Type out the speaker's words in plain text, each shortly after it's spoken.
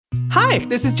Hi,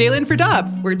 this is Jalen for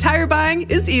Dobbs, where tire buying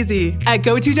is easy. At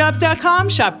GoToDobbs.com,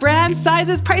 shop brands,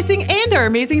 sizes, pricing, and our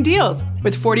amazing deals.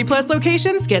 With 40-plus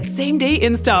locations, get same-day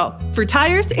install. For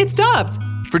tires, it's Dobbs.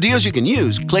 For deals you can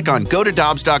use, click on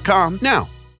GoToDobbs.com now.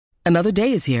 Another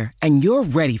day is here, and you're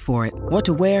ready for it. What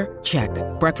to wear? Check.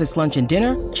 Breakfast, lunch, and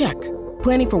dinner? Check.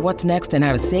 Planning for what's next and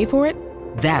how to save for it?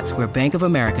 That's where Bank of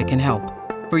America can help.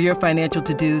 For your financial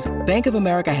to-dos, Bank of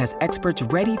America has experts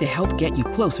ready to help get you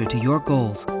closer to your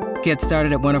goals. Get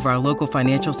started at one of our local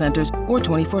financial centers or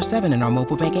 24/7 in our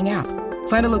mobile banking app.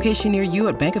 Find a location near you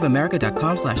at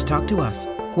bankofamerica.com/talktous.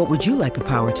 What would you like the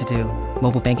power to do?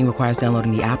 Mobile banking requires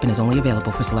downloading the app and is only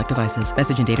available for select devices.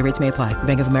 Message and data rates may apply.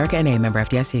 Bank of America N.A., member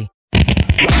FDIC.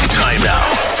 Time now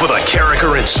for the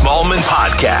Carricker and Smallman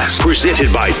podcast,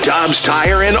 presented by Dobbs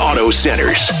Tire and Auto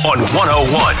Centers on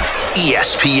 101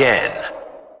 ESPN.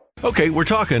 Okay, we're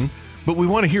talking, but we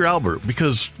want to hear Albert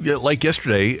because, like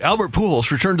yesterday, Albert Pujols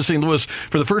returned to St. Louis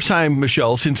for the first time,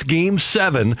 Michelle, since Game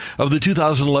 7 of the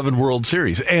 2011 World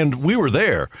Series. And we were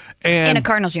there. And in a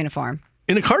Cardinals uniform.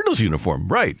 In a Cardinals uniform,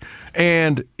 right.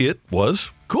 And it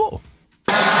was cool.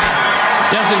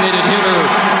 Designated hitter,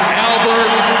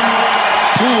 Albert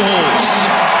Pujols.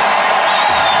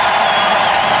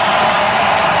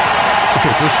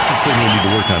 Okay, first thing we need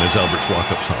to work on is Albert's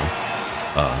walk-up song.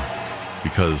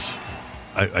 Because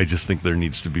I just think there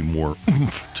needs to be more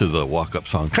oomph to the walk-up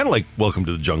song. Kind of like Welcome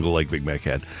to the Jungle, like Big Mac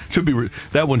had.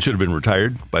 That one should have been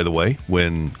retired, by the way,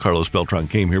 when Carlos Beltran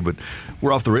came here. But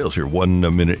we're off the rails here, 1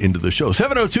 minute into the show.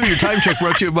 7:02, your time check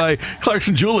brought to you by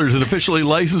Clarkson Jewelers, an officially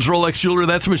licensed Rolex jeweler.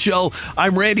 That's Michelle.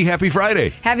 I'm Randy. Happy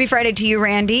Friday. Happy Friday to you,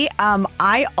 Randy.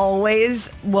 I always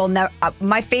will never.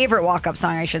 My favorite walk-up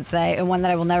song, I should say, and one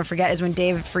that I will never forget, is when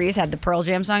David Freese had the Pearl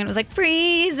Jam song. And it was like,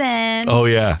 freezing. Oh,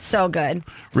 yeah. So good.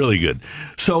 Really good.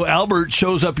 So Albert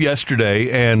shows up yesterday,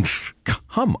 and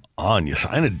come on, you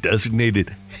sign a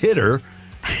designated hitter.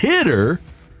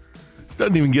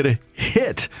 Doesn't even get a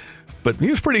hit. But he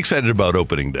was pretty excited about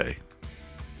opening day.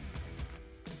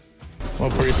 Well,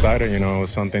 pretty excited. It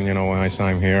was something, when I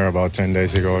signed here about 10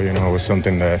 days ago, it was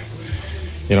something that,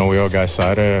 we all got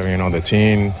excited. The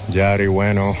team, Yadi,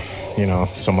 Bueno,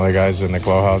 some of the guys in the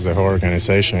clubhouse, the whole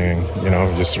organization, and,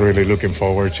 just really looking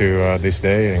forward to this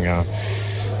day and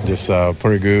just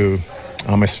pretty good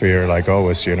atmosphere like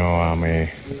always, forgot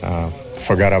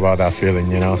about that feeling,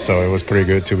 so it was pretty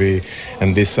good to be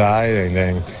on this side and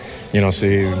then,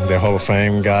 see the Hall of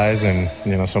Fame guys and,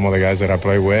 some of the guys that I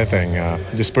play with and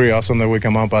just pretty awesome that we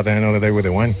come up at the end of the day with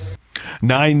a win.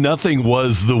 9-0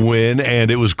 was the win, and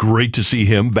it was great to see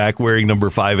him back wearing number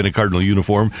 5 in a Cardinal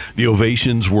uniform. The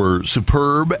ovations were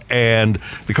superb, and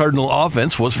the Cardinal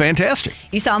offense was fantastic.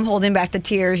 You saw him holding back the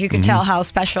tears. You could tell how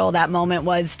special that moment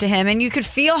was to him, and you could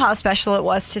feel how special it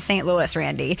was to St. Louis,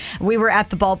 Randy. We were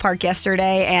at the ballpark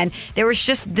yesterday, and there was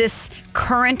just this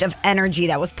current of energy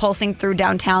that was pulsing through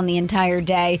downtown the entire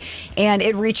day, and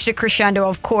it reached a crescendo,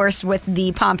 of course, with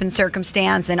the pomp and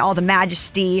circumstance and all the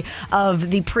majesty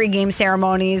of the pregame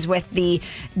ceremonies with the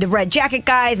Red Jacket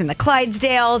guys and the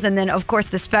Clydesdales, and then, of course,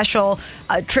 the special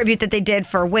tribute that they did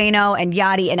for Waino and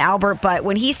Yadi and Albert. But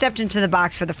when he stepped into the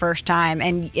box for the first time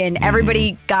and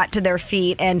everybody got to their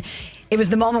feet, and it was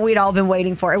the moment we'd all been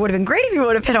waiting for. It would have been great if he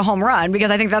would have hit a home run,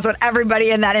 because I think that's what everybody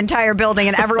in that entire building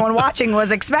and everyone watching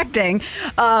was expecting.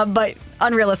 But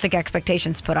unrealistic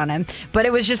expectations put on him. But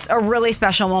it was just a really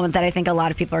special moment that I think a lot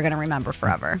of people are going to remember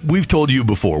forever. We've told you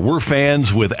before, we're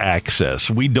fans with access.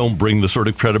 We don't bring the sort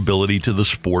of credibility to the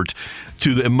sport,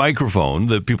 to the microphone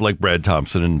that people like Brad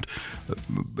Thompson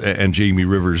and Jamie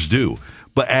Rivers do.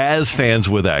 But as fans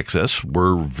with access,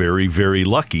 we're very, very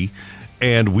lucky.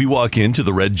 And we walk into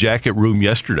the Red Jacket room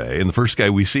yesterday, and the first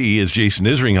guy we see is Jason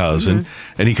Isringhausen,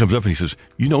 and he comes up and he says,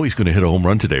 he's going to hit a home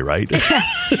run today, right?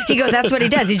 He goes, that's what he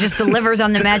does. He just delivers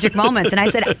on the magic moments. And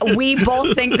I said, we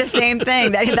both think the same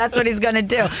thing. That's what he's going to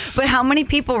do. But how many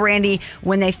people, Randy,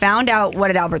 when they found out, what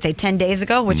did Albert say, 10 days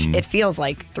ago, which it feels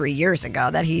like 3 years ago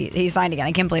that he signed again.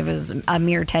 I can't believe it was a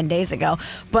mere 10 days ago.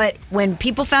 But when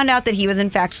people found out that he was,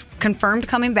 in fact, confirmed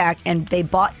coming back and they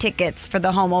bought tickets for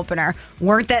the home opener,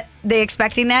 weren't they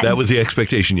expecting that? That was the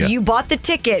expectation, yeah. You bought the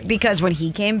ticket because when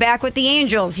he came back with the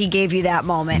Angels, he gave you that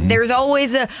moment. There's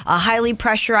always a highly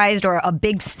pressurized or a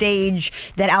big stage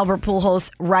that Albert Pujols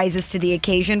rises to the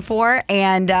occasion for.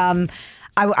 And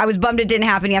I was bummed it didn't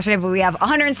happen yesterday, but we have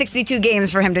 162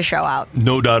 games for him to show out.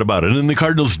 No doubt about it. And the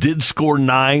Cardinals did score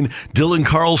 9. Dylan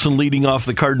Carlson leading off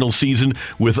the Cardinals season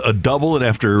with a double. And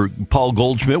after Paul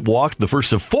Goldschmidt walked, the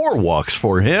first of 4 walks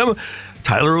for him,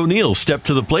 Tyler O'Neill stepped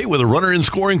to the plate with a runner in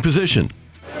scoring position.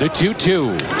 The 2-2. Up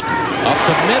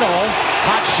the middle.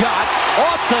 Hot shot.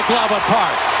 Off the glove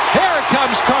apart. Here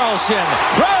comes Carlson.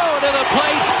 Throw to the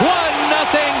plate.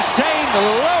 1-0 St.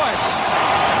 Louis.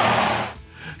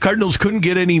 Cardinals couldn't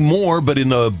get any more, but in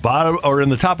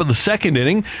the top of the second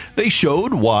inning, they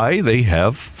showed why they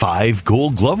have 5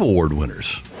 Gold Glove Award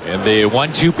winners. And the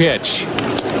 1-2 pitch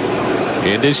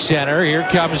into center. Here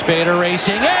comes Bader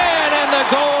racing in, and the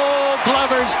Gold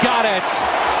Glovers got it.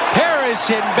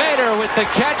 Harrison Bader with the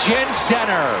catch in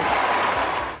center.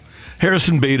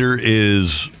 Harrison Bader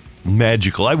is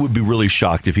magical. I would be really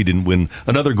shocked if he didn't win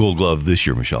another Gold Glove this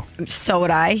year, Michelle. So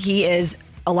would I. He is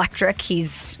electric.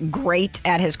 He's great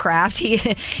at his craft. He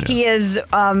is,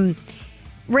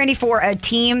 Randy, for a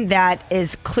team that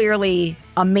is clearly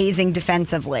amazing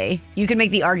defensively. You could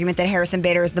make the argument that Harrison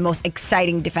Bader is the most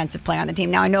exciting defensive player on the team.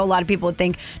 Now, I know a lot of people would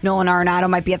think Nolan Arenado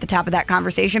might be at the top of that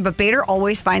conversation, but Bader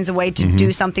always finds a way to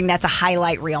do something that's a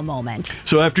highlight reel moment.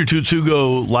 So after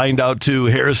Tutsugo lined out to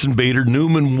Harrison Bader,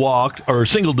 Newman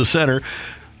singled to center.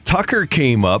 Tucker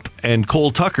came up, and Cole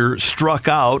Tucker struck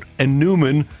out, and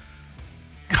Newman...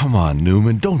 Come on,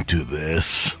 Newman, don't do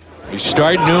this. You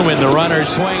start Newman, the runner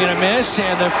swing and a miss,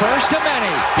 and the first of many.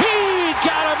 He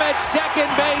got him at second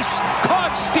base,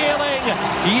 caught stealing.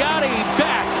 Yachty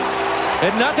back,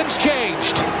 and nothing's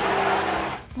changed.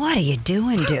 What are you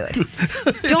doing, dude?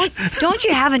 Don't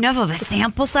you have enough of a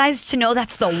sample size to know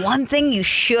that's the one thing you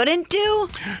shouldn't do?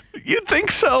 You think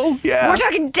so? Yeah. We're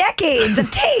talking decades of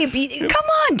tape. Come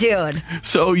on, dude.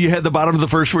 So you had the bottom of the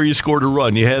first where you scored a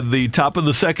run. You had the top of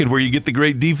the second where you get the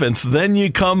great defense. Then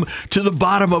you come to the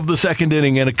bottom of the second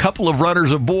inning and a couple of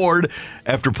runners aboard.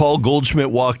 After Paul Goldschmidt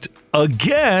walked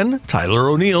again, Tyler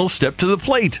O'Neill stepped to the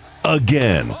plate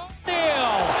again. Out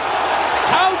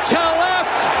to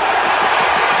left.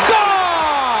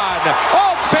 Gone.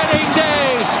 Opening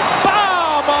day.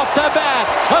 Bomb off the bat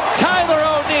of Tyler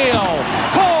O'Neill.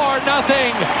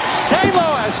 4-0 St.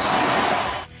 Louis.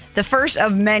 The first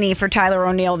of many for Tyler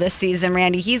O'Neill this season,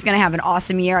 Randy. He's going to have an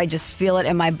awesome year. I just feel it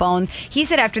in my bones. He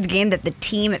said after the game that the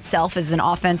team itself is an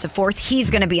offensive force. He's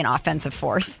going to be an offensive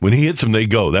force. When he hits them, they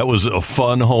go. That was a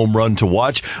fun home run to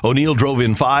watch. O'Neill drove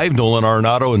in 5. Nolan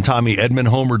Arenado and Tommy Edman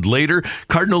homered later.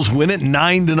 Cardinals win it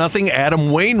 9-0. Adam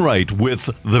Wainwright with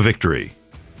the victory.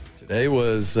 Today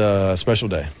was a special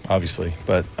day, obviously.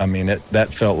 But, I mean,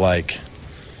 that felt like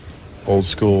old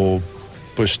school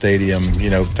Busch Stadium,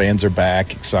 fans are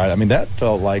back, excited. I mean, that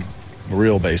felt like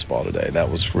real baseball today. That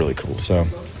was really cool. So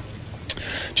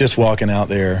just walking out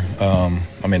there,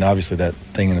 I mean, obviously that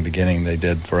thing in the beginning they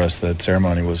did for us, that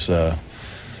ceremony was, I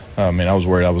was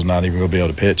worried I was not even going to be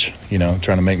able to pitch, trying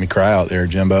to make me cry out there,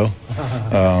 Jimbo.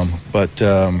 But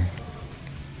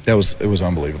it was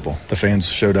unbelievable. The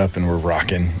fans showed up and were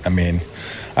rocking. I mean,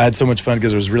 I had so much fun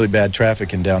because there was really bad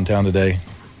traffic in downtown today,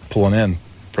 pulling in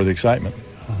for the excitement.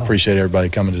 Appreciate everybody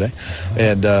coming today.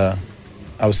 And I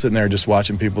was sitting there just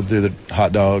watching people do the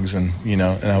hot dogs and and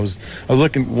I was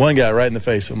looking one guy right in the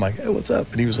face. I'm like, hey, what's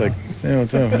up? And he was like, hey,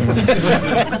 what's up?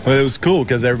 But it was cool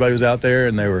because everybody was out there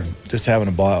and they were just having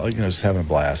a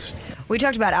blast. We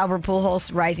talked about Albert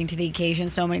Pujols rising to the occasion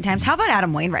so many times. How about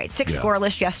Adam Wainwright? 6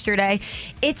 scoreless yesterday.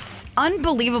 It's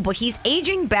unbelievable. He's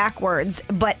aging backwards,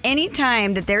 but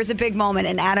anytime that there's a big moment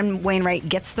and Adam Wainwright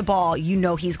gets the ball,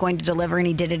 he's going to deliver, and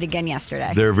he did it again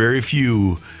yesterday. There are very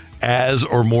few as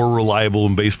or more reliable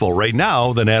in baseball right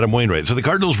now than Adam Wainwright. So the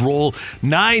Cardinals roll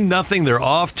 9-0. They're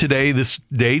off today, this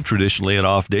day, traditionally an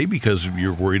off day because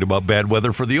you're worried about bad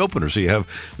weather for the opener. So you have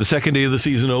the second day of the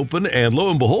season open, and lo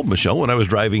and behold, Michelle, when I was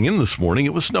driving in this morning,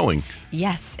 it was snowing.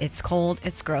 Yes, it's cold.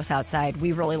 It's gross outside.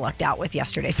 We really lucked out with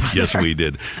yesterday's weather. Yes, we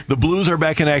did. The Blues are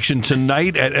back in action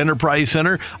tonight at Enterprise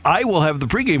Center. I will have the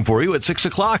pregame for you at 6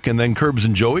 o'clock, and then Curbs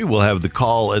and Joey will have the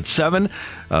call at 7.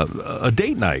 A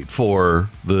date night for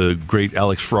the great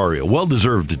Alex Ferrario.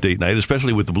 Well-deserved date night,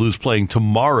 especially with the Blues playing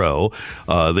tomorrow.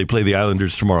 They play the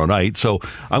Islanders tomorrow night. So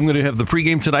I'm going to have the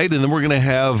pregame tonight, and then we're going to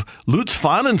have Lutz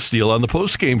Pfannenstiel on the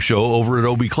postgame show over at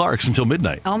Obie Clark's until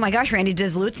midnight. Oh, my gosh, Randy,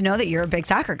 does Lutz know that you're a big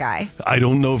soccer guy? I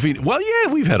don't know if he... Well,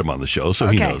 yeah, we've had him on the show, so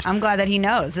he knows. I'm glad that he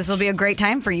knows. This will be a great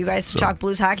time for you guys to talk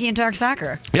Blues hockey and talk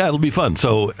soccer. Yeah, it'll be fun.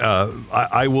 So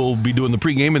I will be doing the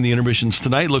pregame and the intermissions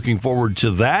tonight. Looking forward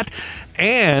to that.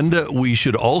 And we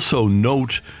should also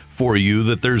note for you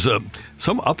that there's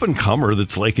some up-and-comer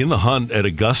that's like in the hunt at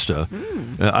Augusta.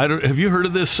 Have you heard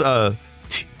of this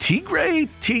Tigray?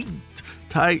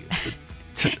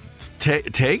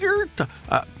 Tiger?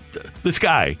 This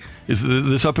guy,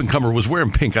 this up-and-comer was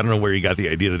wearing pink. I don't know where he got the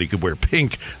idea that he could wear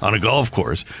pink on a golf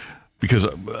course. Because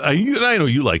I know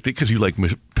you liked it because you like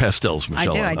pastels,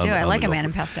 Michelle. I do. I like a man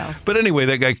in pastels. But anyway,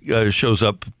 that guy shows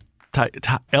up.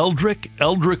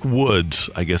 Eldrick Woods,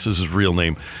 I guess is his real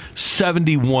name.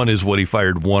 71 is what he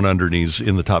fired, 1 under, and he's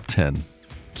in the top 10.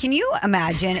 Can you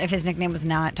imagine if his nickname was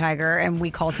not Tiger and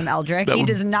we called him Eldrick? That He would-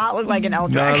 does not look like an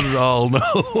Eldrick. Not at all,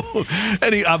 no.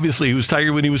 And he was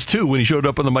Tiger when he was 2, when he showed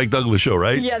up on the Mike Douglas show,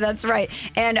 right? Yeah, that's right.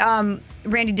 And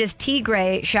Randy, does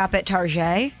Tigre shop at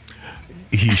Target?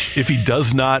 If he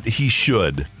does not, he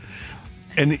should.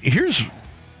 And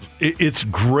it's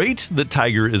great that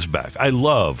Tiger is back. I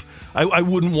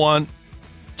wouldn't want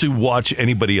to watch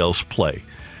anybody else play.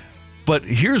 But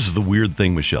here's the weird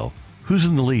thing, Michelle. Who's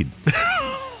in the lead?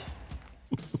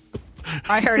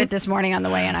 I heard it this morning on the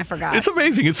way in. I forgot. It's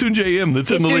amazing. It's Soonjae Im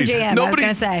that's in the lead. Soonjae Im, I was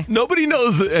gonna say. Nobody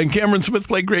knows that, and Cameron Smith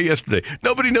played great yesterday.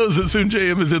 Nobody knows that Soonjae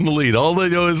Im is in the lead. All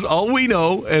we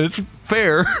know, and it's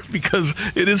fair because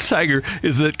it is Tiger,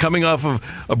 is that coming off of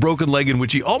a broken leg in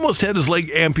which he almost had his leg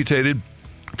amputated,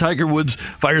 Tiger Woods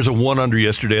fires a 1-under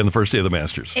yesterday on the first day of the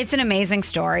Masters. It's an amazing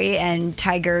story, and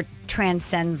Tiger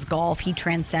transcends golf. He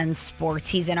transcends sports.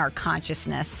 He's in our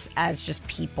consciousness as just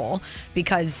people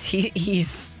because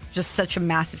he's just such a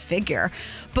massive figure.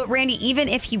 But Randy, even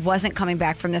if he wasn't coming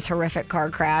back from this horrific car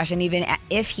crash, and even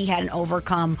if he hadn't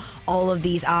overcome all of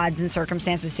these odds and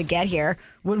circumstances to get here,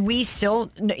 would we still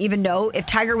even know if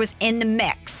Tiger was in the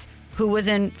mix? Who was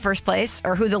in first place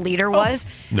or who the leader was?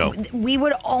 No. We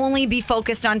would only be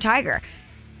focused on Tiger.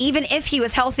 Even if he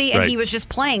was healthy and Right. he was just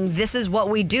playing, this is what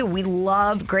we do. We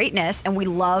love greatness and we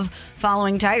love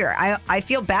following Tiger. I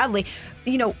feel badly.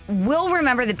 We'll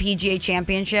remember the PGA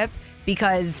Championship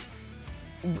because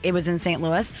it was in St.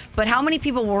 Louis, but how many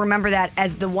people will remember that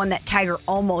as the one that Tiger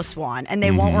almost won, and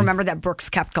they won't remember that Brooks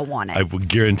Koepka won it? I would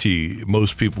guarantee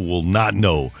most people will not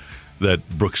know that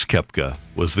Brooks Koepka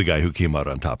was the guy who came out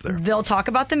on top there. They'll talk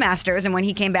about the Masters and when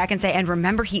he came back and say, and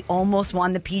remember, he almost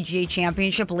won the PGA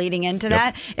Championship leading into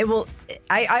that. It will.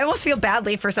 I almost feel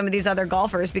badly for some of these other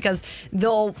golfers because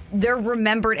they're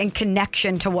remembered in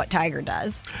connection to what Tiger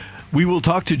does. We will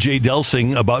talk to Jay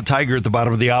Delsing about Tiger at the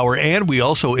bottom of the hour, and we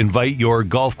also invite your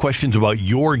golf questions about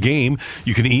your game.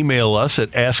 You can email us at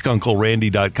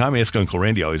askunclerandy.com. Ask Uncle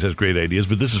Randy always has great ideas,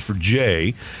 but this is for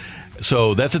Jay.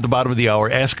 So that's at the bottom of the hour.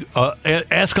 Ask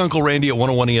Uncle Randy at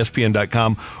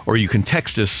 101ESPN.com, or you can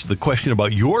text us the question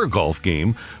about your golf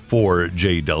game for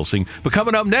Jay Delsing. But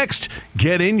coming up next,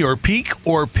 get in your peak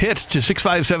or pit to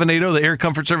 65780, the Air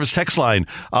Comfort Service text line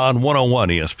on 101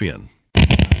 ESPN.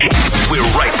 We're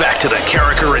right back to the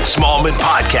Carricker and Smallman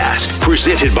podcast,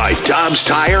 presented by Dobbs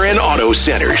Tire and Auto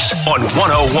Centers on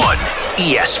 101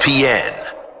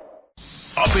 ESPN.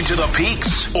 Up into the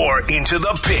peaks or into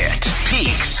the pit?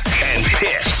 Peaks and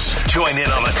pits. Join in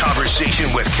on the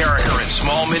conversation with Carricker and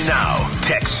Smallman now.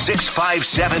 Text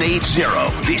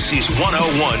 65780. This is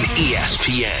 101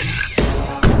 ESPN.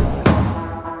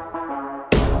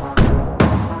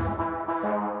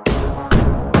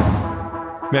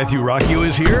 Matthew Rocchio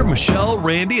is here. Michelle,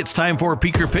 Randy, it's time for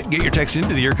Peak or Pit. Get your text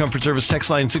into the Air Comfort Service text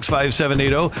line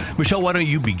 65780. Michelle, why don't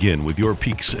you begin with your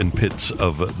peaks and pits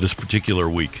of this particular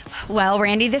week? Well,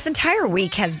 Randy, this entire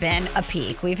week has been a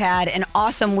peak. We've had an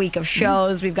awesome week of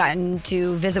shows. We've gotten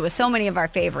to visit with so many of our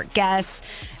favorite guests.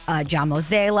 John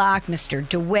Mozeliak, Mr.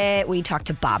 DeWitt. We talked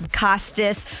to Bob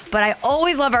Costas. But I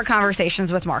always love our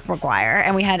conversations with Mark McGuire.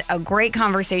 And we had a great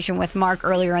conversation with Mark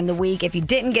earlier in the week. If you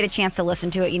didn't get a chance to listen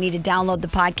to it, you need to download the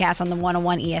podcast on the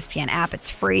 101 ESPN app. It's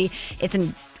free. It's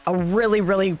a really,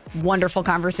 really wonderful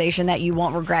conversation that you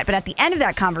won't regret. But at the end of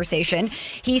that conversation,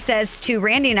 he says to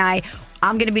Randy and I,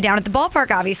 I'm going to be down at the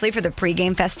ballpark, obviously, for the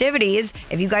pregame festivities.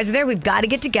 If you guys are there, we've got to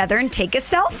get together and take a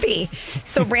selfie.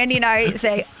 So Randy and I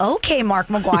say, okay, Mark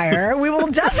McGuire, we will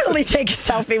definitely take a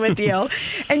selfie with you.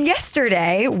 And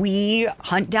yesterday, we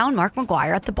hunt down Mark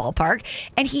McGuire at the ballpark,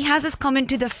 and he has us come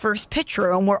into the first pitch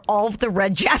room where all of the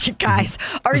Red Jacket guys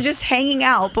are just hanging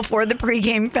out before the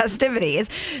pregame festivities.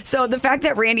 So the fact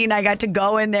that Randy and I got to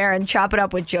go in there and chop it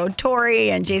up with Joe Torre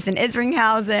and Jason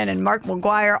Isringhausen and Mark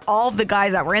McGuire, all of the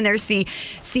guys that were in there, see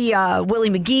Willie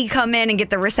McGee come in and get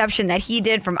the reception that he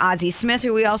did from Ozzie Smith,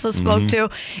 who we also spoke to.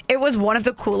 It was one of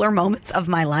the cooler moments of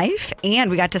my life, and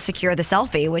we got to secure the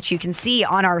selfie, which you can see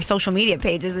on our social media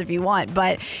pages if you want.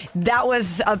 But that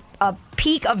was a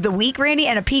peak of the week, Randy,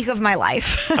 and a peak of my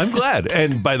life. I'm glad.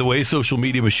 And by the way, social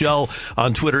media, Michelle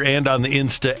on Twitter and on the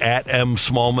Insta at M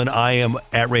Smallman. I am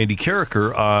at Randy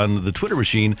Carricker on the Twitter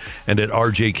machine and at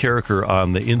RJ Carricker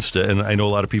on the Insta. And I know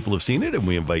a lot of people have seen it, and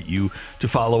we invite you to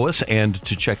follow us and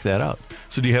to check that out.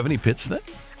 So do you have any pits then?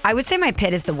 I would say my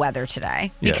pit is the weather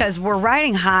today because Yeah. we're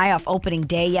riding high off opening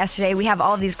day yesterday. We have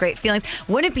all these great feelings.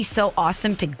 Wouldn't it be so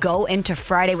awesome to go into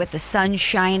Friday with the sun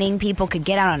shining? People could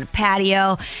get out on a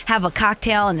patio, have a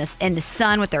cocktail in the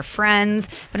sun with their friends.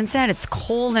 But instead, it's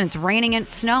cold and it's raining and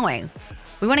it's snowing.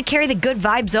 We want to carry the good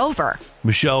vibes over.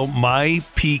 Michelle, my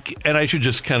peak, and I should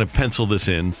just kind of pencil this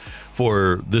in,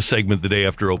 for this segment the day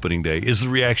after opening day is the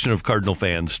reaction of Cardinal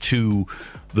fans to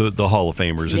the Hall of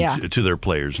Famers and to their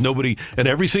players. Nobody, and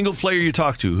every single player you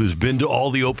talk to who's been to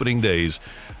all the opening days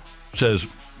says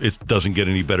it doesn't get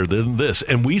any better than this.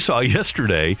 And we saw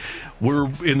yesterday,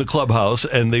 we're in the clubhouse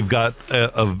and they've got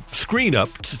a screen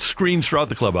up, screens throughout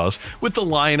the clubhouse with the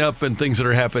lineup and things that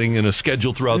are happening in a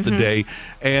schedule throughout the day.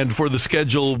 And for the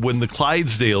schedule, when the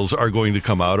Clydesdales are going to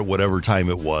come out at whatever time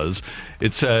it was,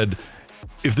 it said,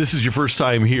 if this is your first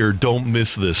time here, don't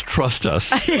miss this. Trust us.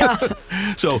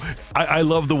 So I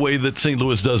love the way that St.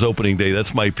 Louis does opening day.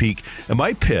 That's my peak. And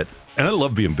my pit, and I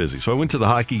love being busy. So I went to the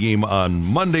hockey game on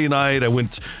Monday night. I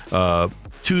went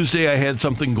Tuesday. I had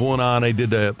something going on. I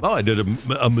did a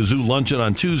Mizzou luncheon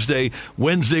on Tuesday.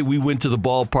 Wednesday, we went to the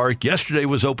ballpark. Yesterday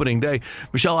was opening day.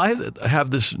 Michelle, I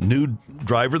have this new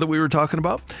driver that we were talking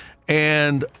about,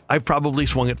 and I've probably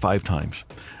swung it 5 times.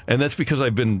 And that's because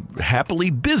I've been happily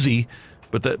busy.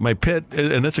 But that my pit,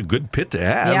 and that's a good pit to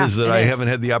have, is that I haven't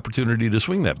had the opportunity to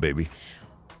swing that baby.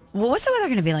 Well, what's the weather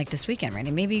going to be like this weekend,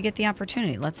 Randy? Maybe you get the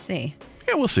opportunity. Let's see.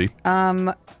 Yeah, we'll see.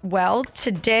 Well,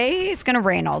 today it's going to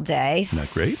rain all day. Not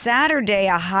great. Saturday,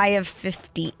 a high of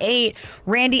 58.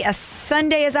 Randy, a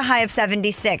Sunday is a high of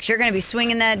 76. You're going to be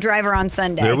swinging that driver on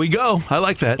Sunday. There we go. I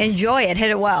like that. Enjoy it.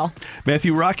 Hit it well.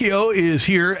 Matthew Rocchio is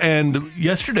here, and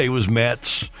yesterday was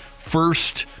Matt's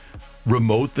first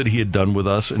remote that he had done with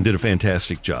us and did a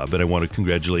fantastic job. And I want to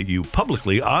congratulate you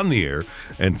publicly on the air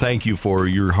and thank you for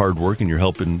your hard work and your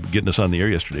help in getting us on the air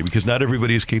yesterday, because not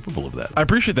everybody is capable of that. I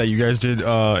appreciate that. You guys did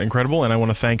incredible, and I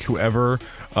want to thank whoever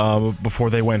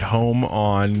before they went home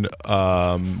on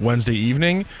Wednesday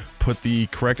evening put the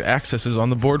correct accesses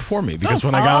on the board for me, because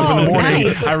when I got up in the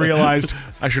morning, I realized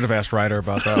I should have asked Ryder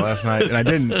about that last night, and I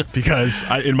didn't, because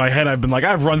in my head I've been like,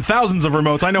 I've run thousands of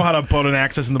remotes. I know how to put an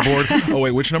access in the board. Oh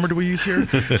wait, which number do we use here?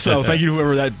 So thank you to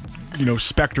whoever that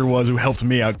Spectre was who helped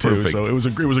me out too. Perfect. So it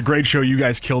was a great show. You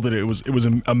guys killed it. It was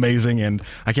amazing, and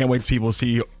I can't wait for people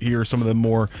to hear some of the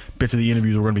more bits of the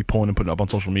interviews we're going to be pulling and putting up on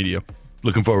social media.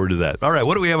 Looking forward to that. All right,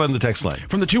 what do we have on the text line?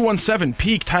 From the 217,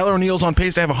 peak, Tyler O'Neill's on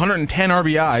pace to have 110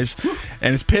 RBIs.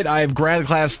 And his pit, I have grad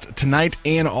classed tonight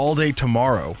and all day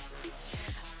tomorrow.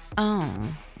 Oh.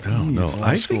 No.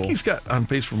 I think he's got on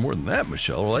pace for more than that,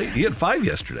 Michelle. Right? He had 5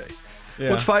 yesterday. Yeah.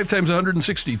 What's 5 times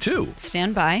 162?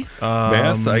 Stand by.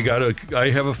 Math. I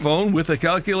have a phone with a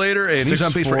calculator, and he's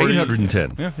on pace for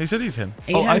 810. Yeah, he said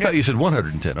 810. Oh, I thought you said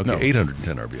 110. Okay, no.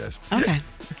 810 RBIs. Okay.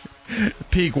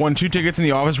 Peak, won 2 tickets in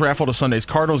the office raffle to Sunday's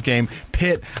Cardinals game.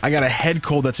 Pit, I got a head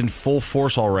cold that's in full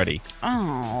force already.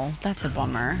 Oh, that's a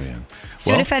bummer. Man.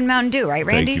 Sudafed Mountain Dew, right,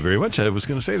 Randy? Thank you very much. I was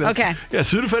going to say that. Okay. Yeah,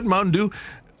 Sudafed Mountain Dew.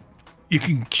 You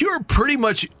can cure pretty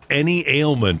much any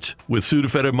ailment with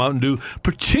Sudafed and Mountain Dew,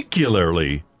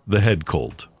 particularly the head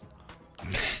cold.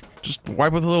 Just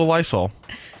wipe with a little Lysol.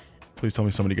 Please tell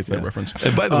me somebody gets that reference.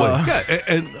 And by the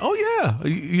way,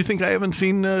 you think I haven't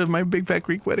seen my Big Fat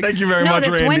Greek Wedding? Thank you very much,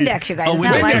 Randy. No, that's Windex, you guys. Oh,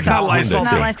 it's not Lysol.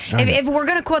 It's not Lysol. If we're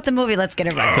going to quote the movie, let's get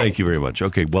it right. Thank you very much.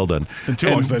 Okay, well done. Been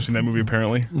too long since I've seen that movie,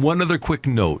 apparently. One other quick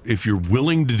note. If you're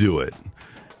willing to do it,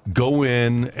 go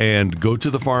in and go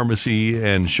to the pharmacy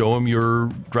and show them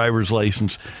your driver's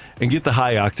license and get the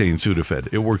high-octane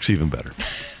Sudafed. It works even better.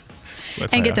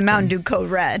 And get the Mountain Dew Code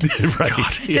Red.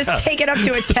 Right. Just take it up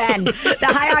to a 10. The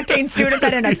high-octane Sudafed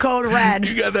and a Code Red.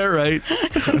 You got that right.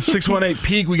 618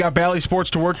 Peak, we got Bally Sports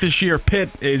to work this year. Pitt,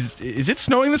 is it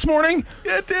snowing this morning?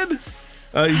 Yeah, it did.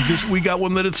 We got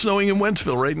one that it's snowing in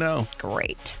Wentzville right now.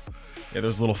 Great. Yeah,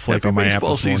 there's a little flake Happy on my app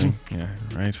baseball this morning. season.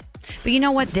 Yeah, right. But you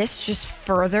know what? This just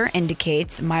further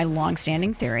indicates my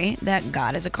long-standing theory that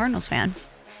God is a Cardinals fan.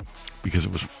 Because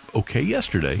it was okay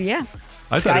yesterday. Yeah.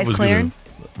 I thought it was going to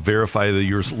verify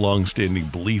your long-standing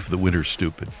belief that winter's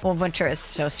stupid. Well, winter is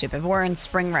so stupid. We're in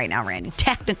spring right now, Randy.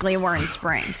 Technically, we're in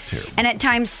spring. Terrible. And at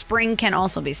times, spring can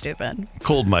also be stupid.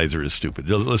 Cold miser is stupid.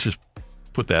 Let's just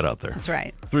put that out there. That's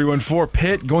right. 314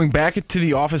 Pitt, going back into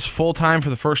the office full-time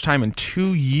for the first time in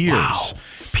 2 years. Wow.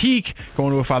 Peak,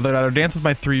 going to a father-daughter dance with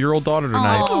my 3-year-old daughter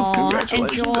tonight. Oh,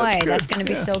 congratulations. Enjoy. That's going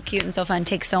to be so cute and so fun.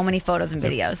 Take so many photos and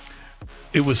videos.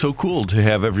 It was so cool to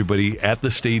have everybody at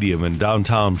the stadium and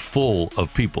downtown full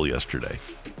of people yesterday.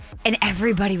 And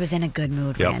everybody was in a good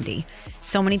mood, Randy.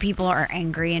 So many people are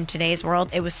angry in today's world.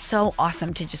 It was so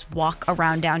awesome to just walk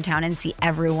around downtown and see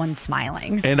everyone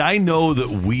smiling. And I know that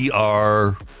we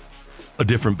are a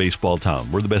different baseball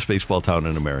town. We're the best baseball town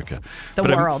in America. The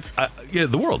world.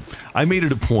 The world. I made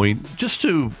it a point just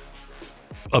to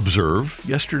observe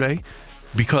yesterday,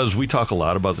 because we talk a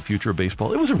lot about the future of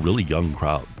baseball. It was a really young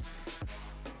crowd.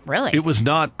 Really? It was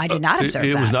not. I did not observe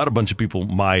it that. was not a bunch of people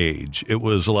my age. It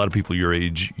was a lot of people your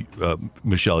age,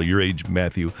 Michelle, your age,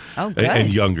 Matthew,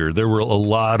 and younger. There were a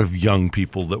lot of young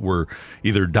people that were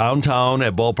either downtown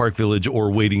at Ballpark Village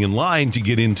or waiting in line to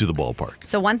get into the ballpark.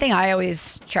 So one thing I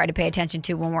always try to pay attention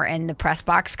to when we're in the press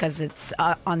box, because it's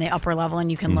on the upper level and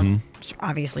you can look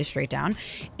obviously straight down,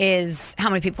 is how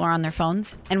many people are on their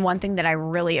phones. And one thing that I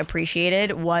really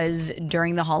appreciated was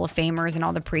during the Hall of Famers and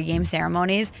all the pregame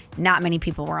ceremonies, not many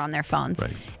people were on their phones.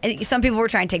 Right. And some people were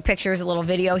trying to take pictures, a little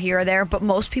video here or there, but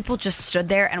most people just stood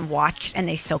there and watched and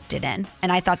they soaked it in.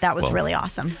 And I thought that was really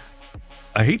awesome.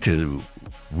 I hate to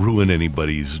ruin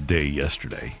anybody's day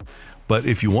yesterday, but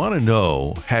if you want to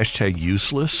know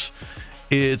 #useless,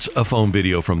 it's a phone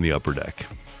video from the upper deck.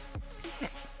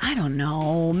 I don't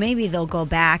know. Maybe they'll go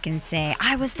back and say,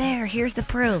 I was there. Here's the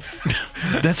proof.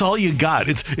 That's all you got.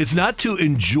 It's not to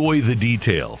enjoy the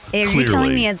detail. Are you clearly.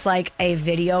 telling me it's like a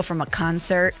video from a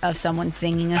concert of someone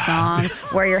singing a song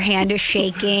where your hand is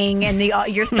shaking and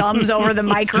your thumb's over the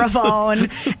microphone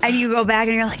and you go back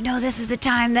and you're like, no, this is the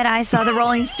time that I saw the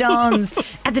Rolling Stones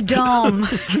at the Dome.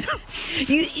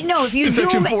 You know, if you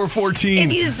Section zoom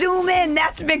 414. If you zoom in,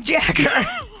 that's Mick Jagger.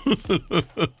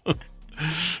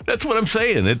 That's what I'm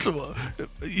saying. It's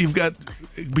you've got,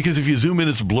 because if you zoom in,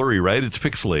 it's blurry, right? It's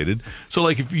pixelated. So,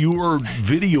 like, if you were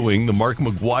videoing the Mark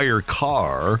McGwire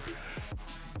car,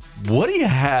 what do you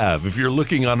have if you're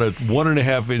looking on a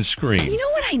 1.5-inch screen? You know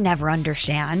what I never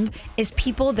understand is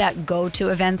people that go to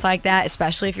events like that,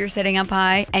 especially if you're sitting up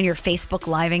high and you're Facebook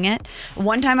living it.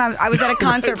 One time I was at a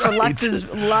concert for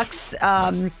Lux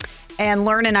and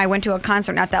Learn and I went to a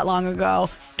concert not that long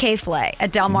ago, K-Flay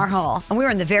at Del Mar Hall, and we were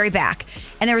in the very back.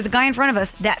 And there was a guy in front of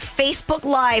us that Facebook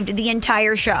lived the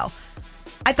entire show.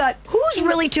 I thought, who's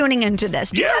really tuning into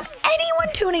this? Do you have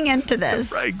anyone tuning into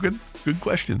this? Right, good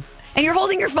question. And you're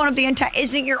holding your phone up the entire.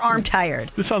 Isn't your arm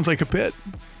tired? This sounds like a pit.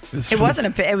 It wasn't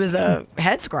a pit. It was a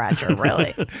head scratcher,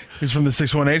 really. He's from the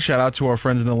 618. Shout out to our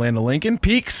friends in the land of Lincoln.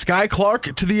 Peak, Sky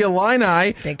Clark to the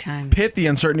Illini. Big time. Pitt, the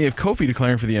uncertainty of Kofi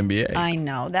declaring for the NBA. I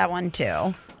know, that one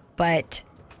too. But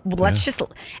let's just,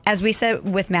 as we said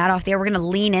with Matt off there, we're going to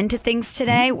lean into things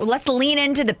today. Let's lean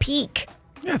into the peak.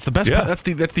 Yeah, it's the best. Yeah. That's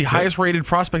the highest rated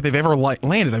prospect they've ever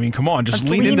landed. I mean, come on, just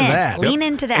Let's lean into that. Lean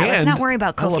into that. Let's And not worry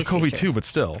about Kofi's I love Kofi future. too, but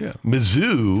still. Yeah.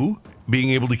 Mizzou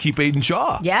being able to keep Aiden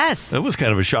Shaw. Yes. That was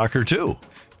kind of a shocker, too.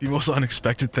 The most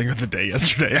unexpected thing of the day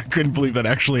yesterday. I couldn't believe that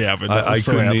actually happened. I was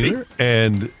so couldn't happy. either.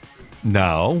 And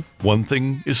now, one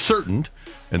thing is certain,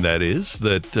 and that is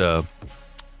that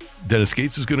Dennis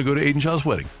Gates is going to go to Aiden Shaw's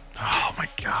wedding. Oh, my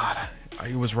God.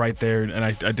 I was right there, and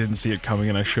I didn't see it coming,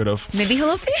 and I should have. Maybe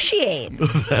he'll officiate.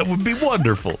 That would be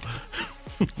wonderful.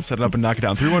 Set it up and knock it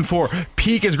down. 314.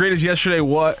 Peak, as great as yesterday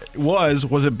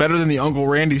was it better than the Uncle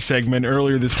Randy segment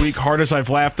earlier this week? Hardest I've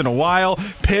laughed in a while.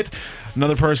 Pitt,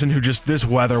 another person who just, this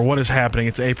weather, what is happening?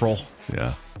 It's April.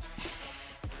 Yeah.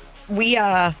 We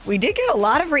did get a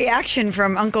lot of reaction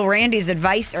from Uncle Randy's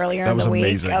advice earlier in the week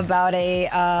amazing. about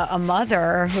a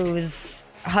mother whose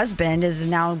husband is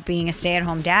now being a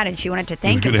stay-at-home dad, and she wanted to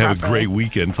thank He's him going to have a properly. great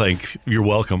weekend. Thanks. You're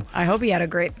welcome. I hope he had a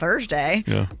great Thursday.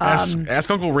 Yeah.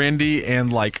 Ask Uncle Randy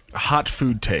and like hot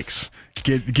food takes.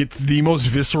 Get the most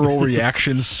visceral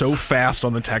reactions so fast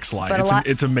on the text line. But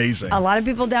It's amazing. A lot of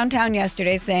people downtown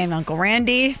yesterday saying, Uncle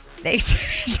Randy,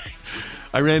 thanks.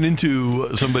 I ran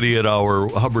into somebody at our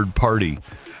Hubbard party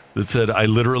that said, I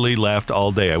literally laughed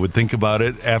all day. I would think about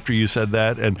it after you said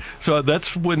that. And so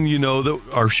that's when you know that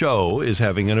our show is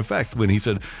having an effect. When he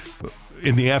said,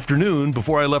 in the afternoon,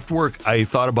 before I left work, I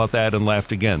thought about that and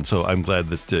laughed again. So I'm glad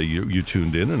that you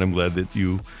tuned in, and I'm glad that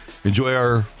you enjoy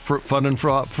our fun and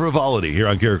frivolity here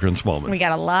on Character and Smallman. We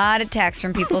got a lot of texts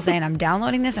from people saying, I'm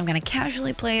downloading this. I'm going to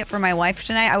casually play it for my wife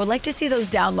tonight. I would like to see those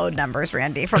download numbers,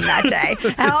 Randy, from that day.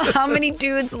 How many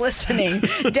dudes listening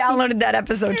downloaded that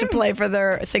episode to play for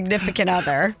their significant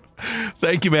other?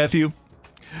 Thank you, Matthew.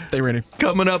 Hey, Randy.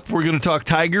 Coming up, we're going to talk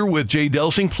Tiger with Jay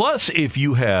Delsing. Plus, if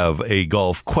you have a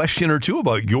golf question or two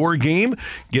about your game,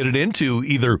 get it into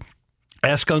either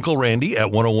Ask Uncle Randy at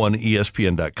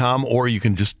 101ESPN.com, or you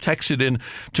can just text it in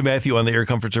to Matthew on the Air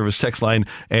Comfort Service text line,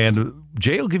 and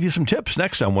Jay will give you some tips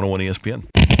next on 101 ESPN.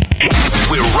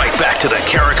 We're right back to the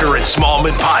Carricker and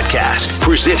Smallman podcast,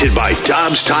 presented by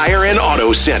Dobbs Tire and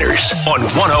Auto Centers on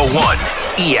 101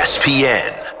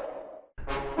 ESPN.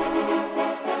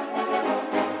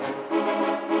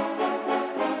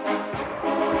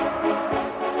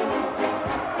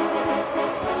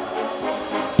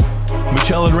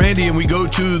 Michelle and Randy, and we go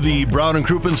to the Brown and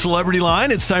Crouppen Celebrity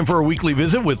Line. It's time for our weekly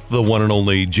visit with the one and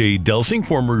only Jay Delsing,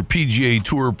 former PGA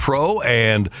Tour pro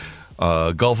and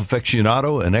golf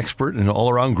aficionado, an expert and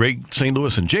all-around great St.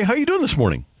 Louis. And Jay, how are you doing this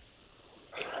morning?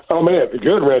 Oh, man,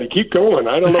 good, Randy. Keep going.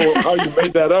 I don't know how you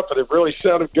made that up, but it really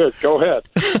sounded good. Go ahead.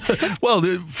 Well,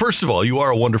 first of all, you are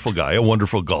a wonderful guy, a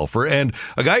wonderful golfer, and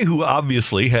a guy who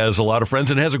obviously has a lot of friends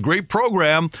and has a great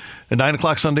program at 9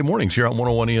 o'clock Sunday mornings here on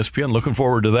 101 ESPN. Looking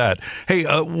forward to that. Hey,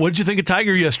 what did you think of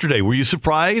Tiger yesterday? Were you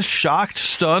surprised, shocked,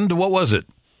 stunned? What was it?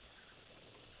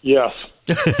 Yes.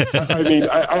 I mean,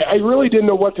 I really didn't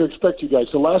know what to expect, you guys.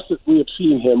 The last that we have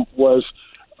seen him was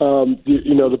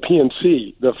the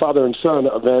PNC, the father and son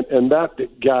event, and that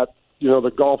got,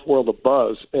 the golf world a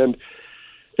buzz. And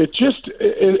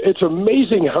it's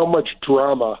amazing how much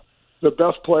drama the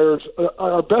best players,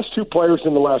 our best two players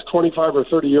in the last 25 or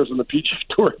 30 years on the PGA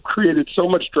Tour have created so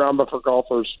much drama for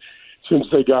golfers since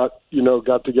they got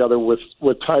together with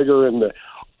Tiger and the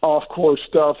off-course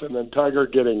stuff, and then Tiger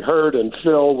getting hurt and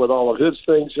Phil with all of his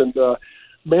things. And,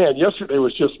 man, yesterday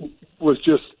was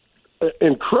just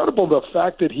incredible, the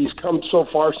fact that he's come so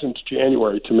far since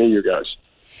January, to me, you guys.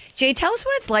 Jay, tell us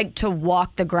what it's like to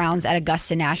walk the grounds at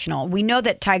Augusta National. We know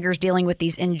that Tiger's dealing with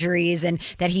these injuries and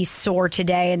that he's sore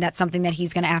today, and that's something that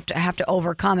he's going to have to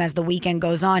overcome as the weekend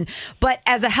goes on. But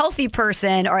as a healthy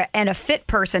person and a fit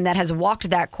person that has walked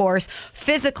that course,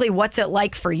 physically, what's it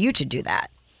like for you to do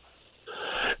that?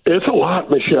 It's a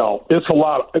lot, Michelle. It's a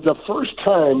lot. The first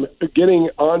time getting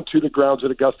onto the grounds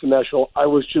at Augusta National, I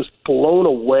was just blown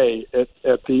away at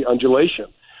the undulation,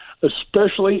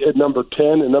 especially at number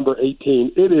 10 and number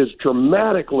 18. It is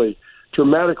dramatically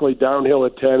downhill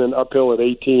at 10 and uphill at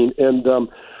 18. And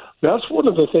that's one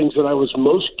of the things that I was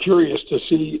most curious to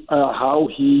see how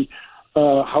he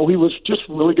was just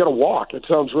really going to walk. It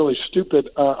sounds really stupid.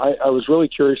 I was really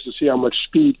curious to see how much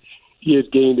speed he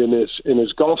had gained in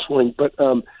his golf swing, but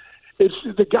it's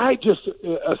the guy just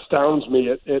astounds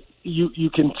me. You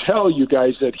can tell, you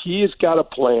guys, that he has got a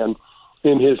plan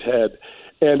in his head,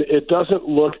 and it doesn't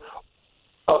look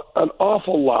an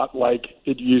awful lot like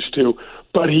it used to,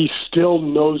 but he still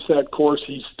knows that course.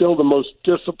 He's still the most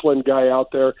disciplined guy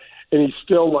out there, and he's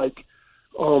still like,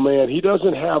 oh man, he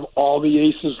doesn't have all the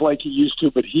aces like he used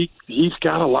to, but he's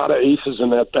got a lot of aces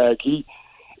in that bag.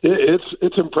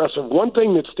 It's impressive. One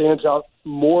thing that stands out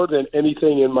more than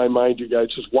anything in my mind, you guys,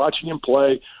 is watching him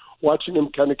play, watching him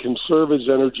kind of conserve his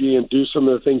energy and do some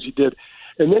of the things he did.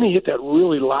 And then he hit that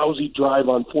really lousy drive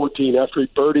on 14 after he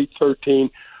birdied 13.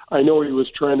 I know he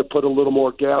was trying to put a little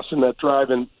more gas in that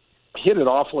drive and hit it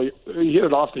off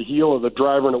the heel of the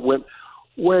driver, and it went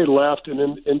way left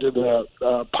and into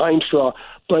the pine straw.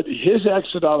 But his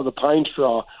exit out of the pine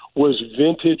straw was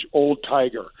vintage old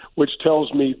Tiger, which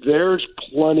tells me there's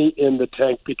plenty in the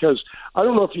tank, because I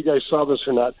don't know if you guys saw this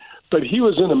or not, but he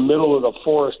was in the middle of the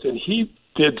forest and he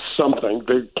did something.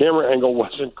 The camera angle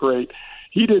wasn't great.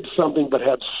 He did something, but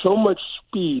had so much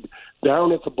speed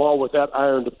down at the ball with that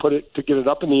iron to get it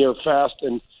up in the air fast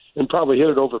and probably hit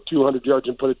it over 200 yards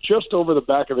and put it just over the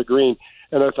back of the green.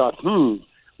 And I thought,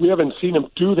 we haven't seen him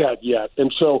do that yet.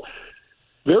 And so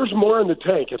there's more in the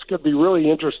tank. It's going to be really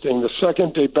interesting. The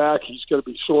second day back, he's going to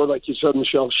be sore, like you said,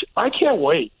 Michelle. I can't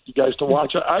wait, you guys, to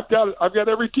watch it. I've got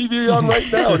every TV on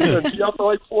right now. It's going to be up for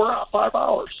like 4 or 5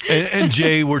 hours. And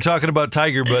Jay, we're talking about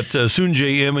Tiger, but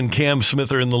Sungjae Im and Cam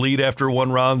Smith are in the lead after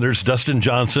one round. There's Dustin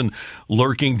Johnson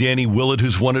lurking, Danny Willett,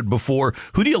 who's won it before.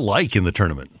 Who do you like in the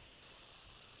tournament?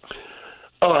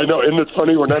 Oh, I know. Isn't it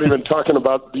funny? We're not even talking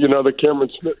about, the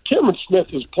Cameron Smith. Cameron Smith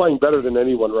is playing better than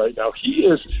anyone right now. He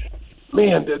is.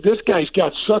 Man, this guy's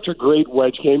got such a great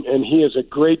wedge game, and he is a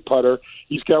great putter.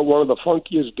 He's got one of the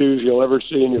funkiest dudes you'll ever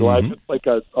see in your life. It's like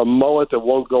a mullet that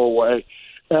won't go away.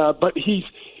 But he's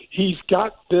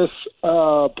got this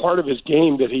part of his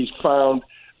game that he's found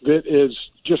that is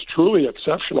just truly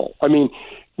exceptional. I mean,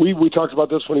 we talked about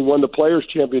this when he won the Players'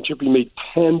 Championship. He made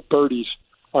 10 birdies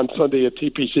on Sunday at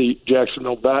TPC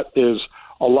Jacksonville. That is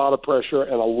a lot of pressure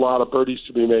and a lot of birdies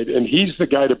to be made, and he's the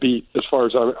guy to beat as far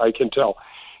as I can tell.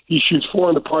 He shoots 4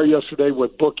 under par yesterday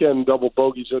with bookend double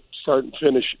bogeys at start and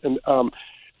finish, and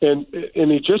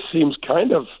he just seems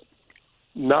kind of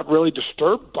not really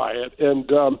disturbed by it,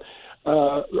 and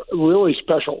really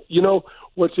special.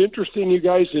 What's interesting, you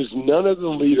guys, is none of the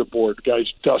leaderboard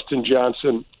guys, Dustin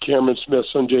Johnson, Cameron Smith,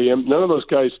 Sungjae Im, none of those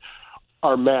guys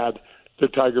are mad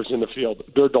that Tiger's in the field.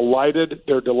 They're delighted.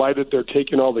 They're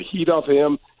taking all the heat off of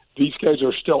him. These guys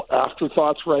are still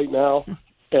afterthoughts right now.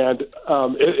 And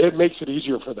it makes it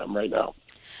easier for them right now.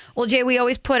 Well, Jay, we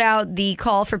always put out the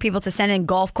call for people to send in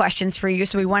golf questions for you,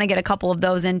 so we want to get a couple of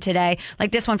those in today,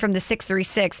 like this one from the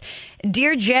 636.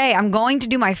 Dear Jay, I'm going to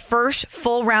do my first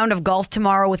full round of golf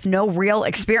tomorrow with no real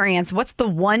experience. What's the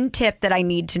one tip that I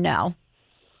need to know?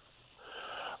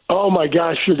 Oh my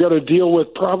gosh, you're going to deal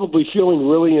with probably feeling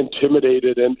really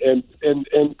intimidated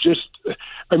and just,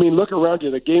 I mean, look around you.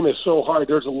 The game is so hard.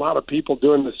 There's a lot of people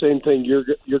doing the same thing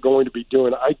you're going to be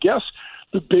doing. I guess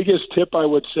the biggest tip I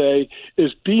would say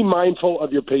is be mindful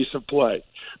of your pace of play,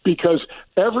 because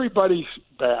everybody's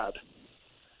bad.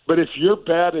 But if you're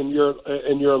bad and you're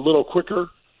a little quicker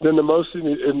than the most, and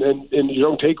you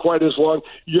don't take quite as long,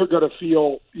 you're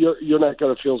not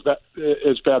going to feel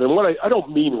as bad. And I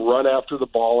don't mean run after the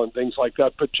ball and things like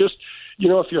that, but just,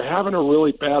 if you're having a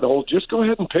really bad hole, just go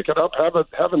ahead and pick it up,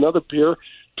 have another beer,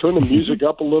 turn the music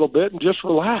up a little bit, and just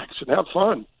relax and have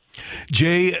fun.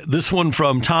 Jay, this one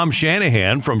from Tom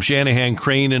Shanahan from Shanahan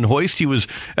Crane and Hoist. He was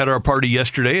at our party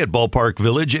yesterday at Ballpark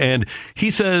Village, and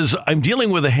he says, I'm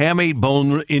dealing with a hamate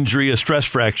bone injury, a stress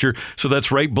fracture, so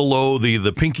that's right below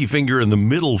the pinky finger and the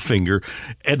middle finger.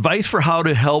 Advice for how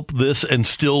to help this and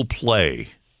still play.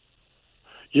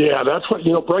 Yeah, that's what,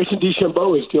 Bryson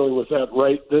DeChambeau is dealing with that,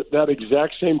 right? That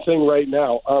exact same thing right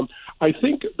now. I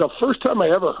think the first time I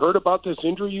ever heard about this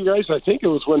injury, you guys, I think it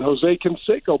was when Jose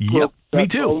Canseco broke me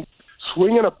too. Bone,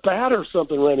 swinging a bat or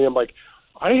something, Randy. I'm like,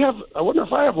 I wonder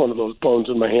if I have one of those bones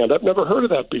in my hand. I've never heard of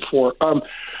that before.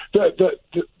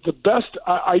 The best,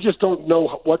 I just don't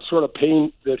know what sort of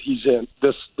pain that he's in,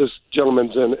 this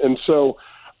gentleman's in. And so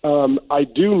I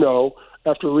do know,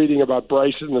 after reading about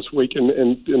Bryson this week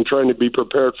and trying to be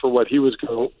prepared for what he was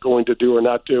going to do or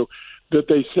not do, that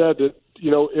they said that,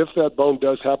 if that bone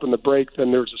does happen to break,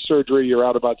 then there's a surgery. You're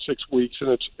out about 6 weeks,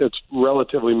 and it's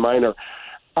relatively minor.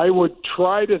 I would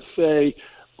try to say,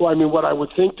 what I would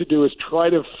think to do is try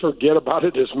to forget about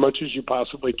it as much as you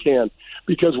possibly can.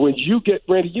 Because when you get,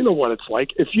 Randy, you know what it's like.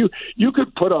 If you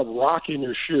could put a rock in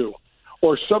your shoe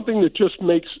or something that just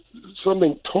makes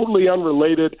something totally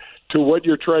unrelated to what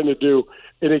you're trying to do,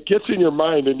 and it gets in your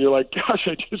mind, and you're like, gosh,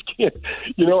 I just can't,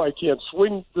 I can't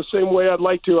swing the same way I'd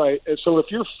like to. So if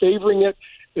you're favoring it,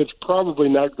 it's probably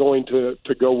not going to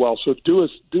go well. So do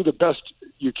the best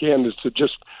you can is to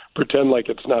just pretend like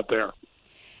it's not there.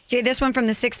 Jay, this one from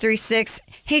the 636.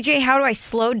 Hey, Jay, how do I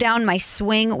slow down my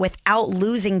swing without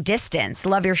losing distance?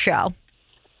 Love your show.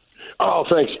 Oh,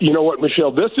 thanks. You know what,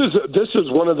 Michelle? This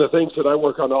is one of the things that I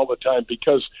work on all the time,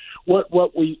 because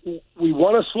what we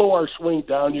want to slow our swing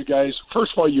down, you guys.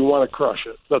 First of all, you want to crush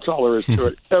it. That's all there is to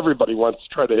it. Everybody wants to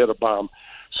try to hit a bomb.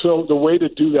 So the way to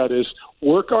do that is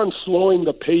work on slowing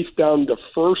the pace down the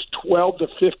first 12 to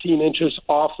 15 inches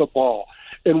off the ball.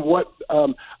 And what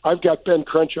I've got Ben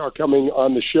Crenshaw coming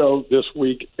on the show this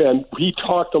week, and he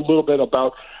talked a little bit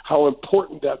about how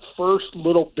important that first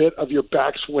little bit of your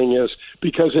backswing is,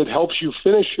 because it helps you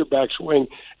finish your backswing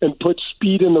and put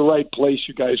speed in the right place,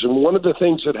 you guys. And one of the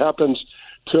things that happens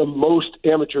to most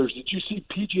amateurs that you see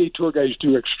PGA Tour guys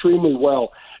do extremely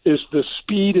well is the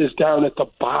speed is down at the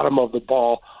bottom of the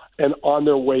ball and on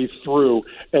their way through,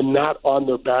 and not on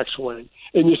their backswing.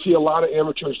 And you see a lot of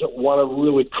amateurs that want to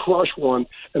really crush one,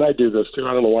 and I do this too.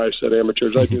 I don't know why I said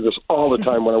amateurs. I do this all the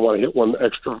time when I want to hit one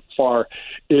extra far,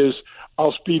 is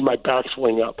I'll speed my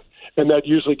backswing up. And that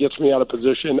usually gets me out of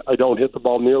position. I don't hit the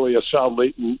ball nearly as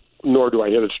solidly, nor do I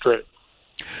hit it straight.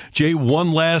 Jay,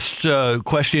 one last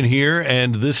question here,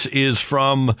 and this is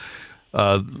from,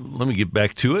 let me get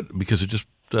back to it because it just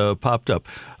popped up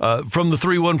from the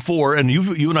 314, and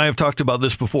you and I have talked about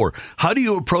this before. How do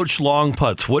you approach long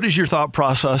putts? What is your thought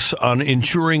process on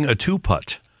ensuring a two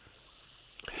putt?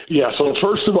 Yeah, so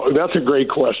first of all, that's a great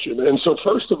question. And so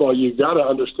first of all, you've got to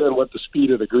understand what the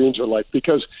speed of the greens are like,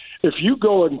 because if you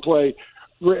go and play,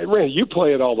 Randy, you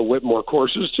play at all the Whitmore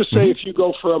courses. Just say if you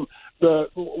go from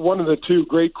one of the two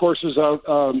great courses out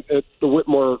at the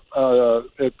Whitmore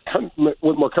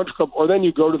Country Club, or then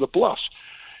you go to the Bluffs,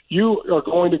 you are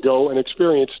going to go and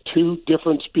experience two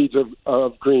different speeds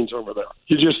of greens over there.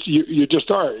 You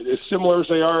just are. As similar as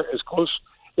they are, as close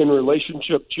in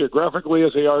relationship geographically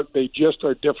as they are, they just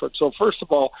are different. So first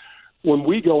of all, when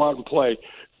we go out and play,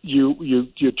 you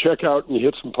check out and you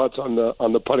hit some putts on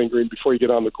the putting green before you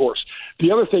get on the course.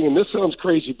 The other thing, and this sounds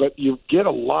crazy, but you get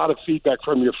a lot of feedback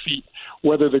from your feet,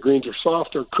 whether the greens are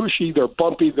soft or cushy, they're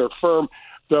bumpy, they're firm.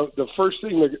 The first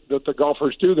thing that the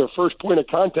golfers do, their first point of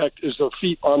contact is their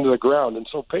feet onto the ground. And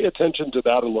so pay attention to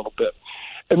that a little bit.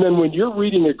 And then when you're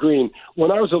reading a green,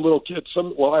 when I was a little kid,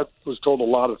 I was told a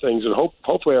lot of things, and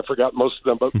hopefully I forgot most of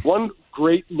them. But one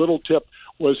great little tip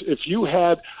was, if you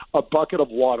had a bucket of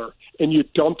water and you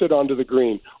dumped it onto the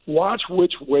green, watch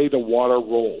which way the water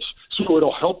rolls. So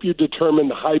it'll help you determine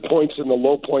the high points and the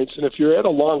low points. And if you're at a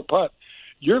long putt,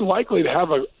 you're likely to have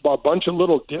a bunch of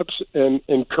little dips and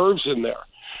curves in there.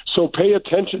 So pay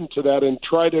attention to that and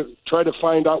try to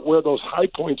find out where those high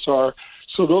points are.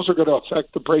 So those are going to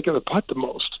affect the break of the putt the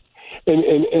most.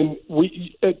 And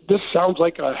this sounds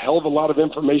like a hell of a lot of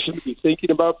information to be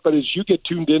thinking about, but as you get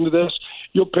tuned into this,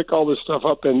 you'll pick all this stuff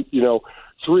up in,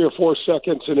 3 or 4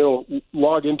 seconds, and it'll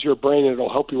log into your brain, and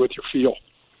it'll help you with your feel.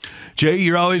 Jay,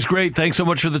 you're always great. Thanks so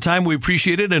much for the time. We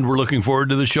appreciate it, and we're looking forward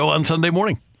to the show on Sunday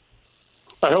morning.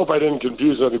 I hope I didn't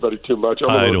confuse anybody too much.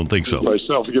 I don't think so.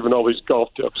 Myself giving all these golf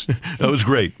tips. That was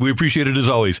great. We appreciate it as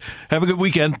always. Have a good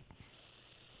weekend.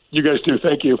 You guys too.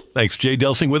 Thank you. Thanks. Jay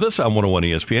Delsing with us on 101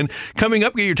 ESPN. Coming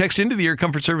up, get your text into the Air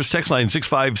Comfort Service text line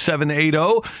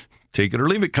 65780. Take it or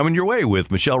leave it. Coming your way with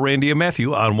Michelle, Randy, and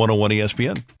Matthew on 101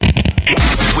 ESPN.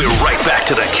 We're right back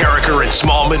to the Carricker and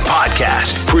Smallman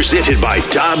podcast, presented by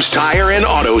Dobbs Tire and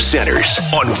Auto Centers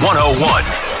on 101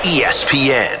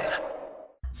 ESPN.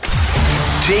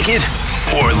 Take it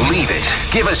or leave it.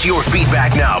 Give us your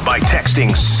feedback now by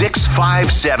texting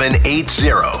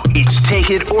 65780. It's Take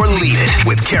It or Leave It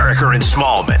with Carricker and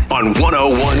Smallman on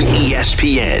 101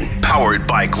 ESPN. Powered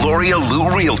by Gloria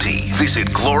Lou Realty. Visit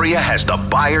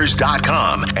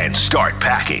GloriaHasTheBuyers.com and start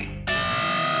packing.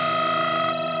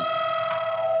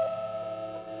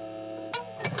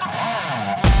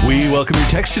 We welcome your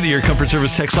text to the Air Comfort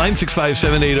Service text line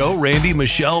 65780. Randy,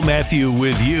 Michelle, Matthew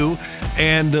with you.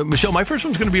 And Michelle, my first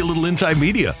one's going to be a little inside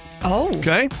media. Oh.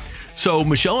 Okay. So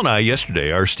Michelle and I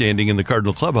yesterday are standing in the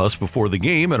Cardinal Clubhouse before the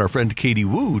game, and our friend Katie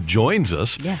Woo joins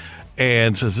us. Yes.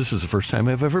 And says, this is the first time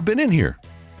I've ever been in here.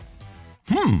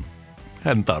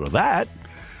 Hadn't thought of that.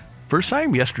 First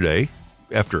time yesterday,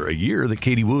 after a year, that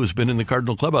Katie Woo has been in the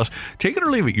Cardinal Clubhouse. Take it or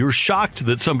leave it. You're shocked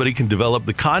that somebody can develop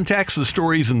the contacts, the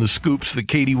stories, and the scoops that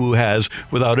Katie Woo has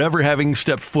without ever having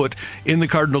stepped foot in the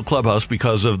Cardinal Clubhouse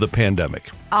because of the pandemic.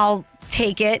 I'll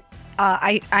take it.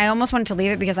 I almost wanted to leave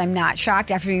it because I'm not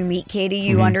shocked. After you meet Katie,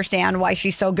 you understand why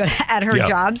she's so good at her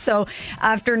job. So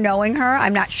after knowing her,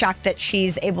 I'm not shocked that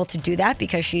she's able to do that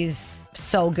because she's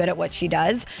so good at what she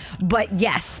does. But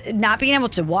yes, not being able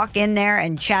to walk in there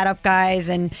and chat up guys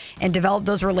and develop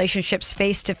those relationships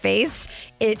face to face,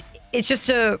 it's just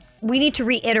we need to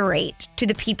reiterate to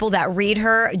the people that read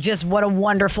her just what a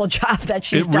wonderful job that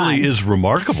she's done. It really is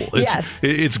remarkable. Yes.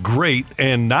 It's great.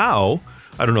 And now,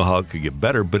 I don't know how it could get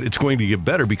better, but it's going to get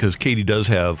better because Katie does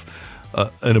have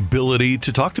an ability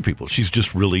to talk to people. She's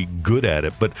just really good at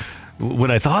it. But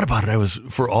when I thought about it, I was,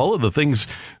 for all of the things,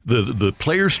 the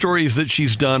player stories that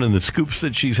she's done and the scoops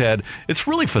that she's had, it's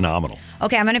really phenomenal.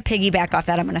 Okay, I'm going to piggyback off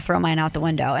that. I'm going to throw mine out the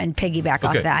window and piggyback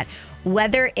off that.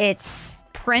 Whether it's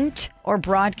print or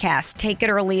broadcast, take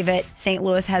it or leave it, St.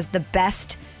 Louis has the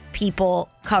best people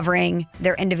covering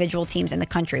their individual teams in the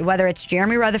country, whether it's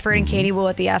Jeremy Rutherford and Katie Woo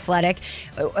at The Athletic.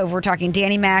 We're talking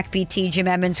Danny Mac, BT, Jim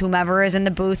Edmonds, whomever is in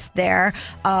the booth there,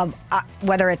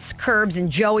 whether it's Curbs and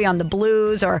Joey on the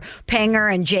Blues or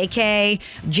Panger and JK,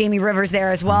 Jamie Rivers there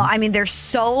as well. I mean, there's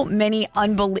so many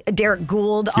Derek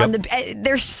Gould on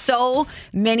there's so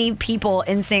many people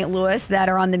in St. Louis that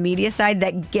are on the media side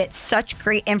that get such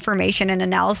great information and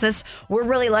analysis. We're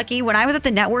really lucky. When I was at the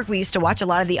network, we used to watch a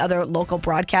lot of the other local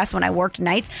broadcasts when I worked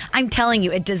nights. I'm telling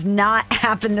you, it does not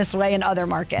happen this way in other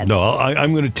markets. No,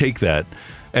 I'm going to take that.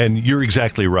 And you're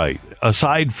exactly right.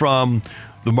 Aside from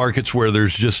the markets where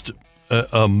there's just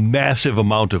a massive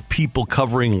amount of people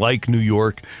covering, like New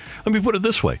York, let me put it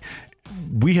this way.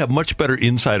 We have much better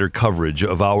insider coverage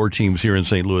of our teams here in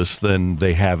St. Louis than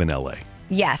they have in L.A.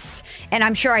 Yes. And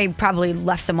I'm sure I probably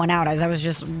left someone out as I was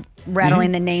just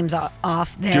rattling the names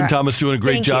off there. Jim Thomas doing a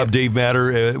great job. You. Dave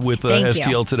Matter with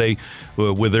STL today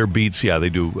with their beats. Yeah, they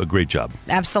do a great job.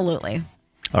 Absolutely.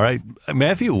 All right.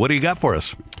 Matthew, what do you got for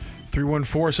us?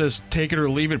 314 says, take it or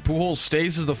leave it. Pujols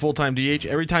stays as the full-time DH.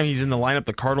 Every time he's in the lineup,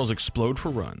 the Cardinals explode for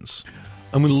runs.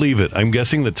 I'm going to leave it. I'm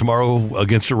guessing that tomorrow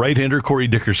against a right-hander, Corey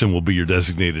Dickerson will be your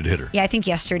designated hitter. Yeah, I think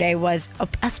yesterday was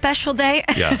a special day.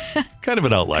 Yeah, kind of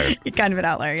an outlier. Kind of an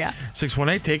outlier, yeah.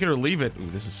 618, take it or leave it. Ooh,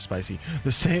 this is spicy.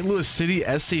 The St. Louis City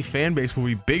SC fan base will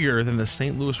be bigger than the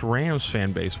St. Louis Rams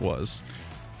fan base was.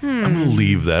 I'm going to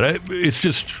leave that. It's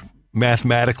just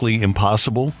mathematically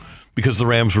impossible because the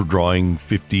Rams were drawing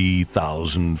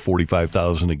 50,000,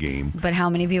 45,000 a game. But how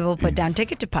many people put down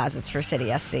ticket deposits for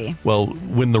City SC? Well,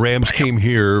 when the Rams came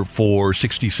here for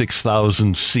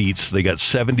 66,000 seats, they got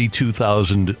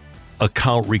 72,000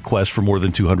 account requests for more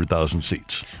than 200,000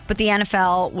 seats. But the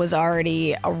NFL was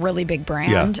already a really big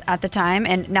brand at the time.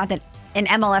 And not that and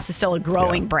MLS is still a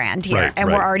growing brand here, and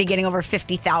we're already getting over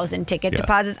 50,000 ticket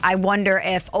deposits. I wonder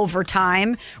if over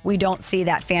time we don't see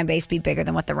that fan base be bigger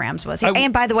than what the Rams was.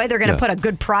 And by the way, they're going to put a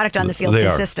good product on the field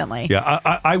consistently. Yeah,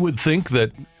 I would think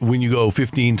that when you go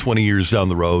 15, 20 years down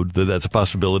the road, that's a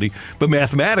possibility. But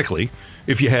mathematically,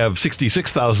 if you have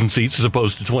 66,000 seats as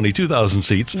opposed to 22,000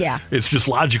 seats, it's just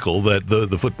logical that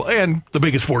the football, and the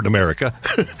biggest sport in America,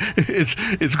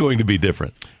 it's going to be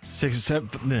different.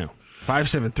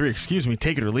 573, excuse me,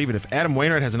 take it or leave it. If Adam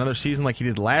Wainwright has another season like he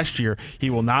did last year,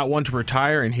 he will not want to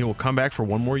retire, and he will come back for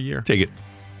one more year. Take it.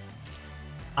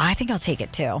 I think I'll take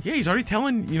it too. Yeah, he's already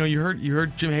telling, you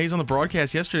heard Jim Hayes on the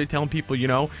broadcast yesterday telling people,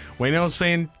 Waino's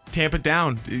saying tamp it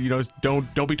down.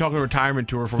 Don't be talking retirement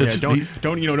tour for me.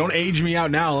 Don't age me out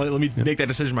now. Let me make that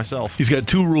decision myself. He's got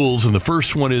 2 rules, and the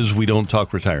first one is we don't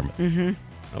talk retirement. Mm-hmm.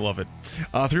 I love it.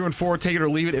 314, take it or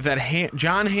leave it. If that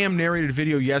John Hamm narrated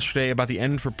video yesterday about the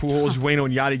end for Pujols, Waino,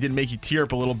 and Yachty didn't make you tear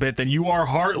up a little bit, then you are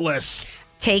heartless.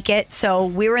 Take it. So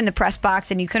we were in the press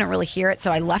box and you couldn't really hear it.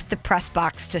 So I left the press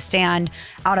box to stand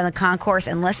out on the concourse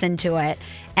and listen to it.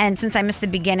 And since I missed the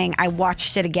beginning, I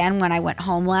watched it again when I went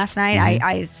home last night. Mm-hmm.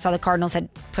 I saw the Cardinals had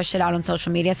pushed it out on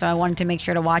social media, so I wanted to make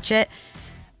sure to watch it.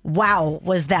 Wow,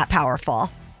 was that powerful.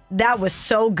 That was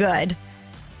so good.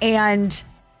 And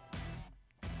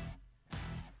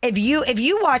if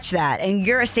you watch that and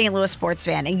you're a St. Louis sports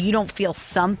fan and you don't feel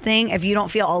something, if you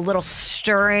don't feel a little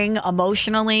stirring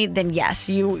emotionally, then yes,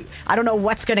 I don't know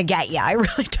what's going to get you. I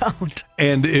really don't.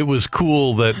 And it was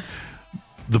cool that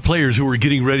the players who were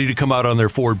getting ready to come out on their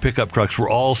Ford pickup trucks were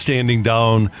all standing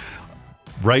down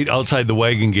right outside the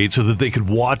wagon gate so that they could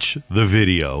watch the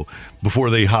video before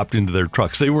they hopped into their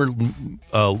trucks. They weren't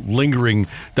lingering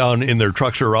down in their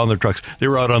trucks or around their trucks. They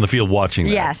were out on the field watching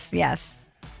that. Yes.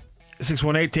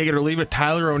 618, take it or leave it.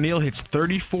 Tyler O'Neill hits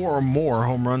 34 or more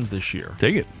home runs this year.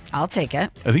 Take it. I'll take it.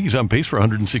 I think he's on pace for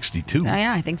 162.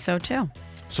 Yeah, I think so too.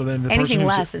 So then anything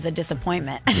less is a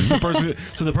disappointment. The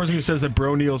person who says that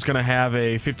Bro Neal's going to have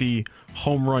a 50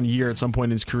 home run year at some point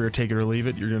in his career, take it or leave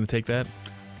it. You're going to take that?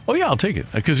 Oh yeah, I'll take it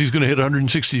because he's going to hit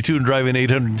 162 and drive in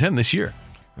 810 this year.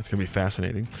 That's going to be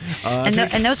fascinating.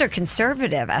 And those are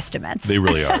conservative estimates. They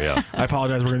really are, yeah. I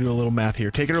apologize. We're going to do a little math here.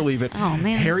 Take it or leave it. Oh,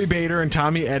 man. Harry Bader and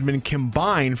Tommy Edman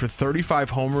combined for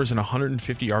 35 homers and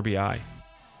 150 RBI. I'm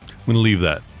going to leave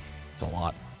that. It's a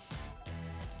lot.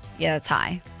 Yeah, that's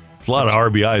high. It's a lot of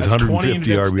RBIs,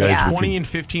 150 RBIs. That's 20 and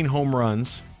 15 home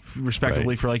runs,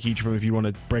 respectively, for like each of them if you want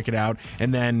to break it out.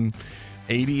 And then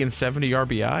 80 and 70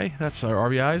 RBI. That's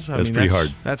RBIs. That's pretty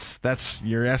hard. That's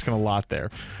you're asking a lot there.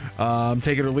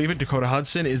 Take it or leave it. Dakota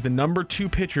Hudson is the number 2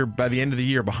 pitcher by the end of the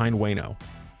year behind Waino.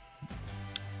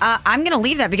 I'm going to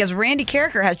leave that because Randy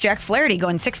Carricker has Jack Flaherty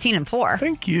going 16-4.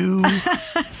 Thank you.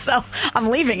 So I'm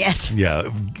leaving it.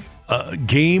 Yeah.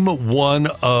 Game 1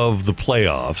 of the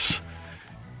playoffs,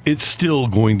 it's still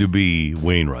going to be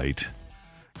Wainwright.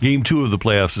 Game 2 of the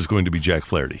playoffs is going to be Jack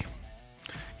Flaherty.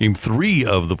 Game 3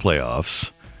 of the playoffs,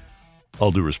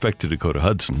 all due respect to Dakota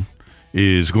Hudson,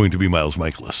 is going to be Miles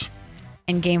Michaelis.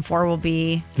 And Game 4 will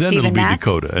be then Steven it'll Matz? be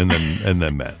Dakota and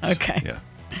then Matz. Okay. Yeah.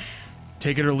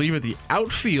 Take it or leave it. The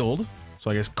outfield, so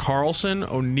I guess Carlson,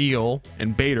 O'Neill,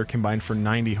 and Bader combined for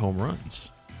 90 home runs.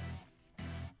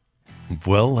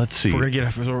 Well, let's see. We're gonna get.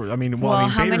 Bader's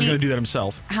going to do that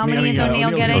himself. How many is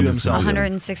O'Neill getting?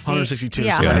 162.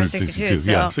 Yeah, 162.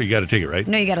 So you got to take it, right?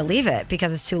 No, you got to leave it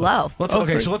because it's too low. So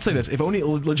let's say this: if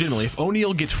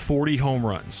O'Neill gets 40 home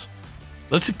runs,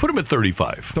 let's put him at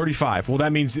 35. 35. Well,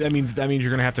 that means you're going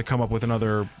to have to come up with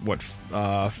another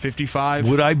 55.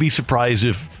 Would I be surprised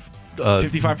if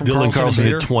 55 from Dylan Carlson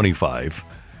hit 25?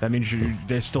 That means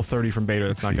there's still 30 from Bader.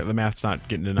 That's not good. The math's not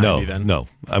getting to 90 then. No,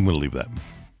 I'm going to leave that.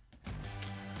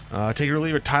 Take it or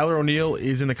leave it. Tyler O'Neill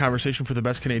is in the conversation for the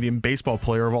best Canadian baseball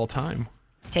player of all time.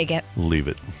 Take it. Leave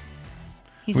it.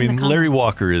 Larry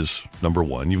Walker is number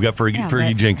 1. You've got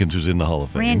Fergie Jenkins, who's in the Hall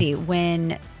of Fame. Randy,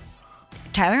 when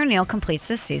Tyler O'Neill completes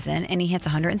this season and he hits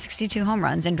 162 home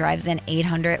runs and drives in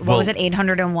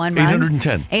 801 runs?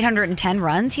 810. 810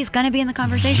 runs, he's going to be in the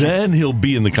conversation. Then he'll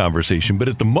be in the conversation. But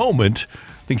at the moment,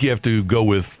 I think you have to go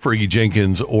with Fergie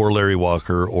Jenkins or Larry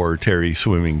Walker or Terry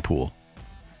Swimming Pool.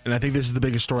 And I think this is the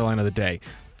biggest storyline of the day.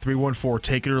 314,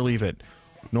 take it or leave it.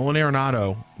 Nolan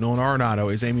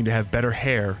Arenado is aiming to have better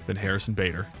hair than Harrison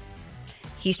Bader.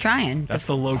 He's trying. That's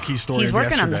the low-key story He's of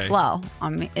working yesterday. on the flow. I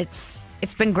mean, it's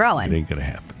been growing. It ain't going to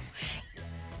happen.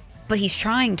 But he's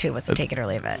trying to with the take it or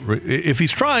leave it. If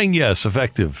he's trying, yes,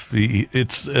 effective.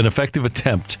 It's an effective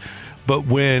attempt. But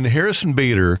when Harrison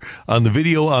Bader, on the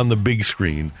video on the big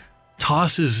screen,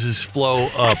 tosses his flow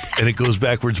up and it goes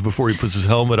backwards before he puts his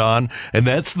helmet on, and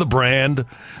that's the brand,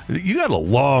 you got a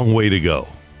long way to go.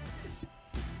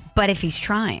 But if he's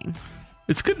trying.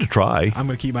 It's good to try. I'm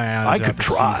going to keep my eye on it. I could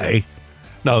try.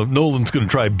 Now, Nolan's going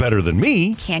to try better than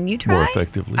me. Can you try? More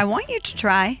effectively. I want you to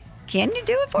try. Can you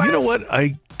do it for us? You know what?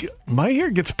 My hair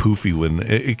gets poofy when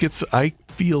I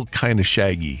feel kind of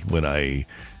shaggy when I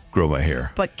grow my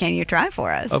hair. But can you try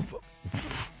for us?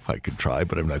 I could try,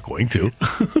 but I'm not going to.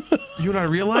 You know what I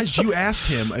realized? You asked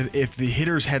him if the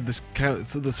hitters had this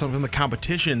some of the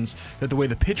competitions that the way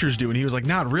the pitchers do, and he was like,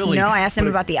 not really. No, I asked him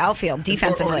about the outfield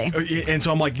defensively. And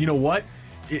so I'm like, you know what?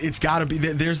 It's got to be.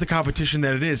 There's the competition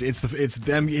that it is.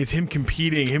 It's him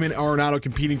competing. Him and Arenado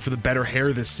competing for the better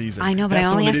hair this season. I know, but I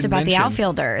only asked about the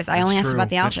outfielders. I only asked about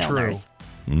the outfielders.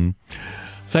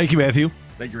 Thank you, Matthew.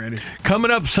 Thank you, Randy. Coming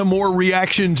up, some more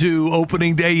reaction to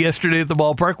opening day yesterday at the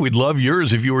ballpark. We'd love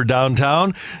yours if you were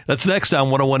downtown. That's next on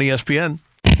 101 ESPN.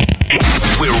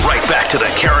 We're right back to the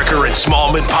Carricker and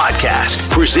Smallman podcast,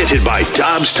 presented by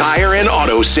Dobbs Tire and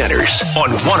Auto Centers on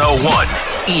 101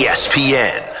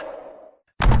 ESPN.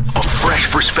 A fresh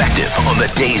perspective on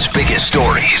the day's biggest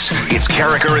stories. It's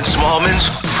Carricker and Smallman's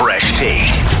Fresh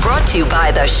Take. Brought to you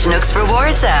by the Schnucks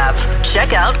Rewards app.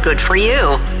 Check out Good For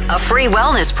You, a free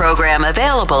wellness program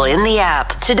available in the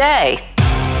app today.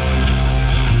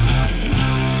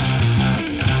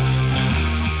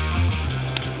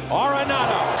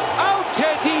 Arenado out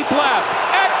to deep left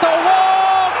at the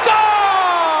wall.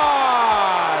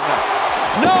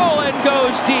 Gone! Nolan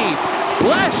goes deep.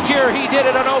 Last year he did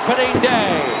it on opening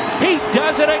day. He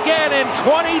does it again in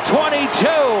 2022.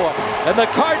 And the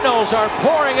Cardinals are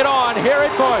pouring it on here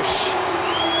at Busch.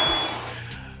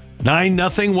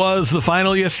 9-0 was the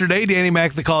final yesterday. Danny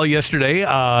Mac the call yesterday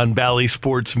on Bally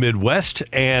Sports Midwest.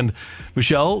 And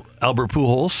Michelle, Albert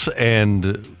Pujols,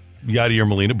 and Yadier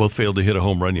Molina both failed to hit a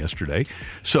home run yesterday.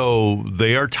 So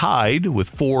they are tied with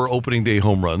 4 opening day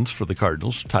home runs for the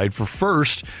Cardinals. Tied for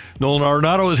first. Nolan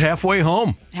Arenado is halfway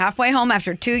home. Halfway home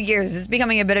after 2 years. It's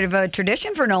becoming a bit of a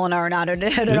tradition for Nolan Arenado to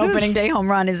hit an opening day home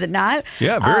run, is it not?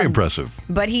 Yeah, very impressive.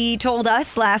 But he told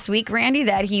us last week, Randy,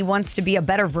 that he wants to be a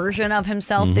better version of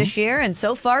himself this year, and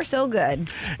so far, so good.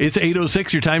 It's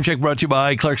 8:06. Your time check brought to you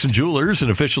by Clarkson Jewelers,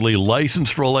 an officially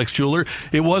licensed Rolex jeweler.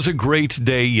 It was a great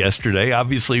day yesterday.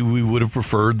 Obviously, we would have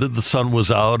preferred that the sun was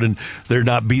out and there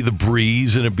not be the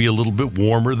breeze and it be a little bit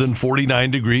warmer than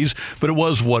 49 degrees, but it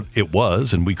was what it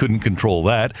was, and we couldn't control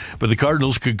that. But the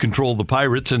Cardinals could control the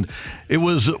Pirates, and it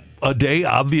was a day,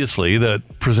 obviously,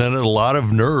 that presented a lot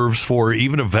of nerves for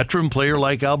even a veteran player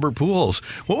like Albert Pujols.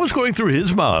 What was going through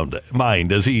his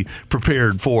mind as he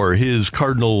prepared for his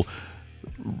Cardinal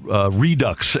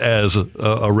redux as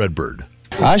a Redbird?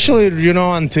 Actually,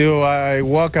 until I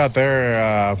walk out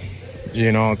there,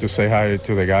 to say hi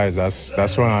to the guys,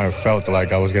 that's when I felt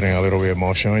like I was getting a little bit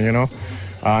emotional,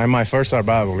 in my first at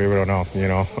bat, believe it or not,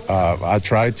 I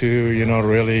tried to,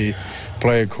 really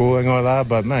play it cool and all that,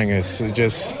 but man, it's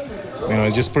just,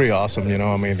 it's just pretty awesome,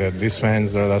 that these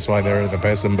fans, that's why they're the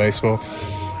best in baseball,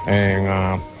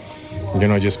 and,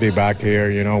 just be back here,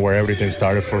 where everything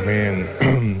started for me,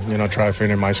 and, try to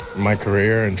finish my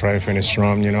career and try to finish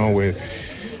strong,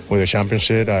 with a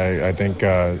championship. I think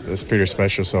it's pretty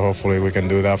special, so hopefully we can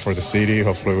do that for the city.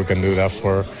 Hopefully we can do that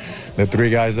for the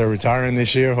 3 guys that are retiring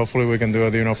this year. Hopefully we can do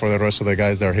it, for the rest of the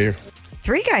guys that are here.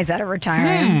 3 guys that are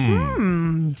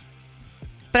retiring.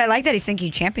 But I like that he's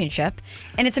thinking championship.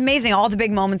 And it's amazing all the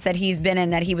big moments that he's been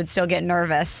in that he would still get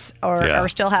nervous or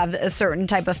still have a certain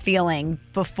type of feeling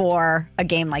before a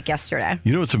game like yesterday.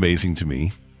 You know what's amazing to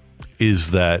me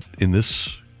is that in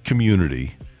this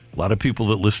community, a lot of people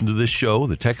that listen to this show,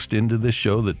 that text into this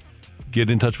show, that get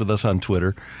in touch with us on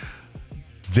Twitter,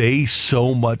 they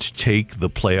so much take the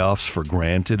playoffs for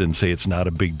granted and say it's not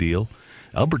a big deal.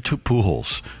 Albert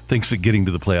Pujols thinks that getting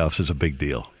to the playoffs is a big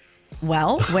deal.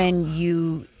 Well, when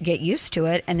you get used to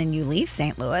it and then you leave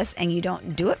St. Louis and you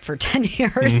don't do it for 10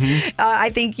 years,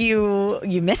 I think you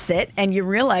miss it and you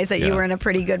realize that you were in a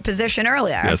pretty good position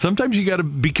earlier. Yeah, sometimes you got to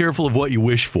be careful of what you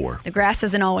wish for. The grass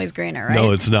isn't always greener, right?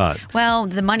 No, it's not. Well,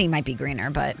 the money might be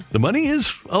greener, but... The money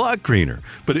is a lot greener.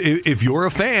 But if you're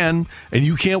a fan and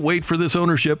you can't wait for this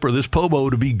ownership or this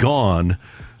Pobo to be gone,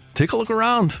 take a look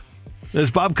around. As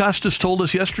Bob Costas told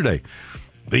us yesterday,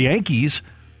 the Yankees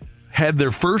had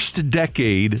their first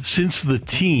decade since the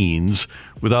teens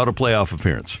without a playoff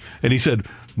appearance. And he said,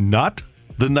 not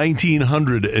the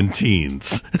 1900 and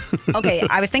teens. Okay,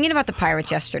 I was thinking about the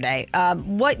Pirates yesterday.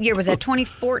 What year was that?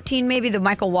 2014, maybe, the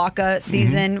Michael Wacha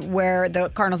season where the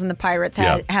Cardinals and the Pirates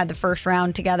had the first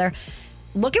round together.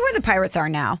 Look at where the Pirates are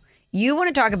now. You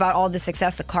want to talk about all the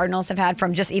success the Cardinals have had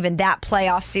from just even that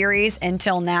playoff series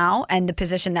until now and the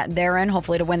position that they're in,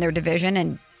 hopefully to win their division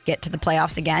and get to the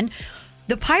playoffs again.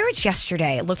 The Pirates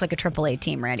yesterday looked like a AAA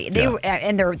team, Randy.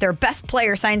 And their best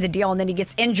player signs a deal, and then he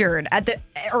gets injured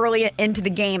early into the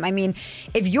game. I mean,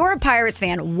 if you're a Pirates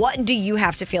fan, what do you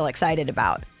have to feel excited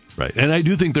about? Right. And I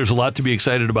do think there's a lot to be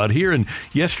excited about here. And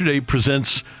yesterday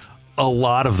presents a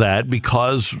lot of that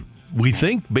because we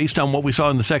think, based on what we saw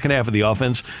in the second half of the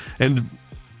offense, and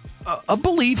a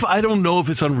belief, I don't know if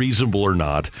it's unreasonable or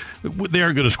not. They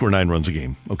aren't going to score 9 runs a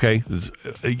game, okay?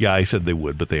 Yeah, I said they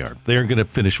would, but they aren't. They aren't going to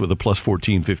finish with a plus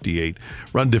 14.58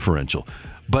 run differential.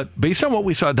 But based on what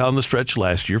we saw down the stretch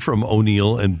last year from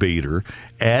O'Neill and Bader,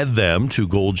 add them to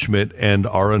Goldschmidt and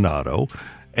Arenado,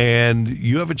 and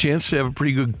you have a chance to have a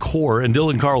pretty good core, and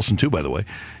Dylan Carlson too, by the way,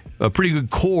 a pretty good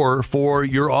core for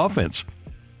your offense.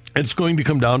 It's going to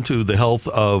come down to the health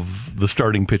of the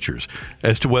starting pitchers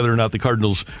as to whether or not the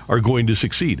Cardinals are going to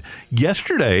succeed.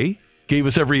 Yesterday gave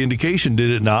us every indication,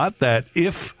 did it not, that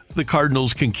if the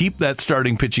Cardinals can keep that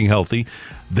starting pitching healthy,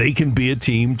 they can be a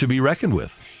team to be reckoned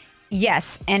with.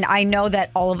 Yes, and I know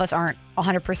that all of us aren't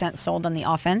 100% sold on the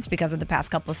offense because of the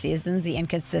past couple seasons, the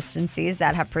inconsistencies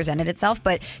that have presented itself,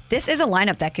 but this is a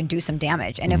lineup that can do some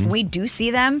damage. And if we do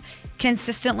see them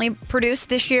consistently produce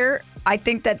this year, I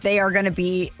think that they are going to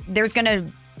be, there's going to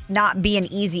not be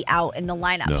an easy out in the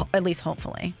lineup, at least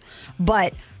hopefully.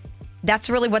 But that's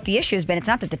really what the issue has been. It's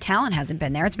not that the talent hasn't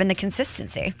been there. It's been the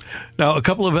consistency. Now, a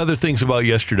couple of other things about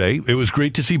yesterday. It was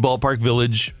great to see Ballpark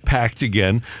Village packed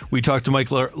again. We talked to Mike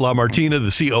LaMartina,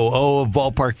 the COO of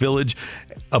Ballpark Village,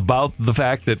 about the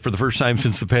fact that for the first time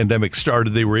since the pandemic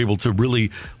started, they were able to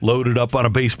really load it up on a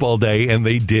baseball day, and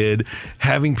they did,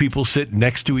 having people sit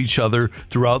next to each other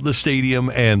throughout the stadium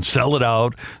and sell it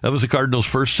out. That was the Cardinals'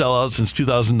 first sellout since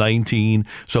 2019,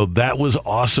 so that was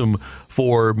awesome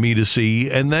for me to see.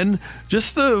 And then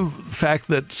just the fact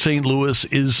that St. Louis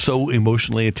is so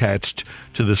emotionally attached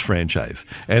to this franchise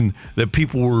and that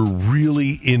people were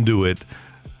really into it,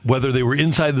 whether they were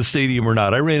inside the stadium or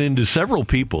not. I ran into several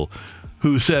people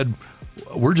who said,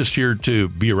 we're just here to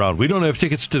be around. We don't have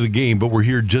tickets to the game, but we're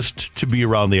here just to be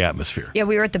around the atmosphere. Yeah,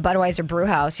 we were at the Budweiser Brew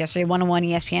House yesterday. 101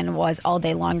 ESPN was all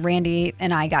day long. Randy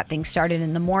and I got things started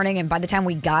in the morning, and by the time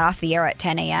we got off the air at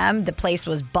 10 a.m., the place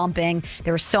was bumping.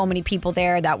 There were so many people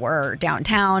there that were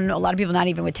downtown. A lot of people not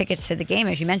even with tickets to the game,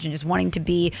 as you mentioned, just wanting to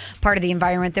be part of the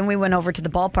environment. Then we went over to the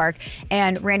ballpark,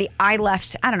 and Randy, I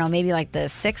left, I don't know, maybe like the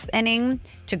 6th inning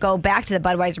to go back to the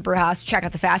Budweiser Brew House, check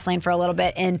out the fast lane for a little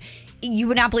bit, and you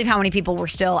would not believe how many people were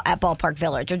still at Ballpark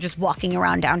Village or just walking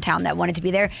around downtown that wanted to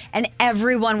be there. And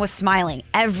everyone was smiling.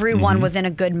 Everyone was in a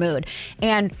good mood.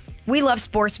 And we love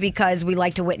sports because we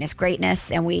like to witness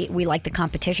greatness and we like the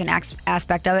competition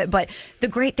aspect of it. But the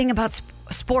great thing about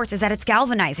sports is that it's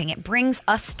galvanizing. It brings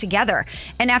us together.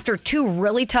 And after 2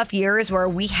 really tough years where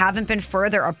we haven't been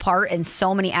further apart in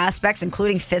so many aspects,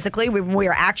 including physically, we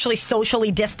are actually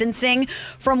socially distancing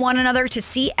from one another, to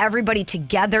see everybody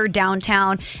together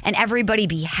downtown and everybody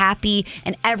be happy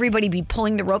and everybody be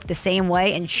pulling the rope the same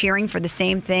way and cheering for the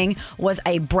same thing was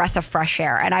a breath of fresh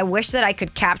air. And I wish that I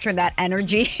could capture that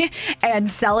energy and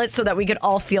sell it so that we could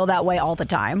all feel that way all the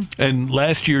time. And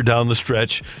last year down the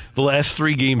stretch, the last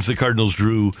 3 games the Cardinals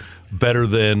drew better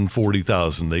than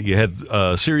 40,000. You had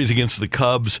a series against the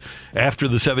Cubs after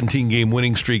the 17-game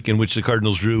winning streak in which the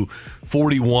Cardinals drew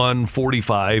 41,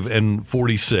 45, and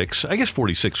 46. I guess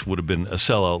 46 would have been a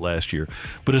sellout last year.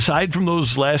 But aside from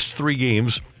those last 3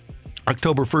 games,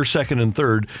 October 1st, 2nd, and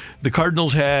 3rd, the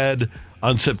Cardinals had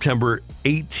on September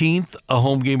 18th a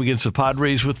home game against the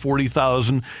Padres with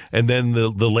 40,000, and then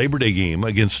the Labor Day game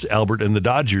against Albert and the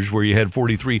Dodgers where you had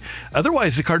 43.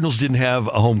 Otherwise, the Cardinals didn't have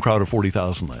a home crowd of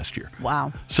 40,000 last year.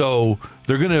 Wow. So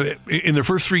they're going to, in their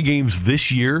first 3 games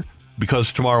this year,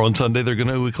 because tomorrow and Sunday they're going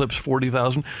to eclipse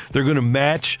 40,000, they're going to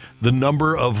match the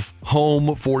number of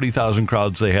home 40,000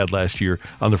 crowds they had last year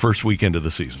on the first weekend of the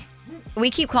season.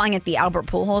 We keep calling it the Albert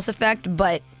Pujols effect,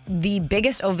 but the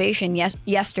biggest ovation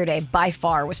yesterday by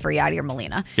far was for Yadier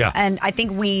Molina. Yeah. And I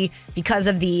think because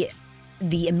of the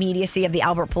immediacy of the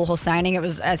Albert Pujols signing, it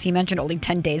was, as he mentioned, only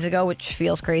 10 days ago, which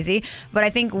feels crazy. But I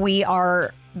think we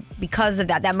are, because of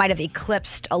that might have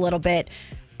eclipsed a little bit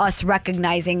us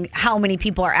recognizing how many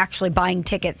people are actually buying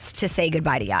tickets to say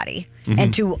goodbye to Yadi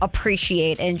and to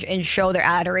appreciate and show their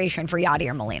adoration for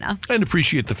Yadier Molina. And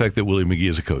appreciate the fact that Willie McGee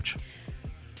is a coach.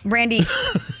 Randy,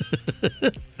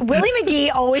 Willie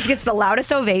McGee always gets the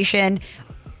loudest ovation.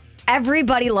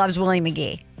 Everybody loves Willie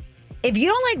McGee. If you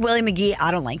don't like Willie McGee,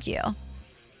 I don't like you.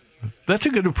 That's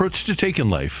a good approach to take in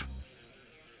life.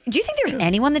 Do you think there's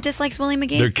anyone that dislikes Willie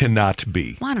McGee? There cannot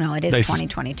be. Well, I don't know. It is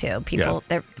 2022. People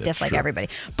they dislike true. everybody.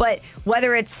 But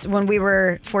whether it's when we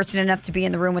were fortunate enough to be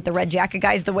in the room with the Red Jacket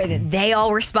guys, the way that they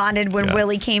all responded when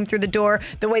Willie came through the door,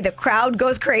 the way the crowd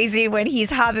goes crazy when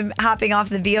he's hopping off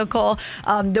the vehicle,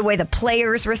 the way the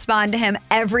players respond to him,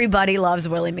 everybody loves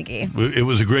Willie McGee. It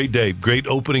was a great day. Great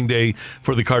opening day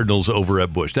for the Cardinals over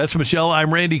at Busch. That's Michelle.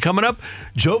 I'm Randy. Coming up,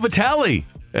 Joe Vitale,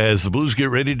 as the Blues get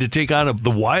ready to take on the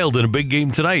Wild in a big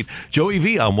game tonight. Joey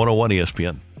V on 101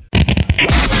 ESPN.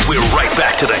 We're right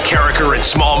back to the Carricker and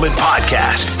Smallman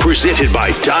podcast, presented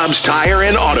by Dobbs Tire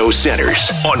and Auto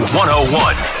Centers on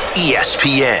 101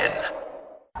 ESPN.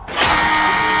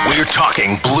 We're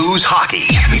talking Blues hockey.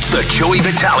 It's the Joey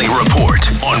Vitale Report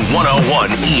on 101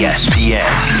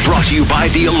 ESPN. Brought to you by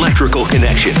The Electrical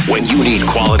Connection. When you need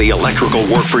quality electrical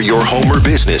work for your home or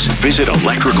business, visit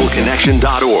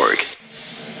electricalconnection.org.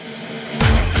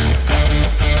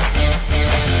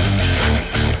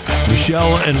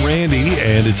 Michelle and Randy,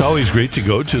 and it's always great to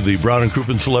go to the Brown and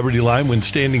Crouppen Celebrity Line. When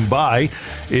standing by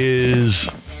is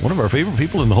one of our favorite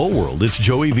people in the whole world. It's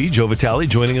Joey V, Joe Vitale,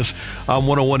 joining us on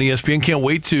 101 ESPN. Can't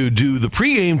wait to do the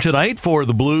pregame tonight for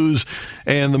the Blues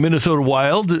and the Minnesota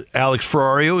Wild. Alex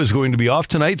Ferrario is going to be off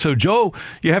tonight. So, Joe,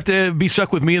 you have to be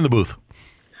stuck with me in the booth.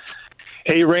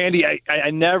 Hey, Randy,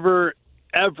 I never,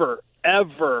 ever,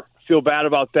 ever feel bad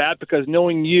about that, because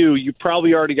knowing you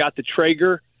probably already got the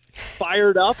Traeger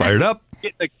fired up.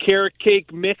 Getting the carrot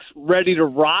cake mix ready to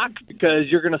rock, because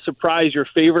you're going to surprise your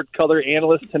favorite color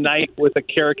analyst tonight with a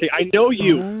carrot cake. I know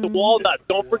you. The walnuts.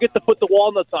 Don't forget to put the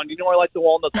walnuts on. You know I like the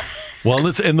walnuts.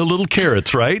 Walnuts and the little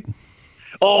carrots, right?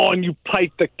 Oh, and you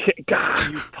pipe the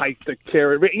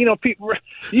carrot. You know,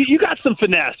 you got some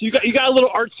finesse. You got a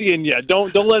little artsy in you.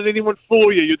 Don't let anyone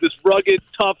fool you. You're this rugged,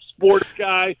 tough sports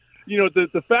guy. You know,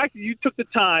 the fact that you took the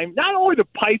time not only to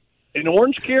pipe an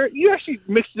orange carrot, you actually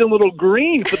mixed in a little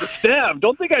green for the stem.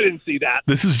 Don't think I didn't see that.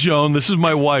 This is Joan. This is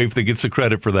my wife that gets the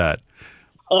credit for that.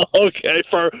 Oh, okay.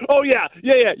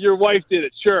 Yeah. Your wife did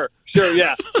it. Sure.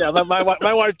 Yeah. My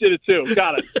wife did it too.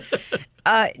 Got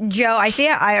it. Joe,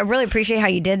 I really appreciate how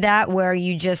you did that, where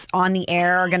you just on the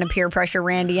air are going to peer pressure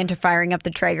Randy into firing up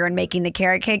the Traeger and making the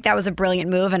carrot cake. That was a brilliant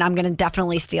move, and I'm going to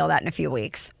definitely steal that in a few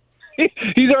weeks.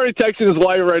 He's already texting his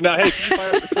wife right now. Hey, can you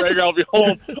fire up the Traeger? I'll be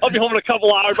home in a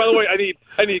couple hours. By the way,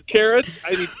 I need carrots.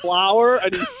 I need flour. I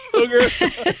need sugar.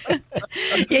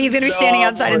 Yeah, he's going to be standing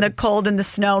outside in the cold and the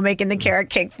snow making the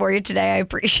carrot cake for you today. I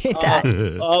appreciate that.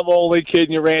 I'm only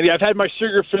kidding you, Randy. I've had my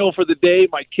sugar fill for the day.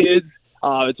 My kids.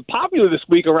 It's popular this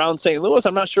week around St. Louis.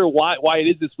 I'm not sure why it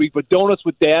is this week, but Donuts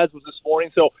with Dads was this morning.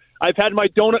 So I've had my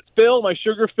donut fill, my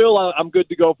sugar fill. I'm good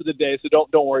to go for the day, so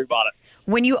don't worry about it.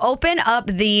 When you open up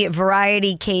the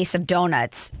variety case of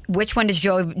donuts, which one does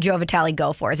Joe Vitale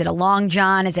go for? Is it a Long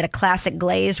John? Is it a classic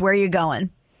glazed? Where are you going?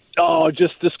 Oh,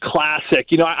 just this classic.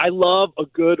 You know, I love a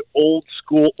good old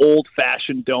school, old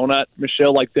fashioned donut,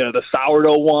 Michelle, like the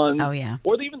sourdough ones. Oh yeah.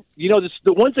 Or even,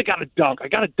 the ones that got to dunk. I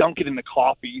got to dunk it in the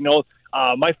coffee. You know,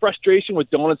 my frustration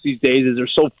with donuts these days is they're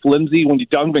so flimsy. When you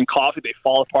dunk them in coffee, they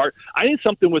fall apart. I need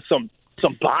something with some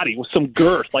body, with some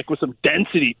girth, like with some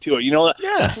density to it. You know,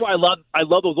 That's why I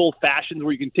love those old fashions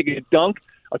where you can take a dunk,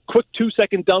 a quick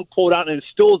 2-second dunk, pull it out, and it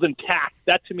still is intact.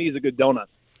 That to me is a good donut.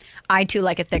 I too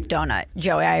like a thick donut,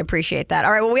 Joey. I appreciate that.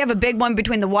 All right, well, we have a big one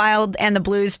between the Wild and the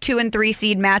Blues, 2 and 3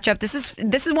 seed matchup. This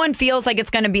is one feels like it's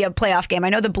going to be a playoff game. I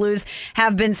know the Blues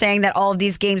have been saying that all of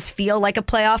these games feel like a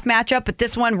playoff matchup, but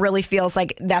this one really feels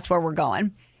like that's where we're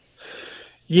going.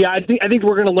 Yeah, I think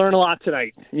we're going to learn a lot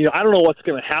tonight. You know, I don't know what's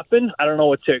going to happen. I don't know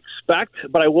what to expect,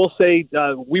 but I will say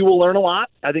we will learn a lot.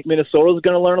 I think Minnesota is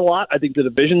going to learn a lot. I think the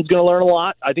division is going to learn a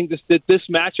lot. I think this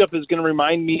matchup is going to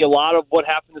remind me a lot of what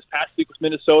happened this past week with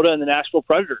Minnesota and the Nashville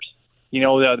Predators. You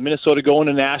know, the Minnesota going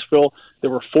to Nashville, there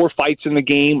were 4 fights in the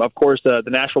game. Of course, the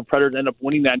Nashville Predators ended up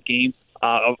winning that game.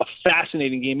 A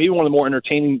fascinating game, maybe one of the more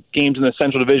entertaining games in the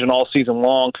Central Division all season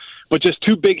long. But just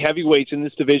 2 big heavyweights in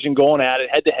this division going at it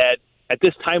head-to-head. At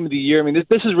this time of the year, I mean,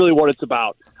 this is really what it's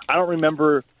about. I don't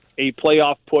remember a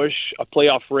playoff push, a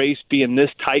playoff race being this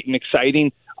tight and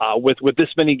exciting with this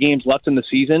many games left in the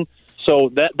season. So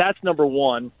that's number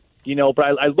one, you know. But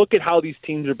I look at how these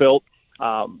teams are built.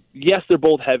 Yes, they're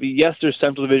both heavy. Yes, they're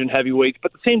Central Division heavyweights.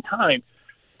 But at the same time,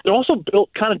 they're also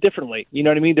built kind of differently. You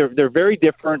know what I mean? They're very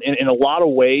different in a lot of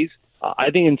ways.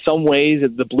 I think in some ways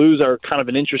the Blues are kind of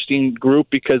an interesting group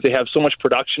because they have so much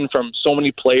production from so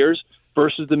many players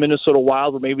versus the Minnesota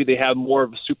Wild, where maybe they have more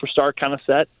of a superstar kind of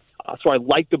set. So I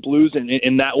like the Blues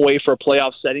in that way for a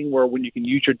playoff setting where when you can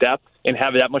use your depth and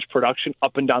have that much production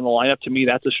up and down the lineup, to me,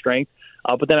 that's a strength.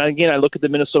 But then again, I look at the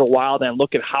Minnesota Wild and I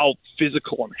look at how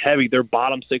physical and heavy their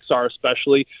bottom six are,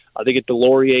 especially. They get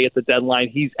Delorier at the deadline.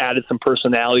 He's added some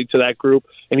personality to that group,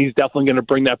 and he's definitely going to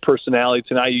bring that personality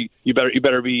tonight. You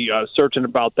better be certain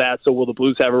about that. So will the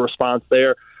Blues have a response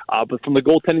there? But from the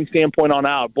goaltending standpoint on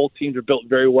out, both teams are built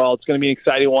very well. It's going to be an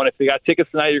exciting one. If you got tickets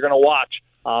tonight, you're going to watch.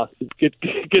 Get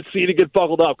seated, get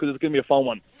buckled up, because it's going to be a fun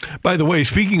one. By the way,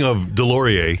 speaking of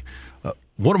Delorier,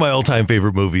 one of my all-time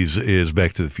favorite movies is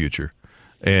Back to the Future.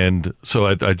 And so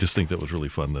I just think that was really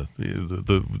fun,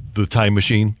 the time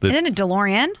machine. Isn't it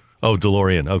DeLorean? Oh,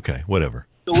 DeLorean. Okay, whatever.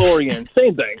 DeLorean,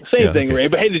 same thing, thing, okay. Ray.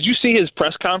 But hey, did you see his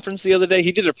press conference the other day?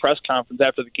 He did a press conference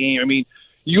after the game. I mean,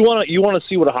 you want to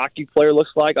see what a hockey player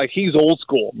looks like? Like, he's old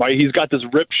school, right? He's got this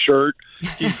ripped shirt.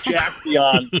 He's jacked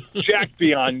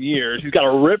beyond years. He's got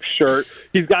a ripped shirt.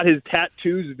 He's got his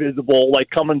tattoos visible,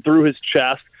 like coming through his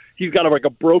chest. He's got a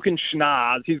broken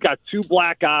schnoz. He's got two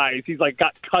black eyes. He's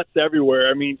got cuts everywhere.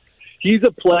 I mean, he's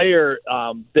a player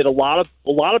that a lot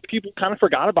of people kind of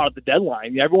forgot about at the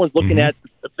deadline. Everyone's looking at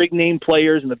the big name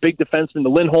players and the big defensemen, the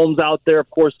Lindholms out there,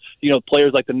 of course,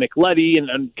 players like the Nick Leddy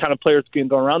and kind of players getting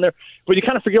thrown around there. But you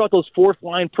kind of forget about those fourth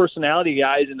line personality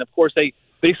guys, and of course they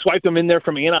swiped him in there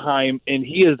from Anaheim, and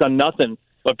he has done nothing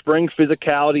but bring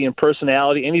physicality and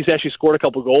personality, and he's actually scored a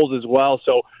couple goals as well.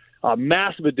 So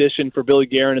massive addition for Billy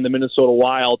Guerin in the Minnesota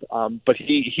Wild. But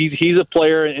he's a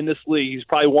player in this league. He's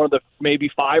probably one of the maybe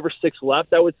 5 or 6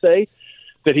 left, I would say,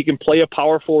 that he can play a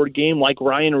power forward game like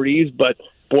Ryan Reeves, but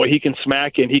boy, he can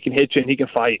smack you and he can hit you and he can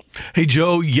fight. Hey,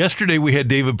 Joe, yesterday we had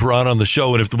David Perron on the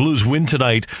show, and if the Blues win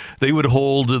tonight, they would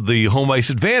hold the home ice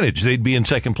advantage. They'd be in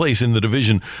second place in the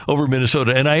division over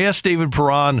Minnesota. And I asked David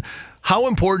Perron how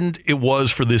important it was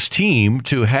for this team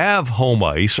to have home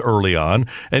ice early on,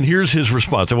 and here's his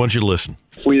response. I want you to listen.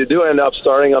 If we do end up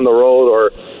starting on the road,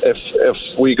 or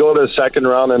if we go to the second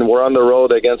round and we're on the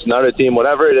road against another team,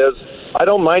 whatever it is, I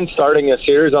don't mind starting a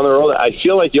series on the road. I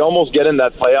feel like you almost get in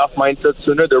that playoff mindset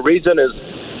sooner. The reason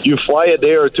is you fly a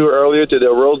day or two earlier to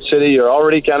the road city. You're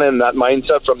already kind of in that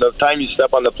mindset from the time you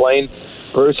step on the plane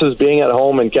versus being at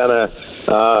home and kind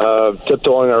of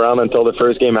tiptoeing around until the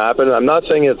first game happens. I'm not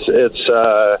saying it's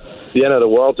the end of the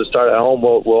world to start at home.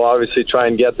 We'll obviously try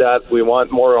and get that. We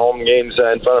want more home games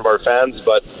in front of our fans,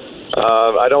 but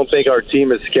I don't think our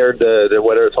team is scared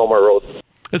whether it's home or road.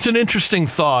 It's an interesting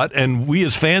thought, and we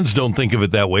as fans don't think of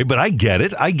it that way, but I get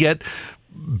it. I get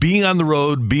being on the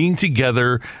road, being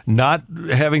together, not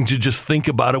having to just think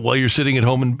about it while you're sitting at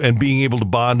home and being able to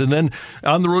bond. And then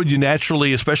on the road, you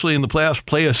naturally, especially in the playoffs,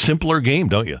 play a simpler game,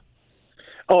 don't you?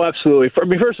 Oh, absolutely.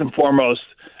 First and foremost,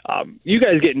 you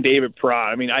guys getting David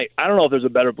Perron. I mean, I don't know if there's a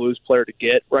better Blues player to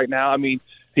get right now. I mean,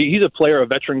 he's a player, a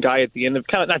veteran guy at the end of,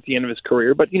 kind of not the end of his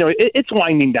career, but, it's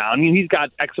winding down. I mean, he's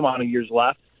got X amount of years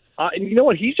left. And you know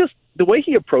what? He's just, the way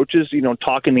he approaches,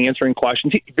 talking and answering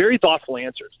questions, very thoughtful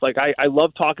answers. Like, I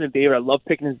love talking to David. I love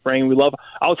picking his brain.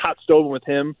 I was hot stoving with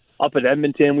him up at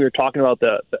Edmonton. We were talking about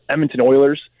the Edmonton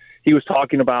Oilers. He was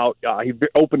talking about, he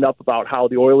opened up about how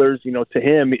the Oilers, to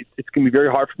him, it's going to be very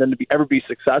hard for them to ever be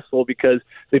successful because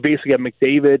they basically have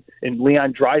McDavid and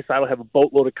Leon Draisaitl have a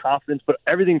boatload of confidence, but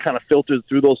everything kind of filters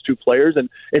through those two players. And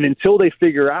until they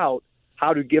figure out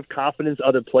how to give confidence to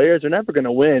other players, they're never going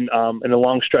to win in a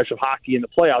long stretch of hockey in the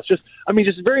playoffs. Just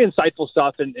very insightful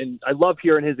stuff, and I love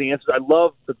hearing his answers. I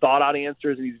love the thought-out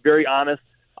answers, and he's very honest.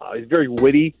 He's very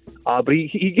witty, but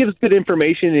he gives good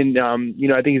information, and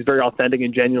I think he's very authentic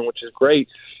and genuine, which is great.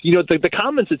 The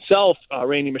comments itself,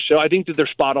 Randy, Michelle, I think that they're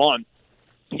spot on.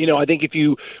 I think if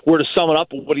you were to sum it up,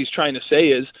 what he's trying to say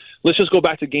is, let's just go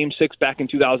back to Game 6 back in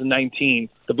 2019.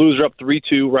 The Blues are up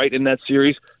 3-2, right, in that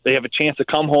series. They have a chance to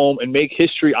come home and make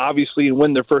history, obviously, and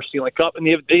win their first Stanley Cup, and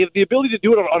they have the ability to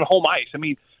do it on home ice. I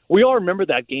mean, we all remember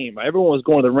that game. Everyone was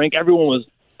going to the rink. Everyone was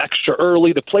extra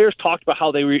early. The players talked about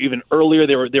how they were even earlier.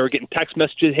 They were getting text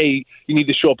messages, hey, you need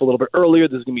to show up a little bit earlier.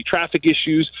 There's going to be traffic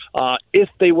issues. If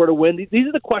they were to win, these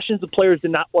are the questions the players did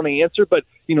not want to answer. But,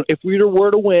 if we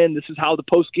were to win, this is how the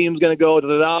post-game is going to go,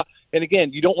 da-da-da. And,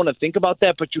 again, you don't want to think about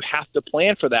that, but you have to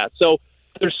plan for that. So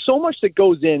there's so much that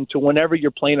goes into whenever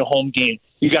you're playing a home game.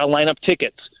 You got to line up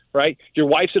tickets. Right, your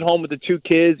wife's at home with the 2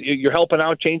 kids. You're helping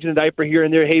out, changing a diaper here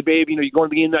and there. Hey, babe, you're going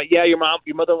to the game. Yeah, your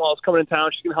mother-in-law is coming in town.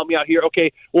 She's going to help me out here.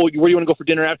 Okay, well, where do you want to go for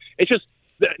dinner after? It's just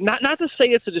not to say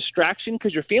it's a distraction,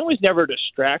 because your family's never a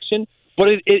distraction, but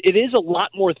it is a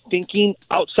lot more thinking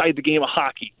outside the game of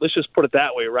hockey. Let's just put it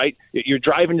that way, right? You're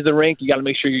driving to the rink. You got to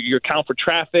make sure you account for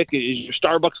traffic. Is your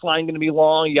Starbucks line going to be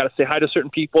long? You got to say hi to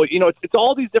certain people. It's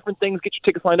all these different things. Get your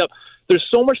tickets lined up. There's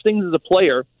so much things as a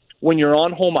player when you're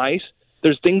on home ice,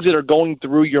 there's things that are going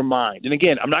through your mind. And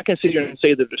again, I'm not going to sit here and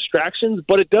say they're distractions,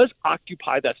 but it does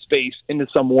occupy that space into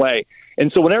some way.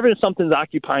 And so whenever something's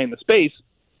occupying the space,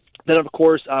 then of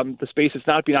course the space that's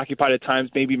not being occupied at times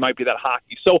maybe might be that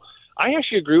hockey. So I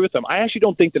actually agree with them. I actually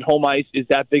don't think that home ice is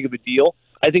that big of a deal.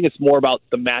 I think it's more about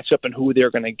the matchup and who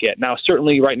they're going to get. Now,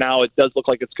 certainly right now it does look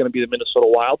like it's going to be the Minnesota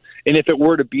Wild. And if it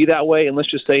were to be that way, and let's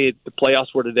just say the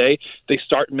playoffs were today, they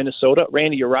start in Minnesota.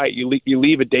 Randy, you're right. You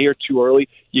leave a day or two early.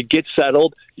 You get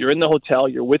settled. You're in the hotel.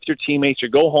 You're with your teammates. You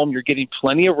go home. You're getting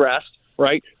plenty of rest.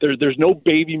 Right? There's no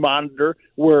baby monitor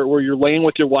where you're laying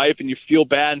with your wife and you feel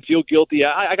bad and feel guilty.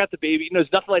 I got the baby. There's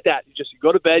nothing like that. You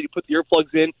go to bed, you put the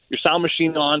earplugs in, your sound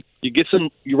machine on, you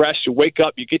rest, you wake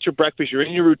up, you get your breakfast, you're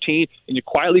in your routine, and you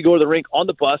quietly go to the rink on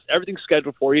the bus. Everything's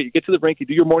scheduled for you. You get to the rink, you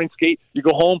do your morning skate, you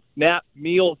go home, nap,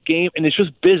 meal, game, and it's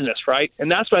just business, right?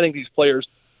 And that's what I think these players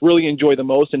really enjoy the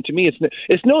most. And to me,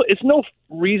 it's no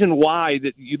reason why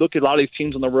that you look at a lot of these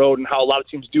teams on the road and how a lot of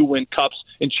teams do win cups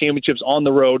and championships on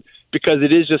the road, because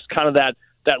it is just kind of that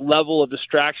level of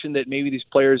distraction that maybe these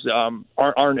players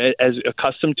aren't as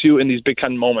accustomed to in these big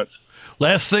kind of moments.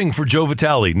 Last thing for Joe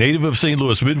Vitale, native of St.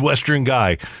 Louis, Midwestern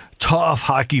guy, tough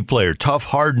hockey player, tough,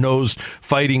 hard-nosed,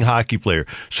 fighting hockey player.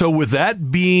 So with that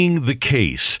being the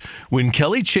case, when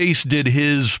Kelly Chase did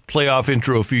his playoff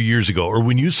intro a few years ago, or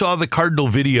when you saw the Cardinal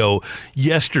video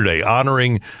yesterday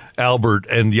honoring Albert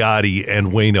and Yadi and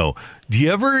Waino, do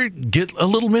you ever get a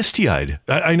little misty-eyed?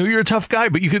 I know you're a tough guy,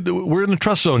 but we're in the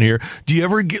trust zone here. Do you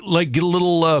ever get a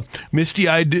little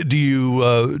misty-eyed?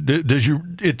 Does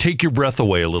it take your breath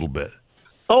away a little bit?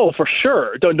 Oh, for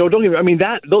sure. Don't get me. I mean,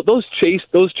 those chase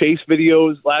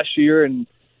videos last year, and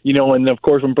and of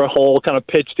course when Brett Hull kind of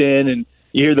pitched in, and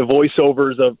you hear the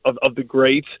voiceovers of the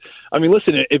greats. I mean,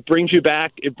 listen, it brings you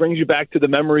back. It brings you back to the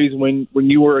memories when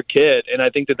you were a kid, and I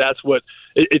think that's what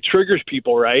it triggers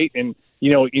people, right? And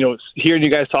hearing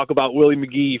you guys talk about Willie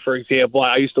McGee, for example,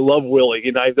 I used to love Willie,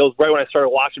 and that was right when I started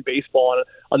watching baseball, and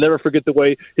I'll never forget the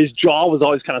way his jaw was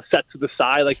always kind of set to the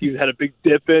side, like he had a big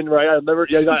dip in, right? I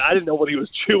didn't know what he was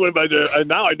chewing, but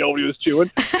now I know what he was chewing.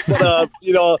 But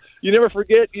you never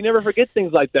forget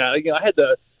things like that.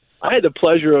 I had the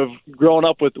pleasure of growing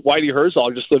up with Whitey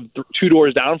Herzog, just lived 2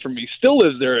 doors down from me, still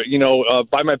lives there,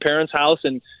 by my parents' house,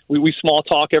 and we small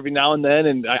talk every now and then,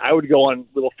 and I would go on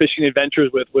little fishing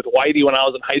adventures with Whitey when I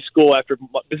was in high school.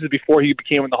 This is before he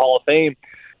became in the Hall of Fame,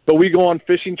 but we go on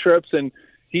fishing trips, and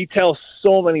he tells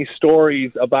so many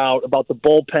stories about the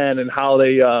bullpen and how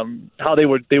they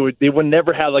would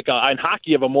never have in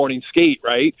hockey have a morning skate,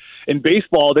 right? In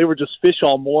baseball, they would just fish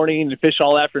all morning and fish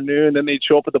all afternoon, then they'd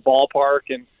show up at the ballpark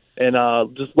and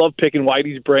just love picking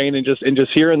Whitey's brain and just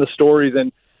hearing the stories.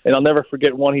 And I'll never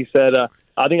forget one he said,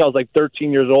 I think I was like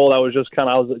 13 years old. I was kind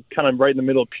of right in the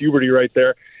middle of puberty right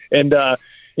there. And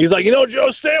he's like,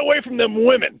 Joe, stay away from them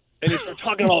women. And he started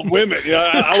talking about women.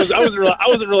 I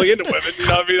wasn't really into women.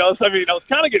 I was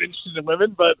kind of getting interested in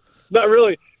women, but not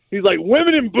really. He's like,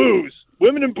 women and booze.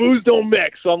 Women and booze don't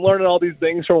mix. So I'm learning all these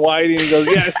things from Whitey. And he goes,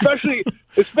 yeah,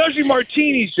 especially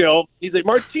martinis, Joe. He's like,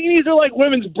 martinis are like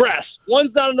women's breasts.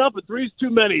 One's not enough, but three's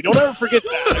too many. Don't ever forget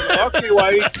that. I go, okay,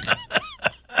 Whitey.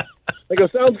 I go,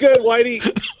 sounds good, Whitey.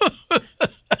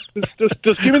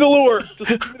 Just give me the lure. Just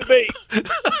give me the bait.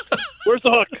 Where's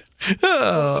the hook?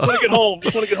 I want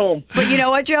to get home. But you know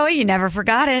what, Joey? You never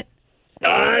forgot it.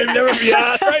 Yeah,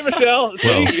 that's right, Michelle.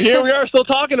 See, here we are still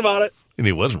talking about it. And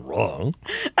he wasn't wrong.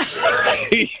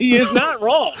 He is not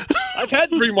wrong. I've had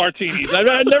 3 martinis. I've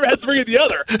never had 3 of the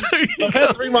other. I've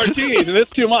had 3 martinis, and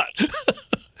it's too much.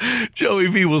 Joey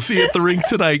V, we'll see you at the rink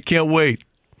tonight. Can't wait.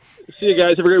 See you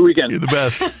guys. Have a great weekend. You're the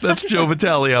best. That's Joe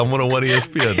Vitale on 101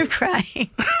 ESPN. You're crying.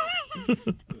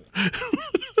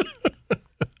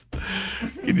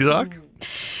 Can you talk?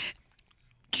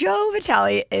 Joe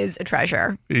Vitale is a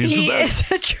treasure. He is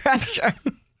a treasure.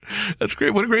 That's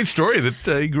great. What a great story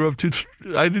that he grew up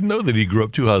I didn't know that he grew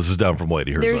up 2 houses down from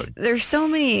Whitey Herzog. There's so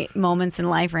many moments in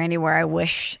life, Randy, where I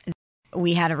wish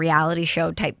we had a reality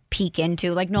show type peek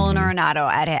into, like Nolan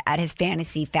Arenado at his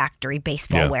Fantasy Factory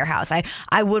baseball warehouse.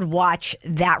 I would watch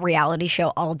that reality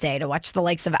show all day, to watch the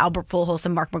likes of Albert Pujols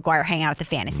and Mark McGwire hang out at the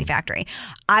Fantasy Factory.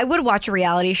 I would watch a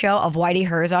reality show of Whitey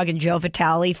Herzog and Joe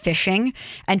Vitale fishing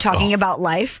and talking about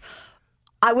life.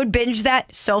 I would binge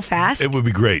that so fast. It would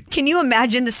be great. Can you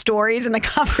imagine the stories and the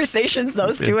conversations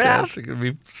those two would have? It would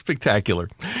be spectacular.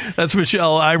 That's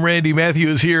Michelle. I'm Randy. Matthew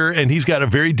is here, and he's got a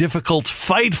very difficult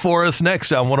fight for us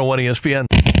next on 101 ESPN.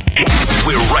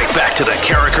 We're right back to the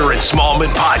Carricker and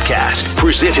Smallman podcast,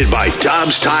 presented by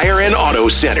Dobbs Tire and Auto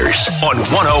Centers on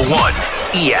 101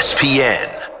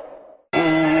 ESPN.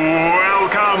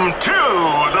 Welcome to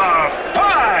the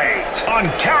fight on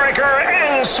Carricker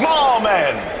and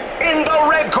Smallman. In the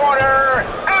red corner,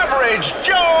 Average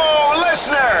Joe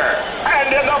Listener.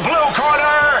 And in the blue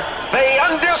corner, the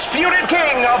undisputed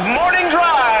king of morning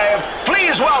drive.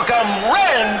 Please welcome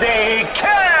Randy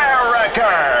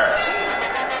Carricker.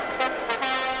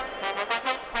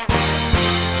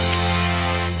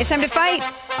 It's time to fight.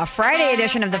 A Friday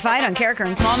edition of The Fight on Carricker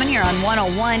and Smallman here on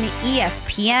 101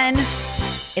 ESPN.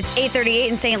 It's 8:38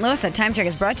 in St. Louis. That time check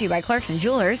is brought to you by Clarkson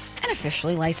Jewelers, an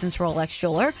officially licensed Rolex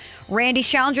jeweler. Randy's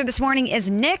challenger this morning is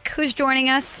Nick, who's joining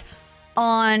us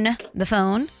on the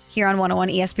phone here on 101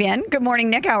 ESPN. Good morning,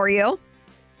 Nick. How are you?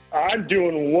 I'm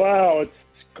doing well. It's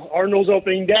Cardinals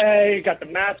opening day. Got the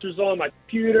Masters on my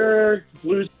computer.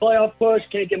 Blues playoff push.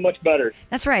 Can't get much better.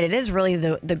 That's right. It is really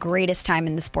the greatest time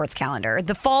in the sports calendar.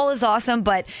 The fall is awesome,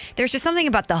 but there's just something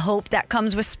about the hope that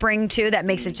comes with spring, too, that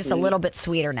makes it just a little bit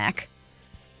sweeter, Nick.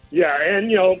 Yeah, and,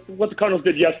 you know, what the Cardinals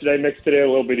did yesterday makes today a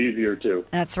little bit easier, too.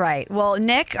 That's right. Well,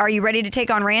 Nick, are you ready to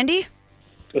take on Randy?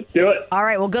 Let's do it. All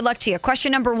right, well, good luck to you.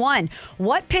 Question number 1.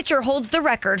 What pitcher holds the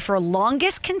record for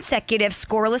longest consecutive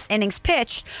scoreless innings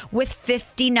pitched with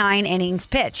 59 innings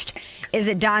pitched? Is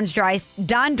it Don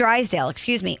Drysdale,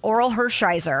 Oral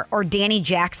Hershiser, or Danny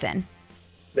Jackson?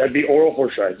 That'd be Oral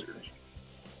Hershiser.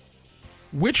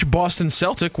 Which Boston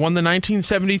Celtic won the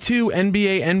 1972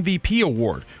 NBA MVP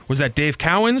award? Was that Dave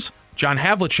Cowens, John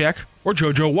Havlicek, or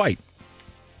JoJo White?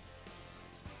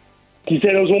 Can you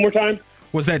say those one more time?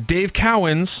 Was that Dave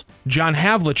Cowens, John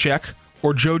Havlicek,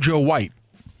 or JoJo White?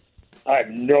 I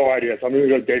have no idea, so I'm going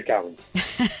to go Dave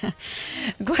Cowens.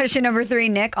 Question number 3,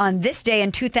 Nick. On this day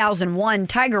in 2001,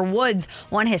 Tiger Woods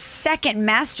won his second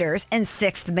Masters and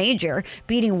 6th major,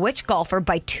 beating which golfer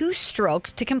by 2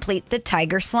 strokes to complete the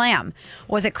Tiger Slam?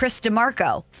 Was it Chris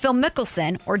DeMarco, Phil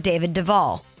Mickelson, or David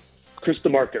Duval? Chris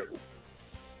DeMarco.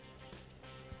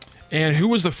 And who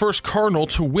was the first Cardinal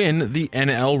to win the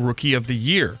NL Rookie of the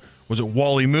Year? Was it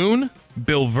Wally Moon,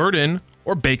 Bill Verdon,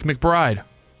 or Bake McBride?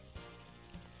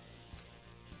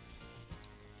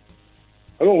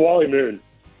 I'm going Wally Moon.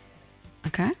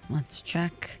 Okay, let's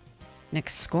check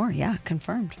Nick's score. Yeah,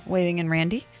 confirmed. Waving in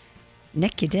Randy.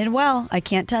 Nick, you did well. I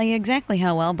can't tell you exactly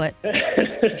how well, but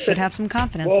you should have some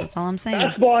confidence. Well, that's all I'm saying.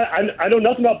 Basketball, I know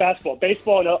nothing about basketball.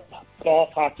 Baseball and golf,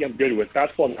 hockey, I'm good with.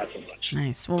 Basketball, not so much.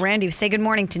 Nice. Well, Randy, say good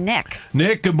morning to Nick.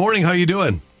 Nick, good morning. How you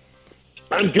doing?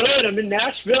 I'm good. I'm in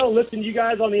Nashville, listening to you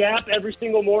guys on the app every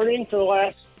single morning for the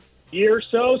last year or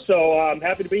so I'm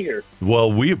happy to be here.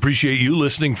 Well, we appreciate you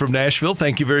listening from Nashville.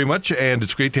 Thank you very much, and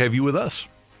it's great to have you with us.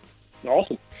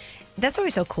 Awesome. That's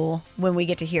always so cool when we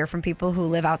get to hear from people who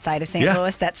live outside of St.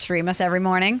 Louis that stream us every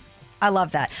morning. I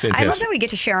love that. Fantastic. I love that we get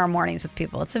to share our mornings with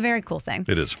people. It's a very cool thing.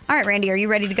 It is. All right, Randy, are you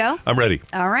ready to go? I'm ready.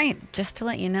 All right. Just to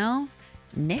let you know,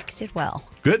 Nick did well.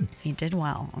 Good. He did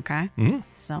well, okay? Mm-hmm.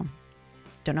 So,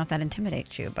 don't know if that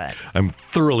intimidates you, but I'm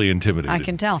thoroughly intimidated. I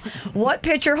can tell. What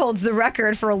pitcher holds the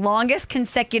record for longest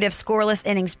consecutive scoreless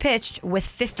innings pitched with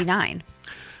 59?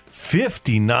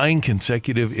 59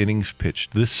 consecutive innings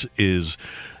pitched. This is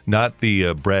not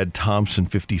the Brad Thompson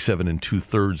 57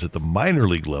 2/3 at the minor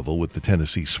league level with the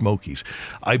Tennessee Smokies.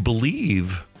 I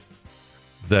believe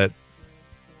that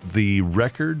the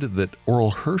record that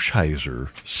Oral Hershiser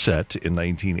set in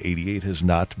 1988 has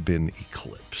not been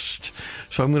eclipsed.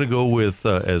 So I'm going to go with,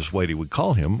 as Whitey would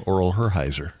call him, Oral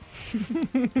Hershiser.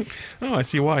 Oh, I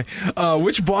see why.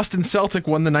 Which Boston Celtic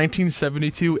won the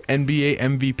 1972 NBA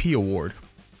MVP award?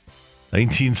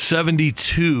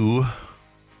 1972.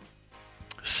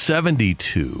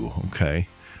 72. Okay.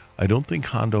 I don't think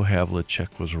Hondo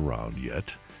Havlicek was around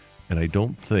yet. And I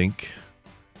don't think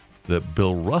that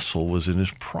Bill Russell was in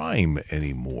his prime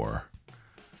anymore.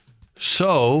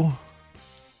 So,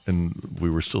 and we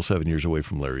were still 7 years away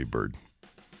from Larry Bird.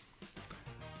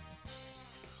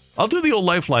 I'll do the old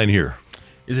lifeline here.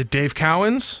 Is it Dave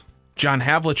Cowens, John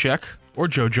Havlicek, or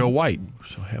JoJo White?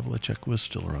 So Havlicek was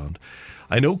still around.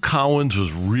 I know Cowens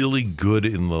was really good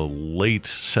in the late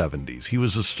 70s. He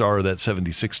was the star of that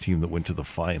 76 team that went to the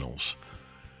finals.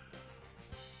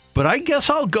 But I guess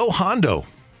I'll go Hondo.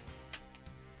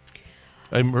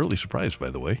 I'm really surprised, by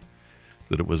the way,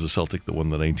 that it was the Celtic that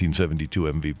won the 1972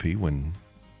 MVP when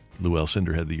Lou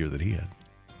Alcindor had the year that he had.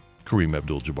 Kareem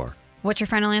Abdul-Jabbar. What's your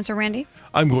final answer, Randy?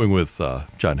 I'm going with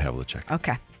John Havlicek.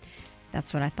 Okay.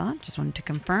 That's what I thought. Just wanted to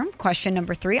confirm. Question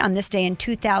number 3. On this day in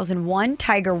 2001,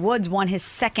 Tiger Woods won his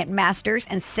second Masters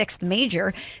and 6th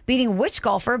major, beating which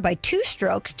golfer by 2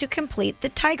 strokes to complete the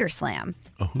Tiger Slam?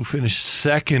 Oh, who finished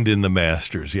second in the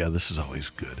Masters? Yeah, this is always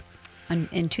good.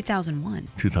 In 2001.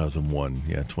 2001,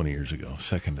 yeah, 20 years ago.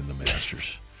 Second in the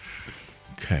Masters.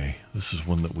 Okay, this is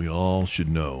one that we all should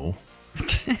know.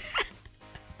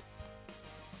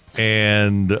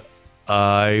 And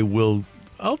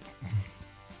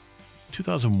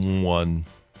 2001.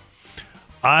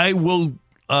 I will,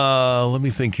 let me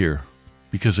think here.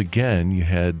 Because again, you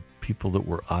had people that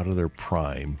were out of their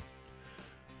prime.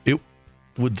 It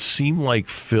would seem like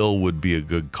Phil would be a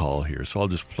good call here. So I'll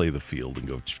just play the field and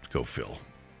go Phil.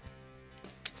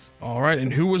 All right.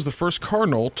 And who was the first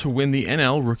Cardinal to win the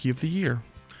NL Rookie of the Year?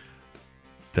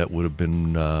 That would have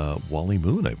been Wally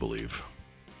Moon, I believe.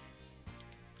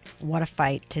 What a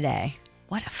fight today.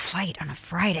 What a fight on a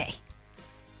Friday.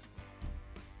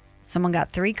 Someone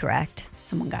got 3 correct.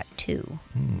 Someone got 2.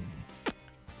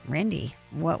 Randy,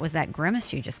 what was that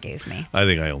grimace you just gave me? I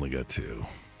think I only got 2.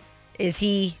 Is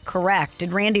he correct?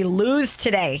 Did Randy lose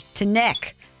today to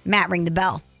Nick? Matt, ring the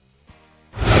bell.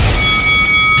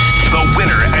 The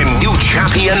winner and new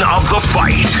champion of the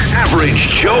fight, Average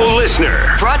Joe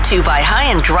Listener. Brought to you by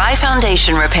High and Dry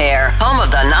Foundation Repair, home of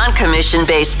the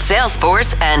non-commission-based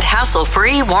Salesforce and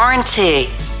hassle-free warranty.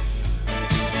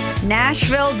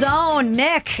 Nashville's own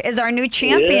Nick is our new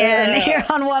champion here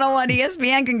on 101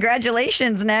 ESPN.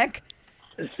 Congratulations, Nick.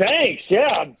 Thanks. Yeah,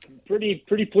 I'm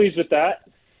pretty pleased with that.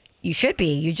 You should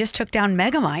be. You just took down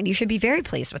Megamind. You should be very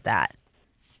pleased with that.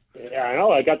 Yeah, I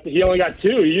know. He only got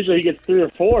 2. Usually he gets 3 or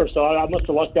 4, so I must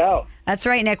have lucked out. That's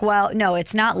right, Nick. Well, no,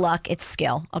 it's not luck. It's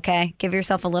skill, okay? Give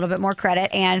yourself a little bit more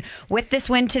credit. And with this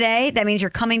win today, that means you're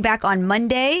coming back on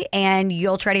Monday, and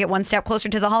you'll try to get one step closer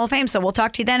to the Hall of Fame. So we'll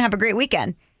talk to you then. Have a great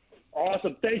weekend.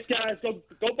 Awesome. Thanks, guys. Go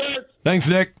Birds. Thanks,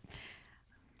 Nick.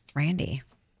 Randy,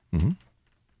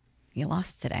 you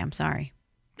lost today. I'm sorry.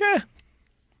 Yeah.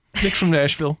 Nick's from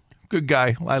Nashville. Good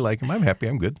guy. I like him. I'm happy.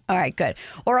 I'm good. All right, good.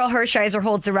 Oral Hershiser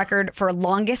holds the record for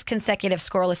longest consecutive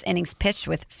scoreless innings pitched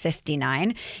with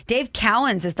 59. Dave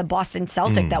Cowens is the Boston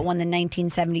Celtic that won the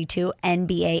 1972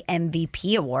 NBA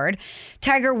MVP award.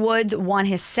 Tiger Woods won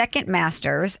his second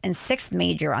Masters and 6th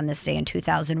major on this day in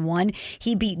 2001.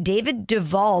 He beat David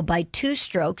Duval by 2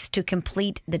 strokes to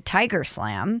complete the Tiger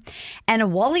Slam.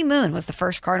 And Wally Moon was the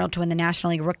first Cardinal to win the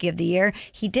National League Rookie of the Year.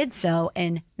 He did so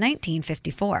in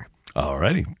 1954. All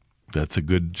righty. That's a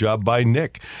good job by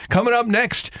Nick. Coming up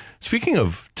next, speaking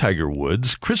of Tiger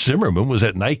Woods, Chris Zimmerman was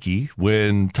at Nike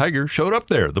when Tiger showed up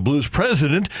there. The Blues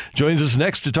president joins us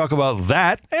next to talk about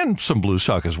that and some Blues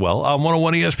talk as well on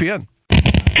 101 ESPN.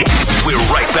 We're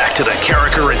right back to the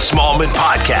Carricker and Smallman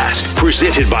podcast,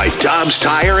 presented by Dobbs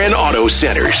Tire and Auto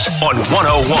Centers on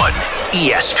 101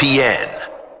 ESPN.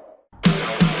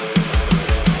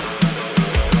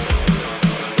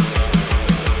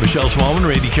 Michelle Smallman,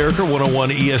 Randy Carricker, 101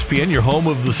 ESPN, your home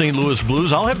of the St. Louis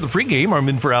Blues. I'll have the pregame. I'm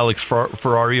in for Alex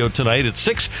Ferrario tonight at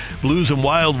 6. Blues and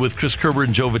Wild with Chris Kerber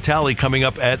and Joe Vitale coming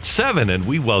up at 7. And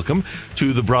we welcome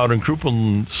to the Brown and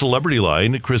Crouppen celebrity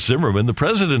line, Chris Zimmerman, the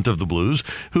president of the Blues,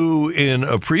 who in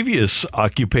a previous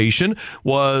occupation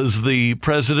was the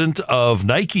president of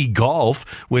Nike Golf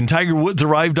when Tiger Woods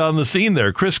arrived on the scene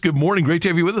there. Chris, good morning. Great to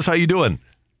have you with us. How you doing?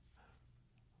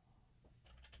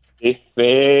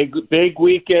 Big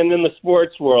weekend in the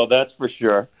sports world, that's for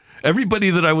sure. Everybody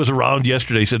that I was around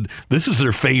yesterday said this is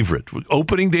their favorite.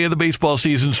 Opening day of the baseball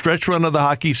season, stretch run of the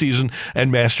hockey season,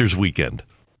 and Masters weekend.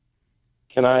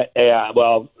 You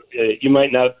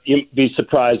might not be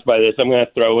surprised by this. I'm going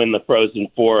to throw in the Frozen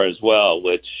Four as well,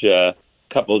 which a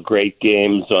couple of great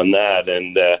games on that,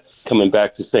 and coming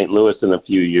back to St. Louis in a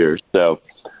few years. So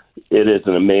it is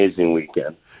an amazing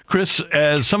weekend. Chris,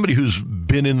 as somebody who's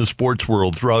been in the sports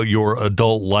world throughout your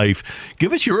adult life,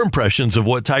 give us your impressions of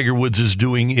what Tiger Woods is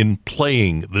doing in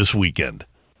playing this weekend.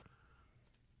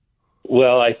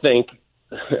 Well, I think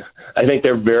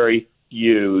there are very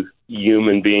few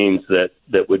human beings that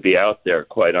would be out there,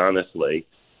 quite honestly.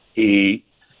 His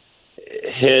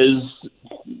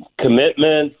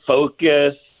commitment,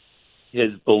 focus,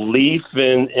 his belief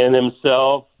in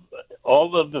himself,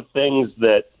 all of the things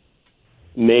that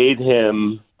made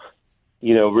him,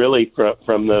 really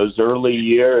from those early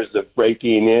years of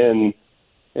breaking in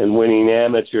and winning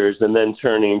amateurs and then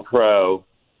turning pro,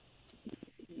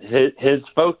 his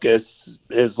focus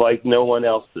is like no one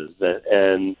else's.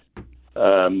 And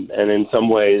in some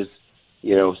ways,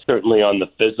 certainly on the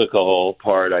physical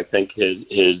part, I think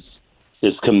his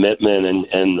commitment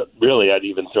and really I'd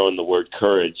even throw in the word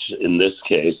courage in this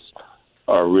case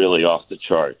are really off the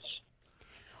charts.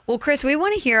 Well, Chris, we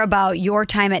want to hear about your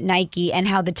time at Nike and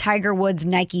how the Tiger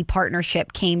Woods-Nike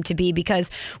partnership came to be, because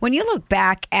when you look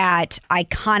back at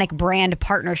iconic brand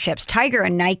partnerships, Tiger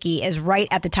and Nike is right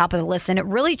at the top of the list, and it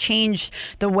really changed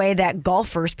the way that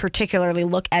golfers particularly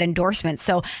look at endorsements.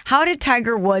 So how did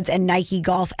Tiger Woods and Nike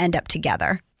Golf end up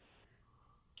together?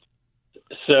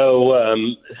 So,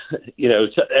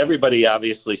 everybody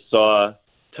obviously saw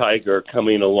Tiger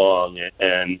coming along,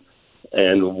 and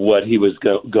and what he was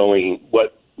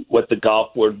what the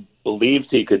golf world believes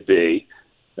he could be.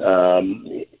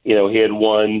 He had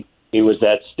won. He was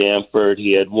at Stanford.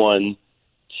 He had won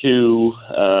two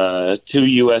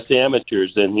U.S.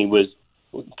 amateurs, and he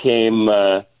came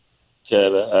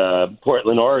to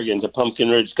Portland, Oregon, to Pumpkin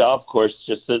Ridge Golf Course,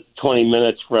 just 20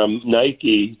 minutes from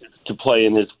Nike, to play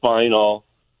in his final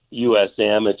U.S.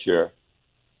 amateur.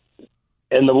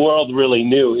 And the world really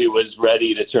knew he was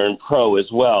ready to turn pro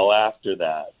as well after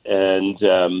that. And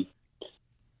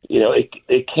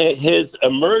his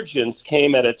emergence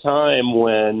came at a time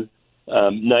when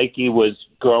Nike was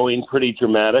growing pretty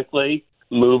dramatically,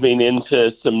 moving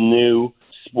into some new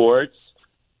sports.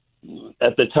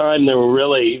 At the time, there were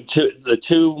really the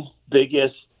two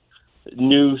biggest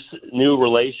new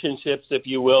relationships, if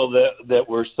you will, that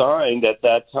were signed at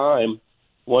that time.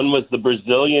 One was the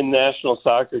Brazilian national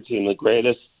soccer team, the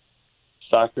greatest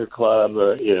soccer club,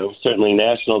 or certainly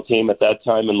national team at that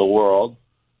time in the world.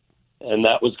 And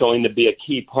that was going to be a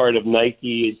key part of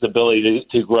Nike's ability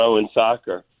to grow in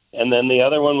soccer. And then the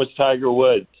other one was Tiger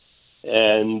Woods.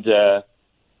 And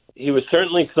he was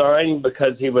certainly signed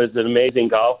because he was an amazing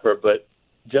golfer, but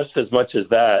just as much as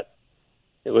that,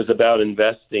 it was about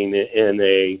investing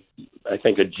in I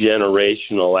think a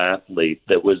generational athlete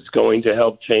that was going to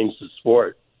help change the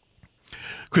sport.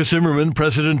 Chris Zimmerman,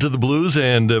 president of the Blues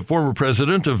and former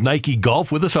president of Nike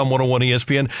Golf, with us on 101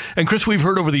 ESPN. And Chris, we've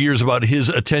heard over the years about his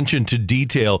attention to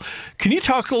detail. Can you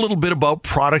talk a little bit about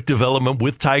product development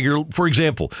with Tiger? For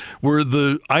example, were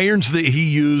the irons that he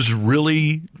used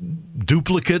really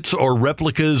duplicates or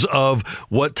replicas of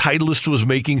what Titleist was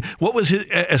making? What was his,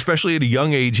 especially at a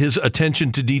young age, his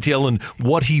attention to detail and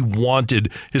what he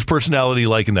wanted, his personality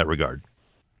like in that regard?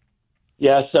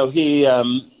 Yeah, so he...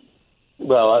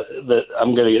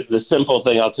 the simple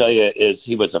thing I'll tell you is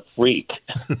he was a freak,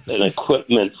 an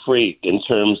equipment freak in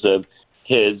terms of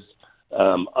his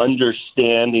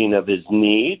understanding of his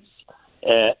needs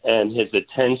and his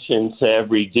attention to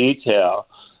every detail.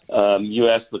 You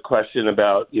asked the question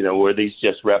about, were these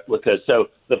just replicas? So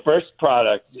the first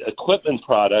equipment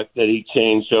product that he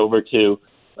changed over to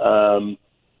from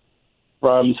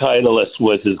Titleist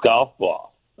was his golf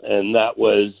ball, and that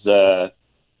was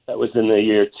in the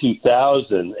year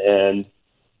 2000, and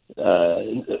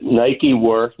Nike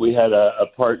worked. We had a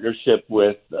partnership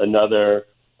with another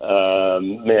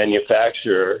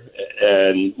manufacturer,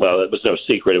 and, well, it was no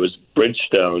secret. It was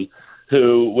Bridgestone,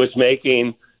 who was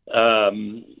making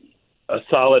a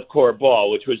solid core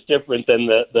ball, which was different than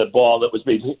the ball that was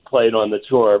being played on the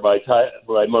tour by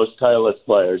most Titleist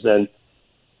players. And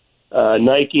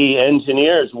Nike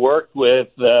engineers worked with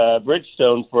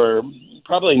Bridgestone for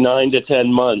probably 9 to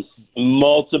 10 months,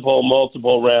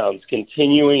 multiple rounds,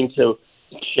 continuing to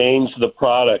change the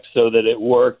product so that it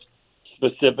worked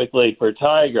specifically for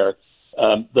Tiger.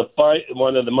 One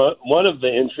of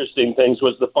the interesting things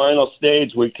was the final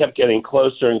stage. We kept getting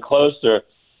closer and closer,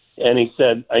 and he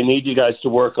said, "I need you guys to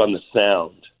work on the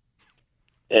sound."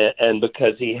 And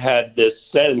because he had this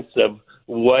sense of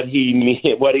what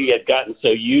he had gotten so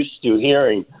used to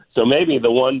hearing. So maybe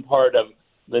the one part of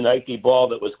the Nike ball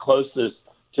that was closest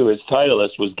to his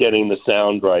Titleist was getting the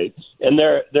sound right. And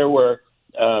there were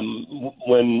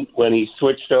when he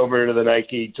switched over to the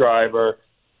Nike driver,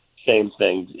 same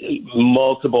thing,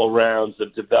 multiple rounds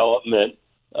of development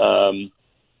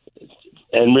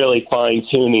and really fine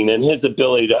tuning, and his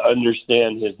ability to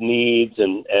understand his needs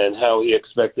and how he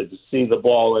expected to see the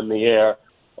ball in the air.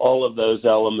 All of those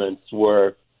elements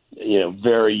were,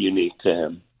 very unique to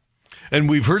him. And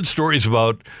we've heard stories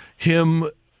about him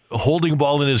holding a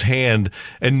ball in his hand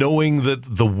and knowing that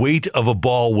the weight of a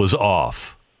ball was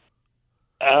off.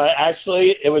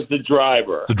 Actually, it was the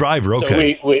driver. The driver,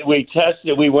 okay. So we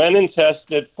tested. We went and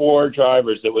tested 4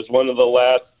 drivers. It was one of the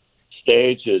last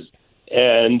stages,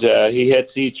 and he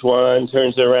hits each one,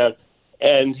 turns it around,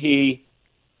 and he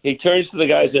turns to the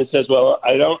guys and says, "Well,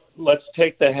 let's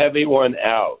take the heavy one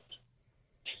out."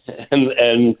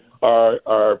 And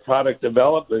our product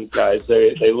development guys,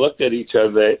 they looked at each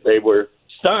other. They were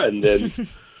stunned, and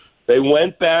they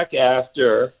went back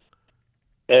after,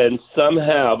 and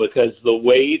somehow, because the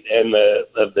weight and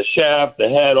of the shaft, the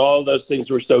head, all those things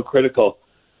were so critical,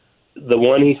 the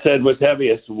one he said was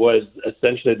heaviest was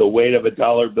essentially the weight of a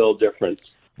dollar bill difference.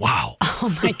 Wow.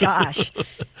 Oh, my gosh.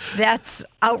 That's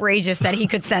outrageous that he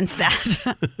could sense that.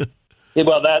 Yeah,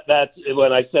 well, that's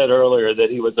when I said earlier that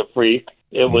he was a freak.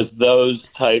 It was those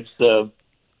types of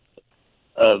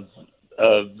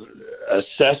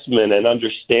assessment and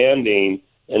understanding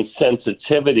and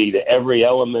sensitivity to every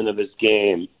element of his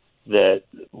game that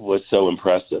was so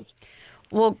impressive.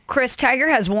 Well, Chris, Tiger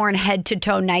has worn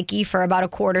head-to-toe Nike for about a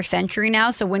quarter century now,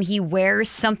 so when he wears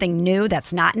something new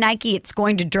that's not Nike, it's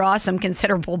going to draw some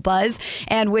considerable buzz.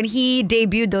 And when he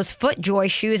debuted those FootJoy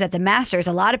shoes at the Masters,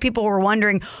 a lot of people were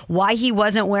wondering why he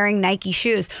wasn't wearing Nike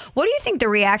shoes. What do you think the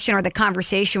reaction or the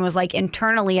conversation was like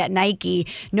internally at Nike,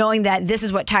 knowing that this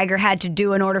is what Tiger had to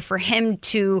do in order for him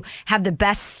to have the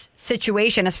best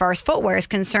situation as far as footwear is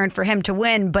concerned for him to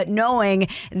win, but knowing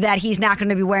that he's not going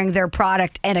to be wearing their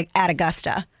product at Augusta?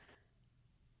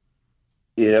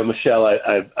 Michelle,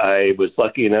 I was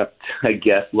lucky enough, I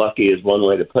guess lucky is one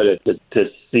way to put it, to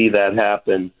see that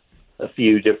happen a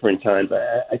few different times.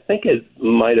 I think it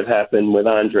might have happened with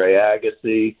Andre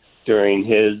Agassi during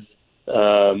his,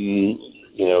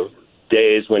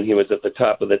 days when he was at the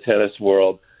top of the tennis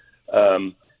world.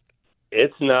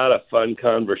 It's not a fun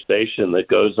conversation that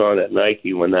goes on at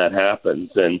Nike when that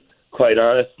happens. And quite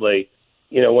honestly,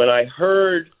 when I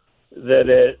heard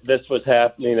that this was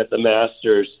happening at the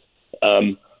Masters,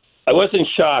 I wasn't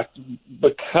shocked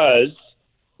because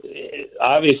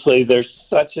obviously there's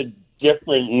such a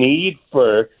different need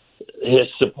for his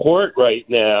support right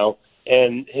now,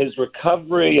 and his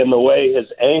recovery and the way his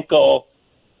ankle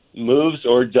moves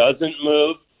or doesn't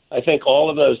move. I think all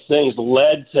of those things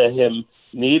led to him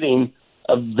needing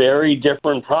a very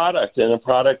different product, and a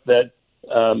product that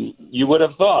you would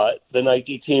have thought the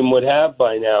Nike team would have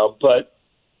by now. But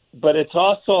it's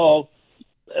also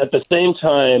at the same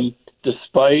time,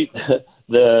 despite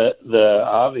the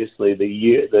obviously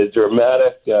the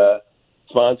dramatic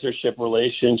sponsorship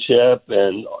relationship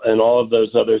and all of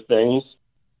those other things,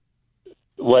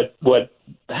 what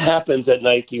happens at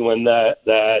Nike when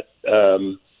that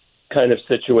kind of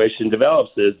situation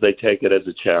develops is they take it as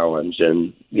a challenge,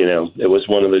 and it was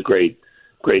one of the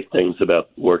great things about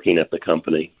working at the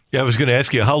company. Yeah, I was going to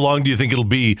ask you, how long do you think it'll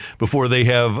be before they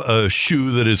have a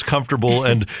shoe that is comfortable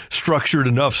and structured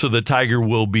enough so that Tiger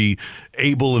will be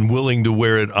able and willing to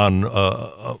wear it on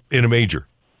in a major?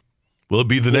 Will it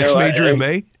be the next major in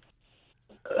May?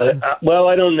 Well,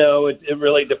 I don't know. It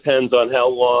really depends on how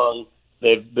long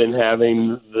they've been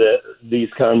having these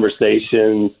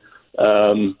conversations.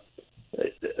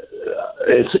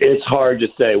 It's hard to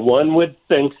say. One would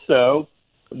think so.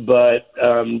 But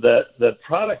the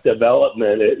product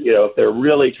development, if they're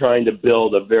really trying to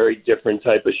build a very different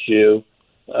type of shoe,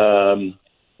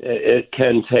 it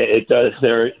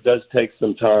does take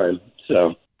some time.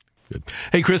 So. Good.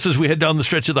 Hey, Chris, as we head down the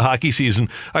stretch of the hockey season,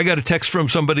 I got a text from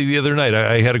somebody the other night.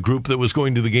 I had a group that was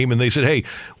going to the game, and they said, "Hey,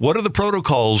 what are the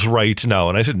protocols right now?"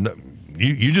 And I said,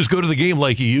 You just go to the game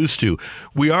like you used to.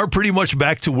 We are pretty much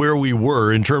back to where we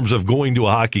were in terms of going to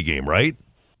a hockey game, right?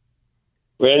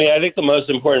 Randy, I think the most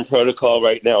important protocol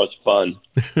right now is fun.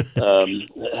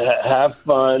 Have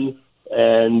fun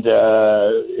and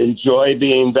enjoy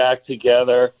being back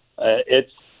together.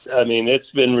 It's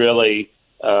been really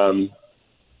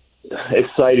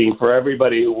exciting for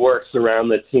everybody who works around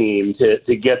the team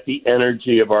to get the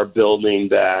energy of our building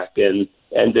back and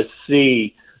to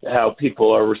see how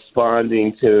people are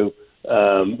responding to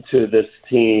this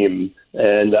team.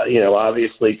 And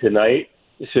obviously tonight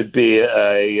should be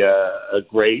a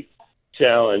great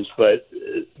challenge, but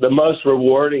the most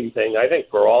rewarding thing, I think,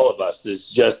 for all of us is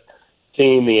just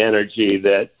seeing the energy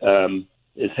that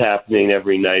is happening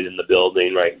every night in the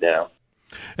building right now.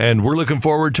 And we're looking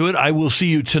forward to it. I will see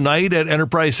you tonight at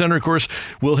Enterprise Center. Of course,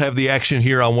 we'll have the action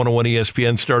here on 101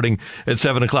 ESPN starting at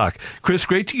 7 o'clock. Chris,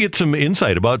 great to get some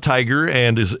insight about Tiger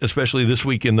and especially this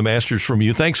week in the Masters from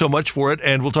you. Thanks so much for it,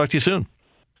 and we'll talk to you soon.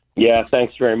 Yeah,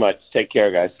 thanks very much. Take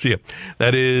care, guys. See ya.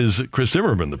 That is Chris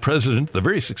Zimmerman, the president, the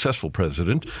very successful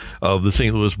president of the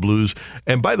St. Louis Blues.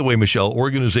 And by the way, Michelle,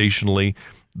 organizationally,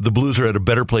 the Blues are at a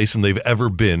better place than they've ever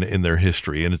been in their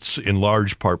history, and it's in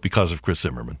large part because of Chris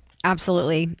Zimmerman.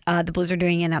 Absolutely. The Blues are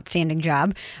doing an outstanding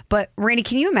job. But, Randy,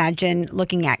 can you imagine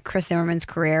looking at Chris Zimmerman's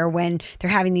career when they're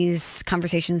having these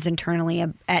conversations internally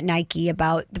at Nike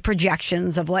about the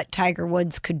projections of what Tiger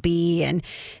Woods could be and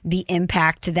the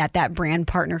impact that brand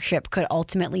partnership could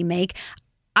ultimately make?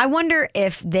 I wonder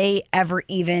if they ever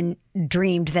even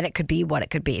dreamed that it could be what it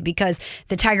could be, because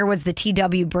the Tiger Woods, the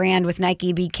TW brand with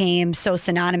Nike became so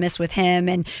synonymous with him,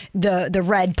 and the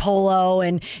red polo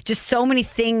and just so many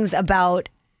things about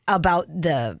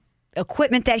the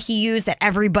equipment that he used, that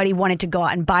everybody wanted to go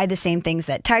out and buy the same things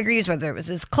that Tiger used, whether it was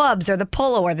his clubs or the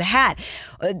polo or the hat.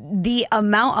 The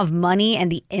amount of money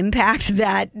and the impact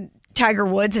that Tiger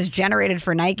Woods has generated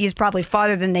for Nike is probably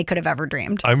farther than they could have ever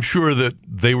dreamed. I'm sure that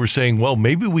they were saying, well,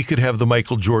 maybe we could have the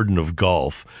Michael Jordan of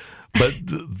golf, but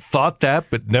thought that,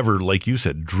 but never, like you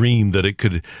said, dreamed that it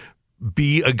could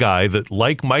be a guy that,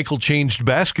 like Michael changed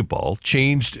basketball,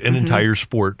 changed an entire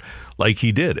sport like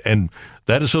he did. And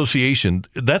that association,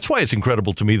 that's why it's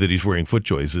incredible to me that he's wearing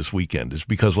FootJoys this weekend, is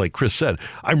because, like Chris said,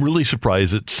 I'm really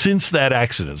surprised that since that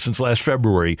accident, since last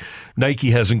February,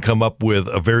 Nike hasn't come up with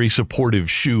a very supportive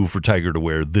shoe for Tiger to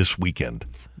wear this weekend.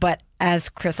 But as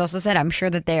Chris also said, I'm sure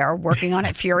that they are working on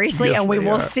it furiously, Yes, and we they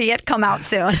will are. see it come out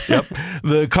soon. Yep.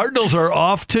 The Cardinals are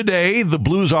off today. The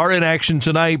Blues are in action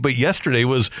tonight, but yesterday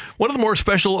was one of the more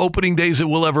special opening days that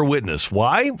we'll ever witness.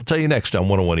 Why? We'll tell you next on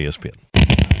 101 ESPN.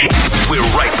 We're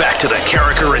right back to the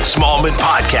Carricker and Smallman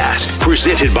podcast,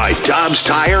 presented by Dobbs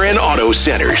Tire and Auto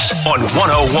Centers on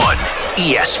 101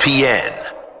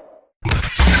 ESPN.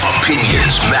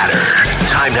 Opinions matter.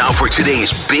 Time now for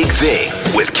today's big thing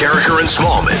with Carricker and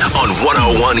Smallman on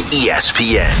 101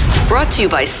 ESPN. Brought to you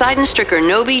by Seidenstricker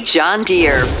Nobi John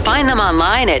Deere. Find them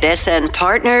online at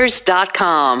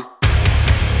snpartners.com.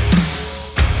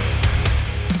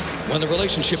 When the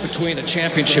relationship between a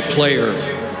championship player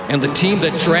and the team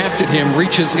that drafted him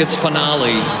reaches its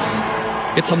finale,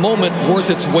 it's a moment worth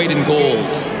its weight in gold.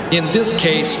 In this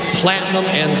case, platinum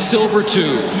and silver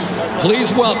too.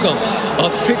 Please welcome a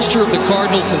fixture of the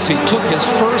Cardinals since he took his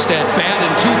first at-bat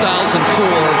in 2004. 9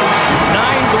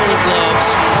 gold gloves,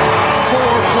 4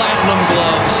 platinum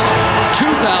gloves,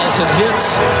 2,000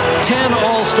 hits, 10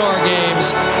 All-Star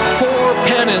games, 4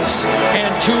 pennants, and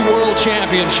 2 world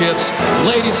championships.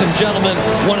 Ladies and gentlemen,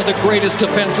 one of the greatest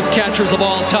defensive catchers of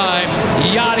all time,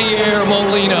 Yadier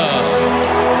Molina.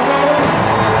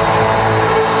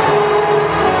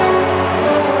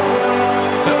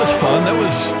 That was fun. That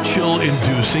was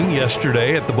chill-inducing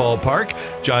yesterday at the ballpark.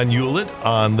 John Hewlett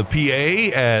on the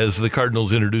PA as the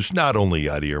Cardinals introduced not only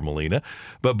Yadier Molina,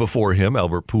 but before him,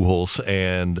 Albert Pujols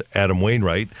and Adam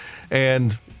Wainwright.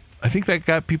 And I think that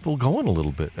got people going a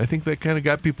little bit. I think that kind of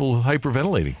got people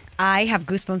hyperventilating. I have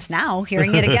goosebumps now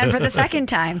hearing it again for the second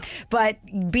time. But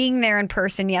being there in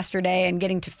person yesterday and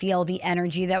getting to feel the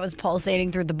energy that was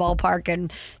pulsating through the ballpark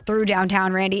and through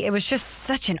downtown, Randy, it was just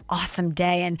such an awesome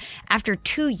day. And after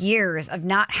 2 years of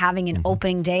not having an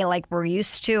opening day like we're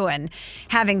used to and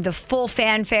having the full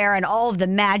fanfare and all of the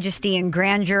majesty and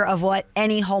grandeur of what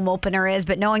any home opener is,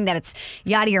 but knowing that it's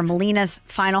Yadier Molina's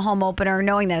final home opener,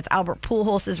 knowing that it's Albert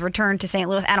Pujols' return to St.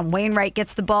 Louis, Adam Wainwright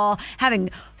gets the ball, having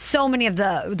so many of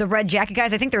the red jacket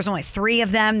guys. I think there was only 3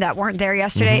 of them that weren't there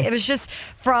yesterday. It was just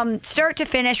from start to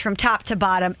finish, from top to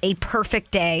bottom, a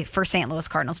perfect day for St. Louis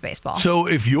Cardinals baseball. So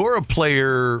if you're a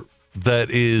player that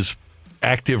is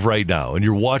active right now and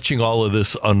you're watching all of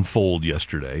this unfold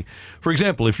yesterday, for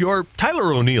example, if you're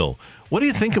Tyler O'Neill, what are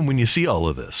you thinking when you see all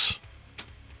of this?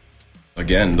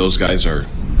 Again, those guys are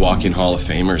walking Hall of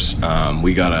Famers.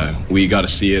 We gotta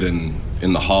see it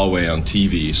in the hallway on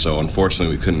TV. So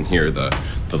unfortunately, we couldn't hear the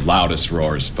loudest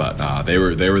roars, but they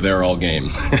were there all game,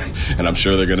 and I'm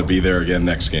sure they're going to be there again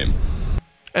next game.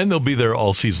 And they'll be there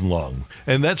all season long.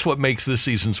 And that's what makes this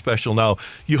season special. Now,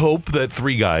 you hope that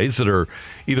 3 guys that are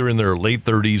either in their late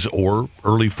 30s or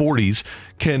early 40s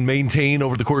can maintain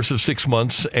over the course of 6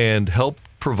 months and help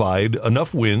provide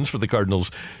enough wins for the Cardinals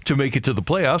to make it to the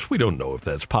playoffs. We don't know if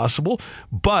that's possible,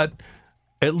 but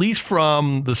at least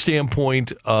from the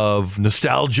standpoint of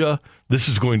nostalgia, this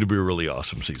is going to be a really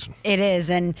awesome season. It is,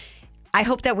 and I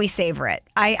hope that we savor it.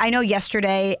 I know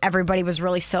yesterday everybody was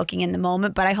really soaking in the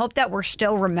moment, but I hope that we're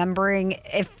still remembering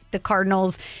if the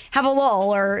Cardinals have a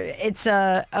lull or it's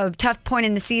a tough point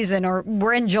in the season or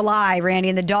we're in July, Randy,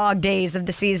 in the dog days of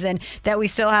the season, that we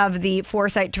still have the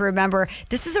foresight to remember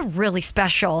this is a really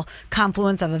special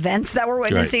confluence of events that we're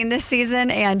witnessing this season.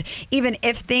 And even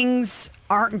if things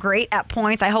aren't great at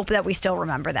points, I hope that we still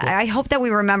remember that. I hope that we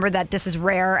remember that this is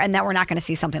rare and that we're not going to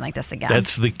see something like this again.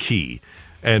 That's the key.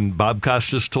 And Bob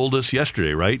Costas told us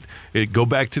yesterday, right? Go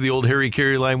back to the old Harry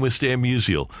Carey line with Stan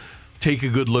Musial. Take a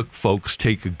good look, folks.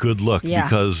 Take a good look,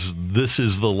 because this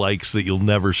is the likes that you'll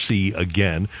never see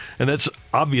again. And that's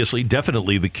obviously,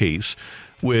 definitely the case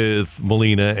with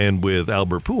Molina and with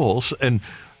Albert Pujols. And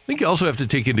I think you also have to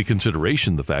take into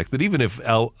consideration the fact that even if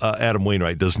Adam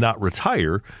Wainwright does not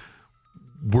retire,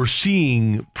 we're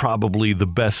seeing probably the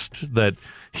best that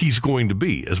he's going to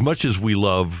be. As much as we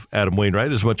love Adam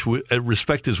Wainwright, as much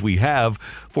respect as we have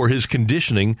for his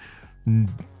conditioning,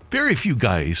 very few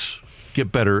guys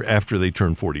get better after they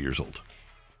turn 40 years old.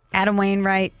 Adam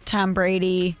Wainwright, Tom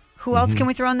Brady. Who else can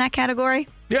we throw in that category?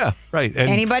 Yeah, right. And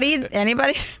Anybody?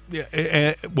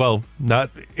 Yeah, well,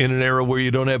 not in an era where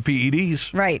you don't have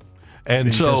PEDs. Right.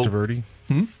 And Vinny Testaverde.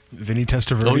 Vinny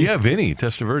Testaverde. Oh, yeah, Vinny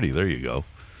Testaverde. There you go.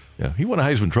 Yeah, he won a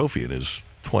Heisman Trophy in his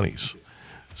 20s.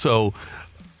 So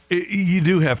you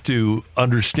do have to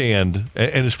understand,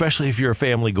 and especially if you're a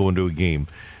family going to a game,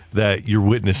 that you're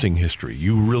witnessing history.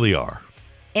 You really are.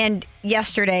 And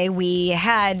yesterday we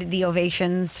had the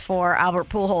ovations for Albert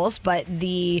Pujols, but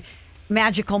the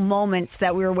magical moments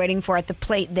that we were waiting for at the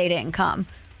plate, they didn't come.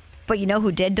 But you know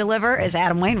who did deliver is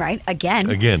Adam Wainwright. Again.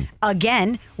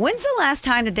 When's the last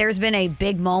time that there's been a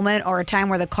big moment or a time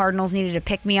where the Cardinals needed to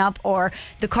pick me up or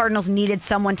the Cardinals needed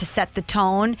someone to set the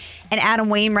tone and Adam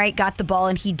Wainwright got the ball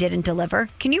and he didn't deliver?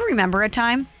 Can you remember a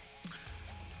time?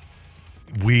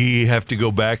 We have to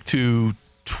go back to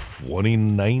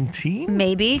 2019?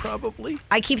 Maybe. Probably.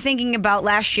 I keep thinking about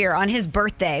last year on his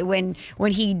birthday when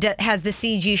he has the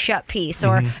CG shut piece,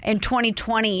 or in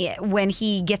 2020 when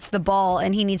he gets the ball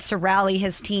and he needs to rally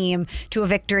his team to a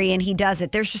victory and he does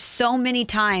it. There's just so many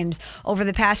times over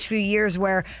the past few years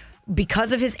where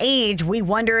because of his age, we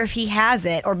wonder if he has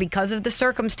it, or because of the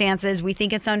circumstances, we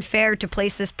think it's unfair to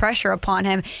place this pressure upon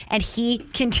him, and he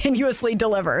continuously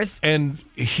delivers. And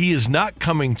he is not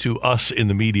coming to us in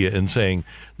the media and saying,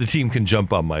 the team can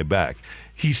jump on my back.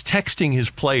 He's texting his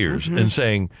players and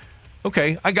saying,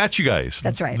 okay, I got you guys.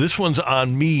 That's right. This one's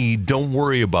on me. Don't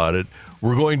worry about it.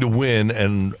 We're going to win,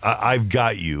 and I've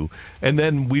got you. And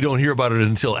then we don't hear about it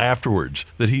until afterwards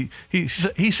that he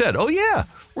said, oh, yeah,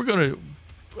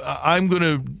 I'm going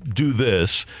to do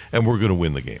this, and we're going to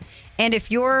win the game. And if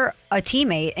you're a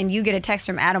teammate and you get a text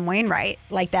from Adam Wainwright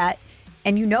like that,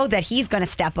 and you know that he's going to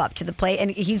step up to the plate, and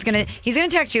he's going to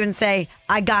text you and say,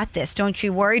 I got this, don't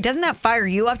you worry. Doesn't that fire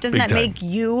you up? Doesn't that make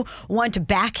you want to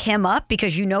back him up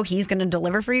because you know he's going to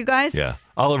deliver for you guys? Yeah.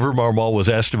 Oliver Marmol was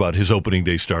asked about his opening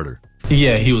day starter.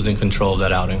 Yeah, he was in control of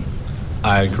that outing.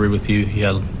 I agree with you. He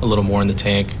had a little more in the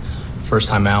tank. First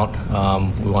time out,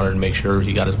 we wanted to make sure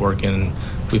he got his work in.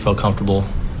 We felt comfortable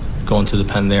going to the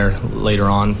pen there later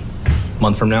on. A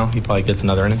month from now, he probably gets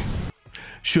another inning.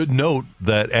 Should note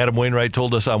that Adam Wainwright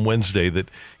told us on Wednesday that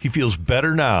he feels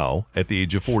better now at the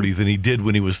age of 40 than he did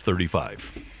when he was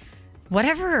 35.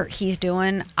 Whatever he's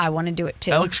doing, I want to do it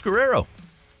too. Alex Guerrero.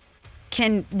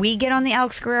 Can we get on the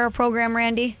Alex Guerrero program,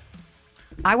 Randy?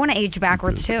 I want to age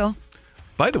backwards too.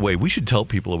 By the way, we should tell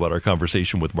people about our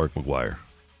conversation with Mark McGwire,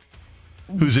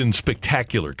 who's in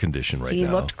spectacular condition right now. He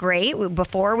looked great.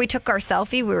 Before we took our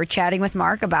selfie, we were chatting with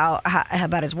Mark about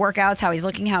his workouts, how he's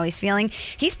looking, how he's feeling.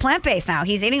 He's plant-based now.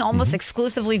 He's eating almost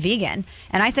exclusively vegan.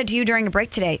 And I said to you during a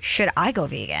break today, should I go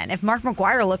vegan? If Mark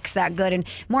McGwire looks that good, and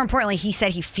more importantly, he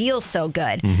said he feels so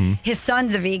good. His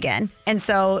son's a vegan, and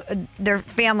so their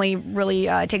family really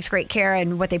takes great care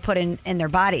in what they put in their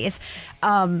bodies.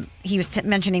 He was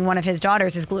mentioning one of his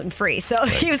daughters is gluten-free. So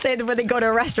he was saying that when they go to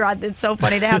a restaurant, it's so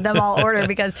funny to have them all order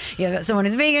because you have someone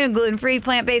who's vegan, gluten-free,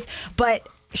 plant-based. But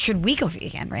should we go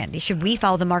vegan, Randy? Should we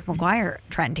follow the Mark McGwire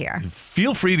trend here?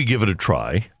 Feel free to give it a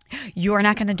try. You're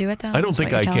not going to do it, though? I don't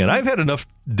think I can. I've had enough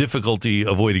difficulty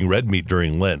avoiding red meat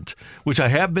during Lent, which I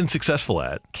have been successful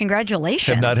at.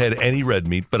 Congratulations. Have not had any red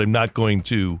meat, but I'm not going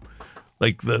to.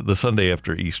 Like the Sunday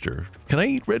after Easter. Can I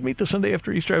eat red meat the Sunday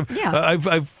after Easter? I've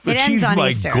achieved my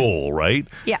Easter. Goal, right?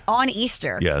 Yeah, on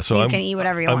Easter. Yeah, so you can eat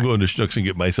whatever you want. I'm going to Schnucks and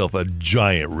get myself a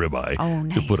giant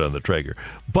ribeye to put on the Traeger.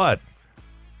 But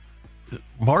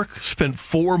Mark spent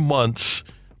 4 months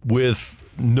with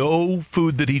no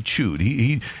food that he chewed.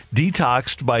 He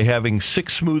detoxed by having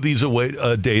 6 smoothies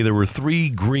a day. There were 3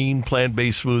 green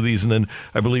plant-based smoothies and then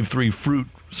I believe 3 fruit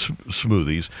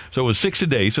smoothies. So it was 6 a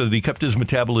day so that he kept his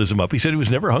metabolism up. He said he was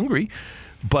never hungry,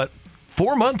 but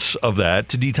 4 months of that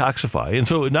to detoxify. And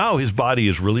so now his body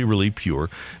is really, really pure.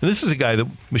 And this is a guy that,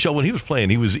 Michelle, when he was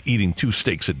playing, he was eating 2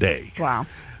 steaks a day. Wow.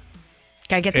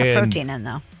 Got to get the protein in,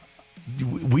 though.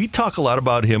 We talk a lot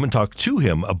about him and talk to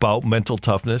him about mental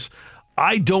toughness.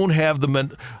 I don't have the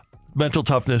mental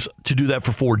toughness to do that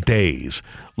for 4 days,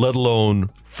 let alone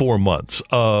 4 months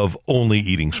of only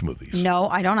eating smoothies. No,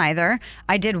 I don't either.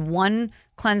 I did one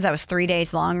cleanse that was 3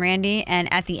 days long, Randy,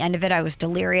 and at the end of it, I was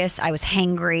delirious. I was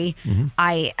hangry.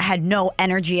 I had no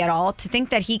energy at all. To think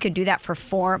that he could do that for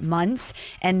 4 months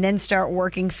and then start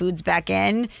working foods back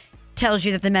in tells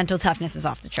you that the mental toughness is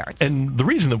off the charts. And the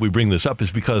reason that we bring this up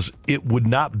is because it would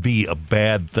not be a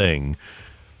bad thing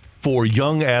for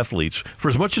young athletes, for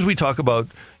as much as we talk about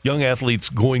young athletes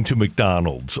going to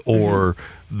McDonald's or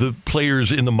the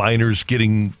players in the minors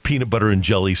getting peanut butter and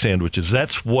jelly sandwiches.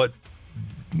 That's what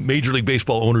Major League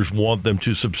Baseball owners want them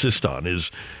to subsist on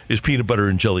is peanut butter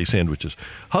and jelly sandwiches.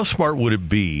 How smart would it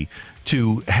be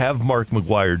to have Mark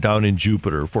McGwire down in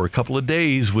Jupiter for a couple of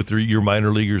days with your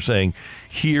minor leaguers saying,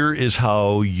 here is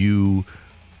how you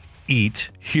eat,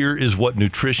 here is what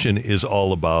nutrition is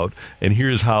all about, and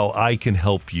here's how I can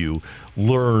help you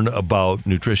learn about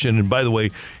nutrition. And by the way,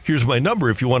 here's my number.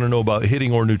 If you want to know about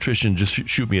hitting or nutrition, just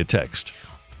shoot me a text.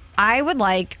 I would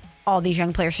like all these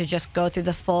young players should just go through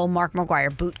the full Mark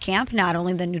McGwire boot camp, not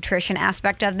only the nutrition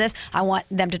aspect of this. I want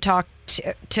them to talk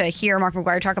to hear Mark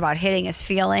McGwire talk about hitting his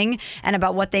feeling and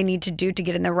about what they need to do to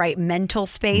get in the right mental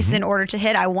space in order to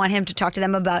hit. I want him to talk to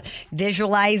them about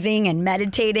visualizing and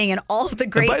meditating and all of the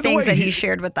great things that he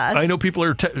shared with us. I know people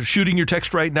are shooting your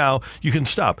text right now. You can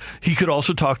stop. He could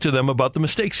also talk to them about the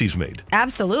mistakes he's made.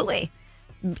 Absolutely.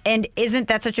 And isn't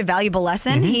that such a valuable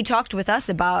lesson? He talked with us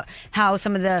about how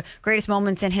some of the greatest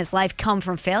moments in his life come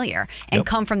from failure and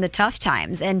come from the tough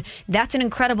times. And that's an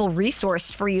incredible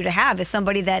resource for you to have as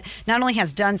somebody that not only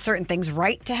has done certain things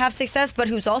right to have success, but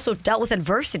who's also dealt with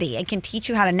adversity and can teach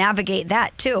you how to navigate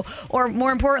that too. Or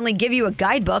more importantly, give you a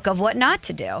guidebook of what not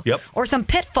to do. Or some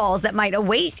pitfalls that might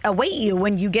await you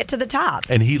when you get to the top.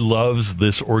 And he loves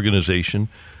this organization.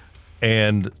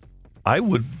 And I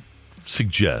would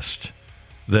suggest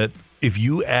that if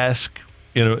you ask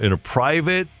in a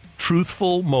private,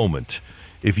 truthful moment,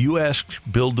 if you asked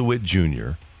Bill DeWitt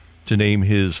Jr. to name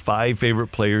his 5 favorite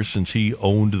players since he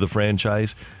owned the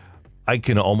franchise, I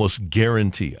can almost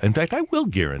guarantee, in fact, I will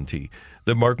guarantee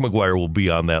that Mark McGwire will be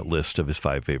on that list of his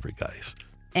 5 favorite guys.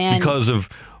 And because of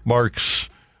Mark's,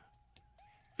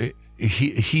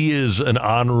 he is an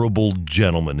honorable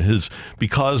gentleman.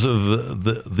 Because of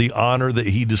the honor that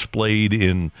he displayed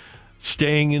in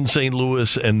staying in St.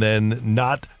 Louis and then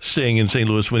not staying in St.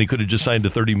 Louis when he could have just signed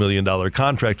a $30 million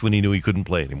contract when he knew he couldn't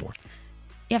play anymore.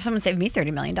 Yeah, if someone saved me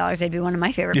 $30 million, they'd be one of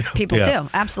my favorite people too.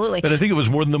 Absolutely. And I think it was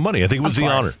more than the money. I think it was the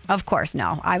honor. Of course.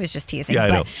 No, I was just teasing.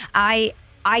 Yeah, but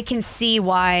I can see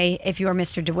why, if you're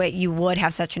Mr. DeWitt, you would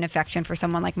have such an affection for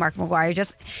someone like Mark McGwire.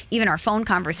 Just even our phone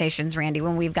conversations, Randy,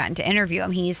 when we've gotten to interview him,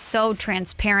 he's so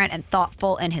transparent and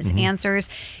thoughtful in his answers.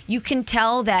 You can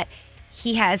tell that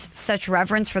he has such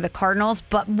reverence for the Cardinals,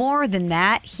 but more than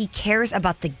that, he cares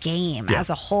about the game as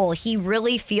a whole. He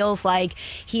really feels like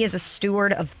he is a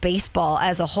steward of baseball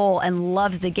as a whole and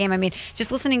loves the game. I mean,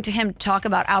 just listening to him talk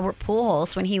about Albert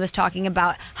Pujols when he was talking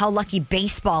about how lucky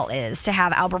baseball is to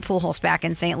have Albert Pujols back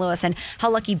in St. Louis and how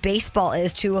lucky baseball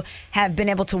is to have been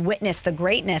able to witness the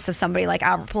greatness of somebody like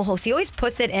Albert Pujols. He always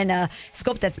puts it in a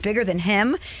scope that's bigger than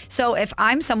him. So if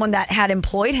I'm someone that had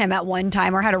employed him at one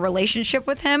time or had a relationship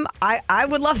with him, I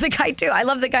would love the guy too. I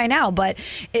love the guy now, but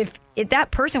if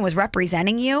that person was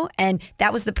representing you and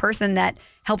that was the person that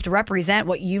helped represent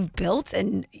what you've built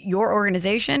and your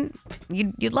organization,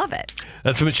 you'd love it.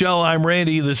 That's Michelle. I'm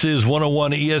Randy. This is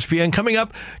 101 ESPN. Coming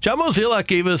up, John Mozeliak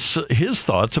gave us his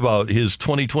thoughts about his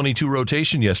 2022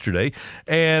 rotation yesterday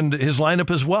and his lineup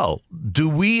as well. Do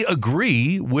we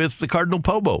agree with the Cardinal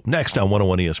Pobo? Next on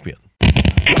 101 ESPN.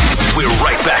 We're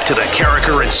right back to the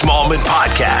Carricker and Smallman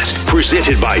podcast,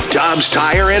 presented by Dobbs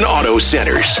Tire and Auto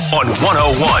Centers on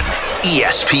 101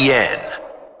 ESPN.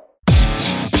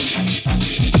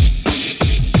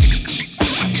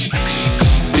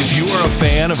 If you are a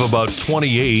fan of about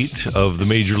 28 of the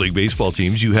Major League Baseball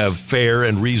teams, you have fair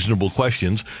and reasonable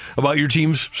questions about your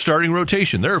team's starting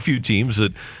rotation. There are a few teams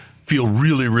that feel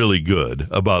really, really good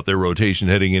about their rotation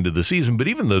heading into the season, but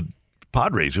even the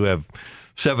Padres, who have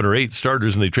 7 or 8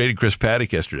 starters, and they traded Chris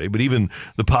Paddock yesterday. But even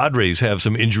the Padres have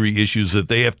some injury issues that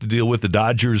they have to deal with. The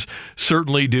Dodgers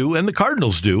certainly do, and the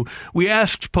Cardinals do. We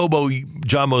asked Pobo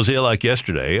John Mozeliak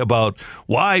yesterday about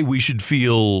why we should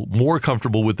feel more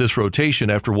comfortable with this rotation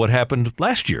after what happened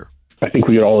last year. I think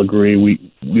we all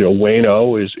agree.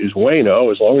 Waino is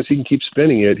Waino. As long as he can keep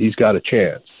spinning it, he's got a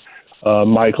chance.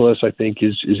 Michaelis, I think,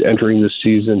 is entering this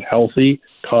season healthy,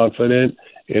 confident,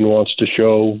 and wants to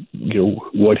show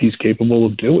what he's capable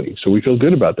of doing. So we feel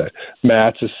good about that.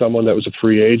 Matz is someone that was a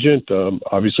free agent.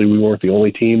 Obviously, we weren't the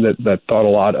only team that thought a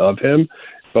lot of him,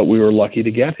 but we were lucky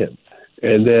to get him.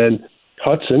 And then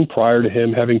Hudson, prior to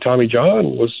him having Tommy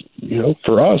John, was,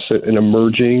 for us, an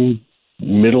emerging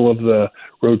middle of the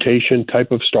rotation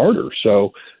type of starter.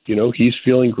 So, he's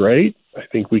feeling great. I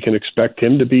think we can expect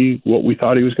him to be what we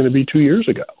thought he was going to be 2 years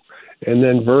ago. And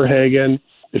then Verhagen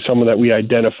is someone that we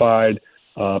identified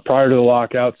prior to the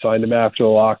lockout, signed him after the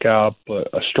lockout, but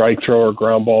a strike thrower,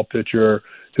 ground ball pitcher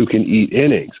who can eat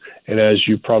innings. And as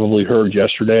you probably heard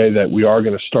yesterday, that we are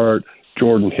going to start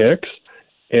Jordan Hicks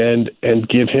and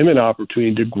give him an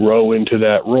opportunity to grow into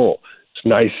that role. It's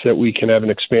nice that we can have an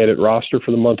expanded roster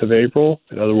for the month of April.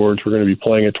 In other words, we're going to be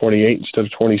playing at 28 instead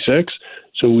of 26,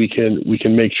 so we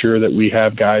can make sure that we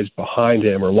have guys behind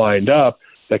him or lined up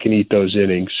that can eat those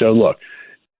innings. So look,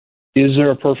 is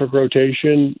there a perfect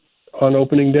rotation on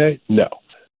opening day? No.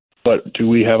 But do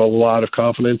we have a lot of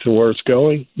confidence in where it's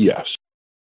going? Yes.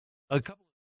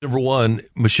 Number one,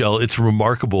 Michelle, it's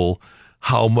remarkable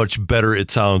how much better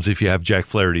it sounds if you have Jack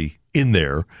Flaherty in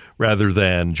there rather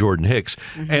than Jordan Hicks.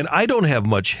 Mm-hmm. And I don't have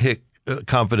much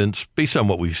confidence, based on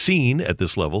what we've seen at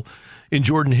this level, in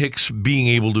Jordan Hicks being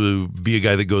able to be a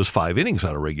guy that goes 5 innings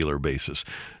on a regular basis.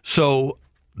 So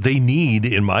they need,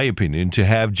 in my opinion, to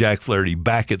have Jack Flaherty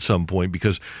back at some point,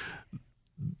 because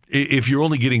if you're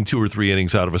only getting 2 or 3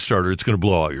 innings out of a starter, it's going to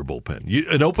blow out your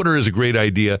bullpen. An opener is a great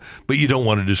idea, but you don't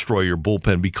want to destroy your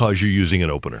bullpen because you're using an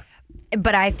opener.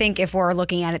 But I think if we're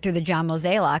looking at it through the John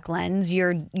Mozeliak lens,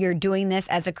 you're doing this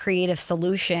as a creative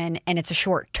solution, and it's a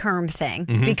short-term thing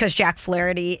because Jack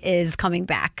Flaherty is coming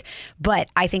back. But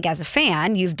I think as a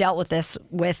fan, you've dealt with this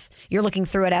you're looking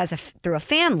through it through a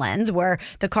fan lens, where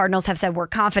the Cardinals have said we're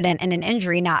confident in an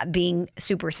injury not being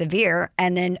super severe,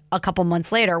 and then a couple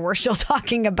months later we're still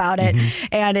talking about it,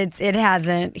 and it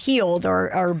hasn't healed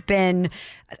or been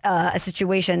a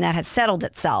situation that has settled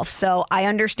itself. So I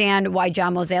understand why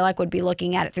John Mozeliak would be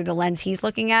looking at it through the lens he's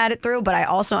looking at it through, but I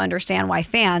also understand why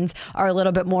fans are a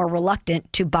little bit more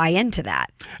reluctant to buy into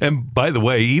that. And by the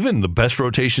way, even the best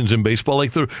rotations in baseball,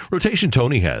 like the rotation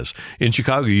Tony has in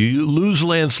Chicago, you lose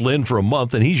Lance Lynn for a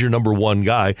month and he's your number 1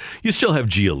 guy. You still have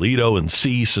Giolito and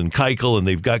Cease and Keuchel, and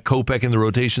they've got Kopech in the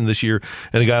rotation this year,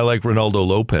 and a guy like Ronaldo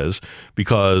Lopez,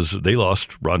 because they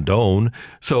lost Rondon.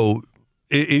 So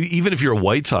even if you're a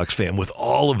White Sox fan, with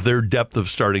all of their depth of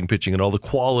starting pitching and all the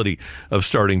quality of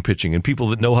starting pitching and people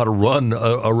that know how to run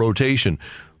a rotation,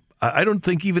 I don't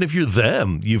think even if you're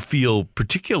them, you feel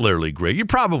particularly great. You're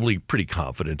probably pretty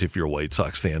confident if you're a White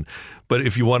Sox fan. But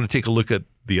if you want to take a look at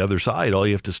the other side, all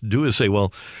you have to do is say,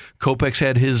 well, Kopech's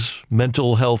had his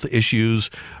mental health issues.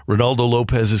 Ronaldo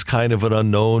Lopez is kind of an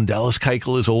unknown. Dallas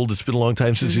Keuchel is old. It's been a long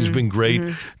time since he's been great.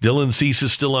 Dylan Cease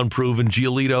is still unproven.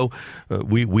 Giolito,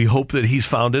 we hope that he's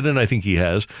found it, and I think he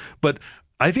has. But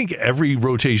I think every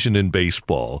rotation in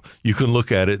baseball, you can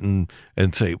look at it and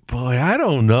say, boy, I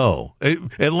don't know.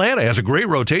 Atlanta has a great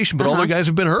rotation, but all their guys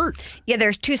have been hurt. Yeah,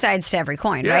 there's 2 sides to every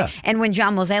coin, right? And when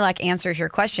John Mozeliak answers your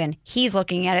question, he's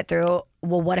looking at it through,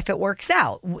 well, what if it works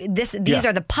out? These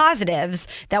are the positives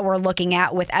that we're looking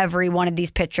at with every one of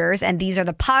these pitchers, and these are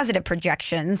the positive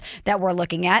projections that we're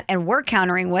looking at, and we're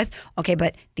countering with, okay,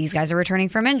 but these guys are returning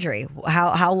from injury.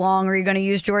 How long are you going to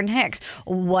use Jordan Hicks?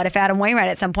 What if Adam Wainwright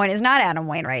at some point is not Adam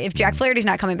Wainwright? If Jack Flaherty's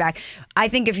not coming back? I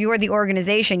think if you are the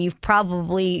organization, you've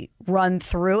probably run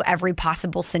through every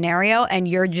possible scenario, and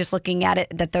you're just looking at it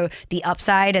that the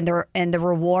upside and the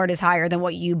reward is higher than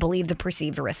what you believe the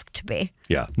perceived risk to be.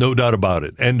 Yeah, no doubt about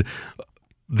it. And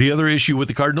the other issue with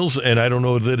the Cardinals, and I don't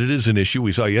know that it is an issue,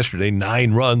 we saw yesterday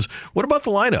 9 runs. What about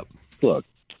the lineup? Look,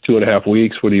 2.5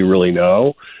 weeks, what do you really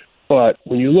know? But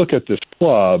when you look at this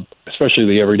club, especially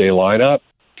the everyday lineup,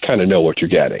 you kind of know what you're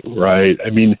getting, right? I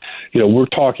mean, we're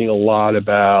talking a lot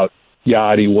about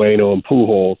Yadi, Waino, and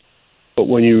Pujols, but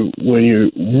when you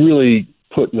really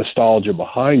put nostalgia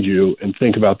behind you and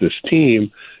think about this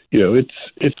team,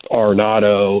 it's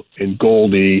Arenado and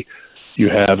Goldie. You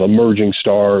have emerging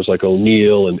stars like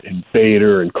O'Neill and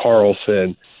Bader and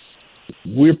Carlson.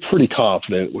 We're pretty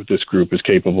confident what this group is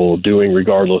capable of doing,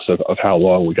 regardless of how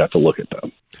long we got to look at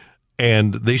them.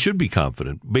 And they should be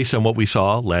confident based on what we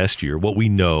saw last year, what we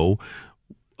know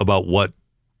about what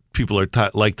people are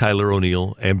like Tyler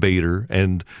O'Neill and Bader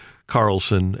and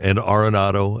Carlson and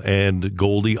Arenado and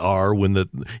Goldie are, when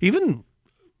even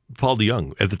Paul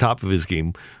DeJong at the top of his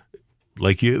game,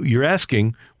 like you're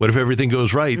asking, what if everything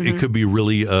goes right? It could be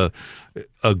really a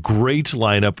great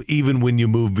lineup, even when you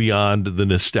move beyond the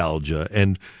nostalgia.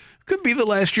 And could be the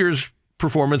last year's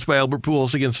performance by Albert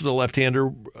Pujols against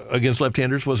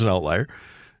left-handers was an outlier.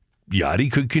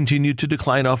 Yadi could continue to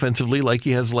decline offensively like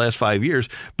he has the last 5 years.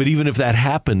 But even if that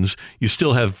happens, you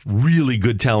still have really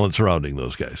good talent surrounding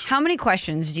those guys. How many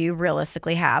questions do you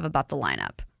realistically have about the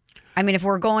lineup? I mean, if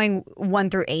we're going 1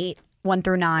 through 8, 1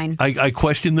 through 9. I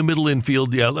question the middle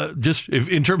infield. Yeah, just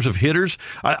in terms of hitters,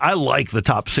 I like the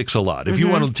top 6 a lot. If you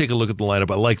want to take a look at the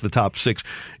lineup, I like the top 6.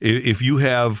 If you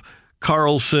have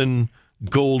Carlson,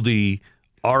 Goldie,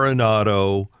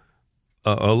 Arenado,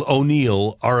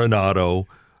 O'Neill, Arenado,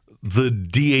 the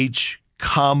DH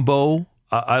combo,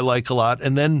 I like a lot.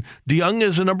 And then DeJong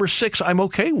as a number 6, I'm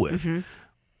okay with.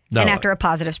 Now, and after a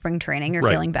positive spring training, you're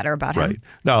feeling better about him. Right.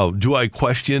 Now, do I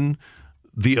question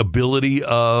the ability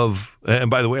of,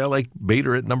 and by the way, I like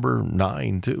Bader at number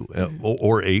 9 too,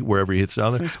 or 8, wherever he hits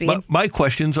down there. My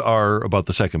questions are about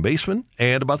the second baseman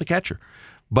and about the catcher.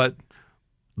 But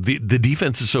the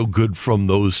defense is so good from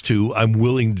those two, I'm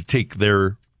willing to take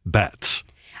their bets.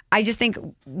 I just think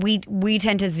we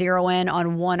tend to zero in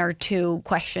on 1 or 2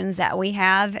 questions that we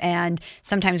have, and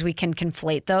sometimes we can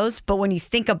conflate those. But when you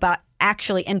think about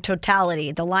actually in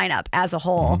totality, the lineup as a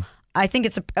whole, I think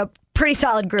it's a pretty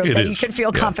solid group you can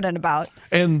feel confident about.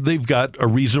 And they've got a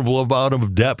reasonable amount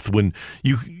of depth. When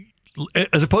you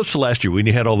as opposed to last year when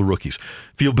you had all the rookies.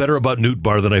 Feel better about Newt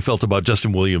Barr than I felt about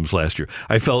Justin Williams last year.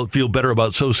 I feel better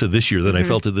about Sosa this year than I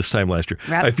felt at this time last year.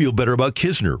 Yep. I feel better about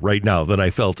Kisner right now than I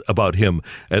felt about him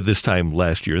at this time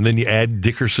last year. And then you add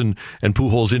Dickerson and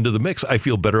Pujols into the mix. I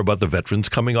feel better about the veterans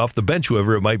coming off the bench,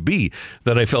 whoever it might be,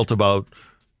 than I felt about,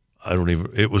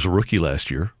 it was a rookie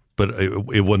last year. But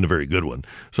it wasn't a very good one.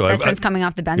 So Veterans coming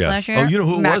off the bench last year? Oh, you know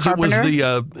who Matt it was? Carpenter?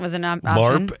 It was Was an option?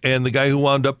 Marp and the guy who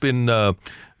wound up in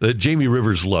that Jamie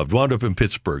Rivers loved, wound up in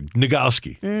Pittsburgh,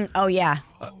 Nagowski. Oh, yeah.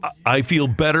 I feel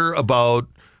better about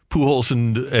Pujols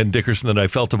and Dickerson than I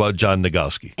felt about John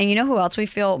Nagowski. And you know who else we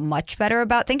feel much better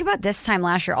about? Think about this time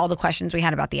last year, all the questions we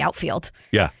had about the outfield.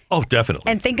 Yeah. Oh, definitely.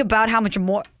 And think about how much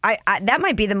more that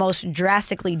might be the most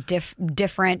drastically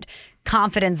different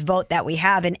confidence vote that we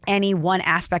have in any one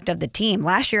aspect of the team.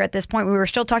 Last year at this point, we were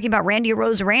still talking about Randy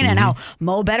Arozarena and how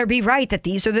Mo better be right that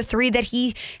these are the three that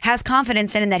he has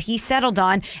confidence in and that he settled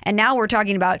on. And now we're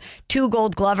talking about 2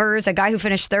 Gold Glovers, a guy who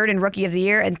finished 3rd in Rookie of the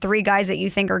Year, and 3 guys that you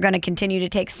think are going to continue to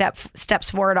take steps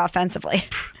forward offensively.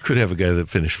 Could have a guy that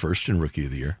finished 1st in Rookie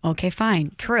of the Year. Okay,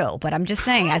 fine. True. But I'm just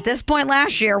saying, at this point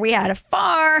last year, we had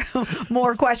far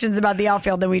more questions about the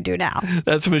outfield than we do now.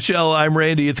 That's Michelle. I'm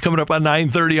Randy. It's coming up on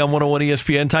 9:30 on 101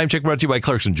 ESPN. Time check brought to you by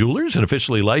Clarkson Jewelers, an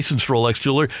officially licensed Rolex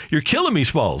jeweler. You're killing me,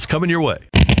 Smalls. Coming your way.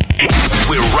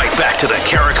 We're right back to the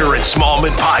Carricker and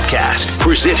Smallman podcast,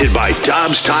 presented by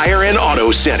Dobbs Tire and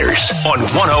Auto Centers on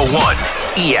 101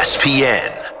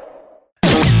 ESPN.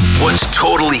 What's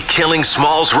totally killing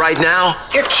Smalls right now?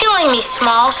 You're killing me,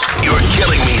 Smalls. You're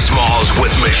killing me, Smalls,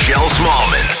 with Michelle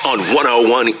Smallman on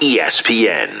 101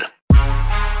 ESPN.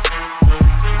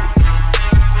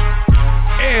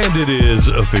 And it is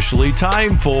officially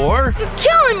time for... You're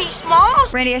killing me,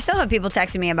 Smalls. Randy, I still have people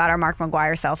texting me about our Mark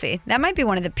McGwire selfie. That might be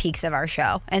one of the peaks of our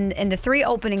show. And in the 3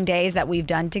 opening days that we've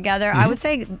done together, I would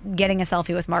say getting a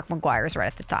selfie with Mark McGwire is right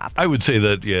at the top. I would say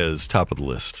that, is top of the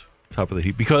list, top of the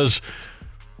heap, because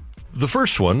the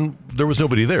first one, there was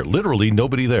nobody there, literally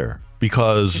nobody there,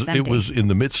 because it was in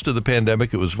the midst of the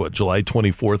pandemic. It was, July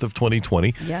 24th of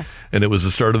 2020? Yes. And it was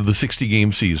the start of the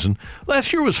 60-game season.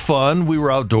 Last year was fun. We were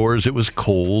outdoors. It was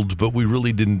cold, but we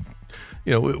really didn't,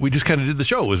 we just kind of did the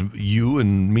show. It was you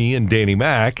and me and Danny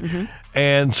Mac.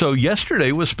 And so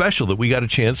yesterday was special that we got a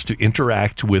chance to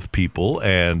interact with people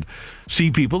and see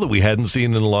people that we hadn't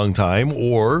seen in a long time,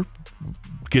 or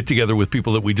get together with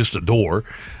people that we just adore,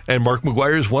 and Mark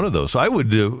McGwire is one of those. So I would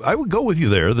go with you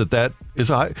there. That is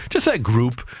just that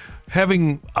group,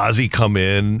 having Ozzie come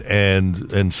in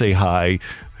and say hi,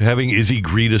 having Izzy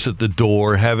greet us at the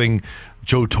door, having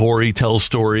Joe Torre tell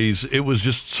stories. It was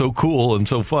just so cool and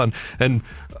so fun. And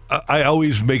I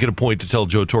always make it a point to tell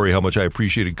Joe Torre how much I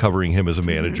appreciated covering him as a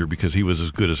manager, because he was as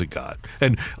good as it got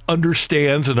and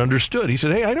understands and understood. He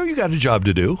said, hey, I know you got a job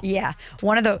to do. Yeah.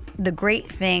 One of the great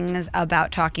things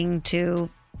about talking to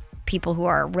people who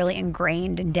are really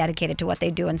ingrained and dedicated to what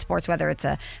they do in sports, whether it's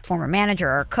a former manager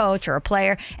or a coach or a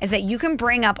player, is that you can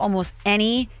bring up almost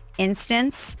any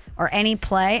instance or any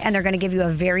play, and they're going to give you a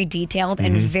very detailed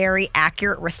and very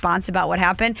accurate response about what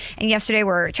happened. And yesterday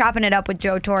we're chopping it up with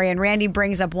Joe Torre, and Randy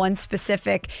brings up one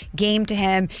specific game to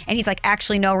him, and he's like,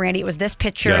 actually, no, Randy, it was this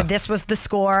pitcher, this was the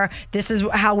score, this is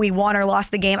how we won or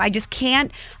lost the game. I just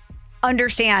can't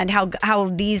understand how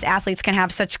these athletes can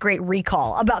have such great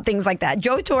recall about things like that.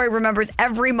 Joe Torre remembers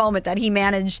every moment that he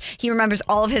managed. He remembers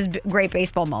all of his great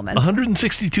baseball moments.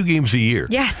 162 games a year.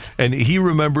 Yes. And he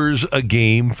remembers a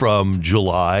game from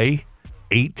July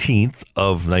 18th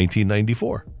of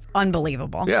 1994.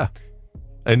 Unbelievable. Yeah.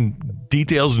 And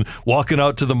details, and walking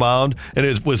out to the mound, and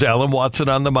it was Alan Watson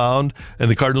on the mound, and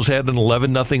the Cardinals had an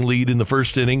 11-0 lead in the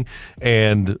first inning,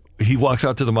 and he walks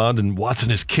out to the mound, and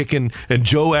Watson is kicking, and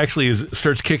Joe actually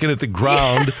starts kicking at the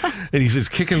ground, and he's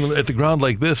just kicking at the ground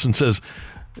like this, and says,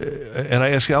 and I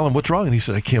asked Alan, what's wrong? And he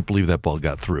said, I can't believe that ball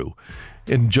got through.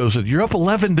 And Joe said, you're up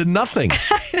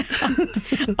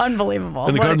 11-0. Unbelievable.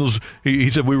 And the Cardinals,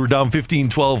 he said, we were down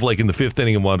 15-12 like in the 5th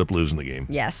inning and wound up losing the game.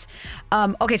 Yes.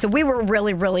 Okay, so we were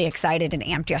really, really excited and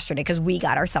amped yesterday because we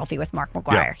got our selfie with Mark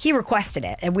McGwire. Yeah. He requested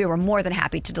it, and we were more than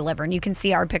happy to deliver. And you can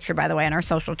see our picture, by the way, on our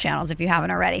social channels if you haven't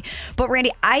already. But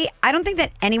Randy, I don't think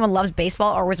that anyone loves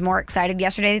baseball or was more excited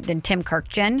yesterday than Tim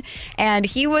Kirkjian. And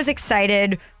he was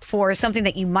excited for something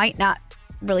that you might not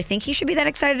really think he should be that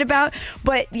excited about.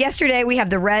 But yesterday we have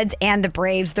the Reds and the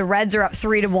Braves. The Reds are up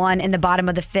 3-1 in the bottom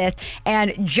of the 5th,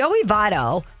 and Joey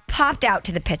Votto popped out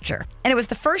to the pitcher. And it was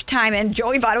the first time in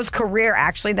Joey Votto's career,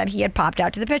 actually, that he had popped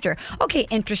out to the pitcher. Okay,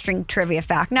 interesting trivia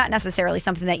fact. Not necessarily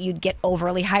something that you'd get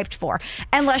overly hyped for,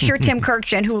 unless you're Tim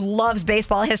Kirkjian, who loves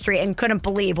baseball history and couldn't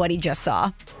believe what he just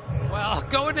saw. Well, Well,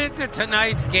 going into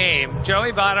tonight's game,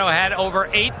 Joey Votto had over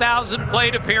 8,000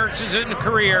 plate appearances in a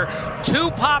career,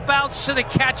 2 pop-outs to the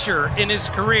catcher in his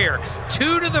career,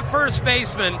 2 to the first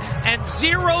baseman, and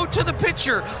 0 to the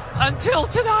pitcher until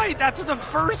tonight. That's the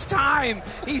first time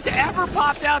he's ever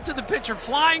popped out to the pitcher.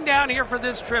 Flying down here for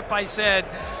this trip, I said,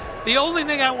 the only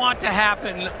thing I want to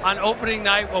happen on opening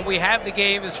night when we have the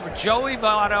game is for Joey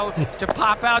Votto to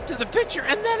pop out to the pitcher,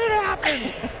 and then it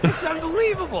happened. It's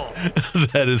unbelievable.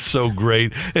 That is so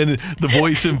great. And the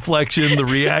voice inflection, the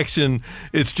reaction,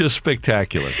 it's just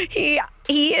spectacular. He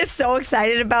is so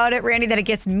excited about it, Randy, that it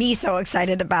gets me so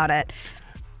excited about it.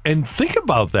 And think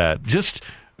about that. Just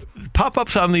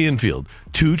pop-ups on the infield.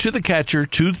 2 to the catcher,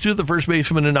 2 to the first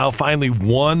baseman, and now finally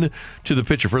 1 to the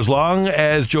pitcher. For as long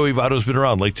as Joey Votto's been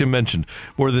around, like Tim mentioned,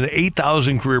 more than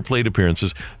 8,000 career plate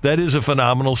appearances. That is a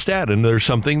phenomenal stat. And there's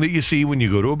something that you see when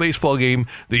you go to a baseball game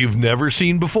that you've never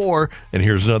seen before. And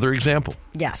here's another example.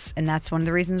 Yes, and that's one of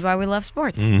the reasons why we love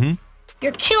sports. Mm-hmm.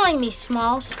 You're killing me,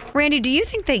 Smalls. Randy, do you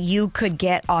think that you could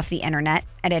get off the internet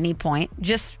at any point,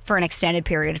 just for an extended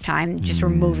period of time? Just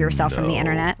remove yourself from the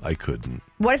internet? I couldn't.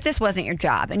 What if this wasn't your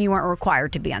job and you weren't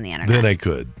required to be on the internet? Then I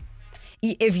could.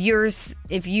 If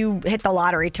you hit the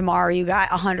lottery tomorrow, you got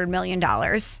 $100 million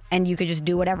and you could just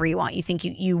do whatever you want. You think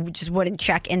you just wouldn't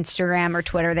check Instagram or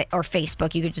Twitter or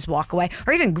Facebook? You could just walk away,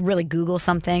 or even really Google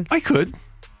something? I could.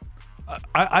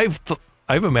 I've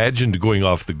imagined going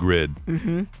off the grid.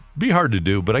 Mm-hmm. Be hard to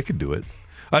do, but I could do it.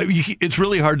 It's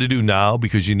really hard to do now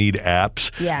because you need apps.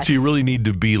 Yes. So you really need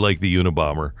to be like the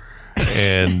Unabomber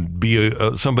and be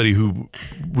somebody who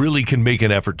really can make an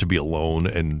effort to be alone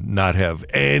and not have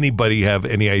anybody have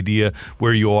any idea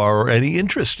where you are or any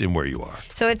interest in where you are.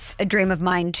 So it's a dream of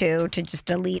mine, too, to just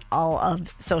delete all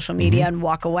of social media and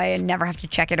walk away and never have to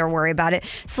check it or worry about it.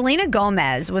 Selena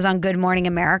Gomez was on Good Morning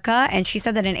America, and she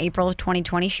said that in April of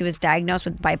 2020, she was diagnosed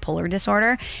with bipolar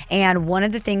disorder. And one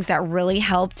of the things that really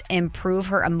helped improve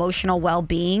her emotional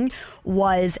well-being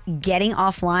was getting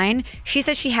offline. She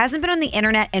said she hasn't been on the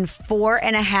internet in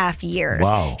 4.5 years.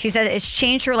 Wow. She said it's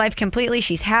changed her life completely.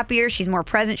 She's happier, she's more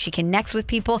present, she connects with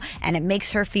people, and it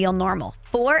makes her feel normal.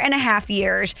 4.5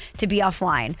 years to be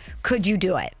offline. Could you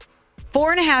do it?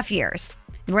 4.5 years.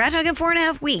 We're not talking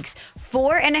 4.5 weeks.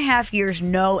 4.5 years,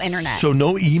 no internet. So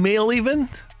no email even?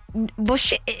 Well,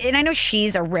 and I know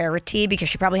she's a rarity because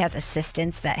she probably has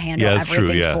assistants that handle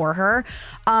everything for her.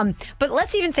 But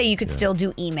let's even say you could still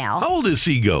do email. How old is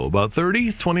Seago? About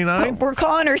 30, 29? We're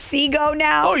calling her Seago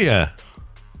now. Oh, yeah.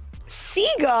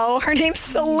 Seago? Her name's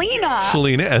Selena.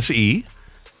 Selena, S-E.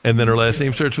 And then her last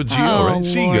name starts with G-O, right?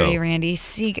 Seago. Lordy, Randy.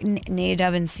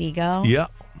 Nadab and Seago? Yeah.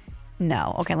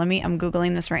 No. Okay, I'm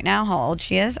Googling this right now, how old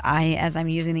she is, as I'm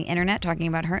using the internet, talking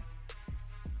about her.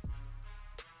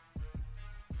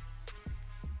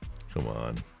 Come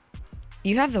on.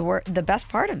 You have the best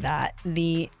part of that,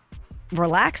 the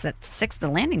relax that sticks the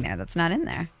landing there. That's not in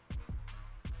there.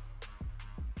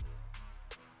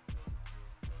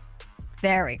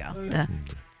 There we go. The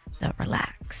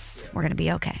relax. We're going to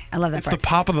be okay. I love that It's part. the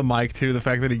pop of the mic, too. The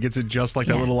fact that he gets it just like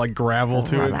that little like gravel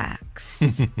to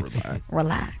relax.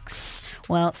 Relax.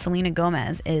 Well, Selena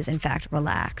Gomez is, in fact,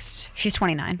 relaxed. She's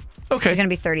 29. Okay. She's going to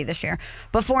be 30 this year.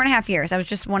 But 4.5 years. I was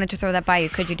just wanted to throw that by you.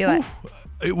 Could you do it?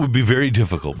 It would be very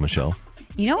difficult, Michelle.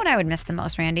 You know what I would miss the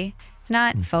most, Randy? It's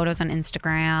not photos on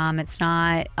Instagram. It's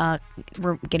not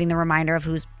getting the reminder of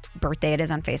whose birthday it is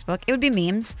on Facebook. It would be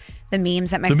memes. The memes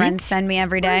that my friends send me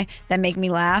every day that make me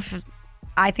laugh.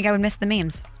 I think I would miss the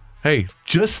memes. Hey,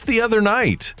 just the other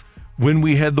night when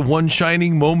we had the one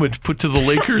shining moment put to the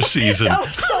Lakers season. That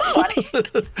was so funny.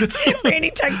 Randy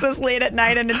texts us late at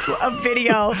night and it's a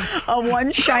video of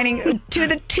one shining, to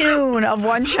the tune of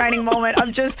one shining moment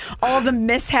of just all the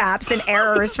mishaps and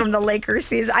errors from the Lakers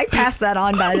season. I passed that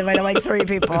on, by the way, to like 3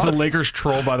 people. It's a Lakers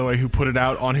troll, by the way, who put it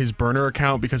out on his burner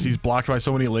account because he's blocked by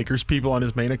so many Lakers people on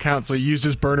his main account. So he used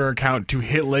his burner account to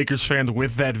hit Lakers fans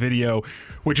with that video,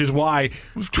 which is why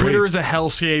Twitter is a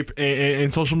hellscape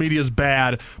and social media is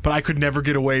bad, but I could never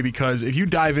get away because if you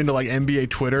dive into like NBA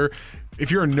Twitter, if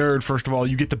you're a nerd, first of all,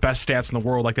 you get the best stats in the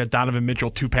world, like that Donovan Mitchell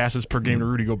 2 passes per game to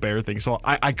Rudy Gobert thing. So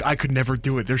I could never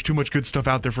do it. There's too much good stuff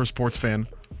out there for a sports fan.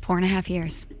 4.5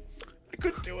 years. I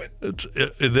couldn't do it.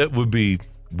 That would be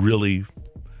really,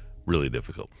 really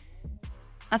difficult.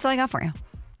 That's all I got for you.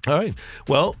 All right.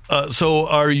 Well, so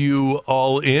are you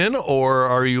all in or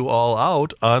are you all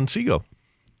out on Seago?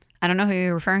 I don't know who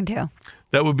you're referring to.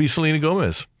 That would be Selena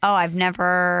Gomez. Oh, I've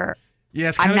never... Yeah,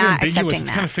 it's kind I'm of not ambiguous.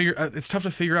 accepting It's it's tough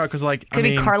to figure out because like Could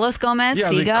be Carlos Gomez, Yeah,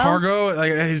 Seago? like Cargo.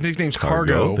 Like his nickname's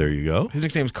Cargo. There you go. His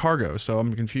nickname's Cargo, so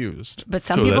I'm confused. But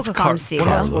some people could call him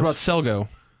Seago. What about Selgo?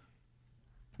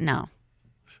 No.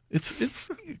 It's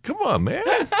come on,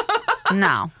 man.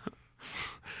 No.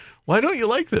 Why don't you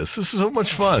like this? This is so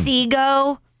much fun.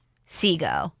 Seago.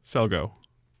 Selgo.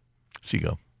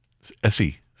 Seago.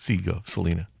 S-E. Seago.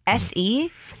 Selena. S-E?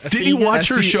 Did you watch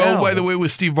her show, S-E-L. by the way,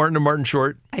 with Steve Martin and Martin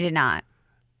Short? I did not.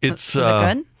 It's Was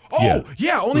it good? Oh,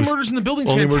 yeah. Only Murders in the Building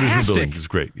is Only fantastic. Murders in the Building is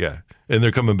great, yeah. And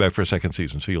they're coming back for a second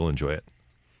season, so you'll enjoy it.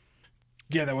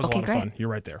 Yeah, that was a lot of fun. You're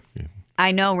right there. Yeah.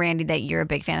 I know, Randy, that you're a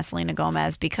big fan of Selena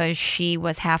Gomez because she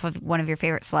was half of one of your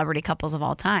favorite celebrity couples of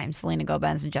all time, Selena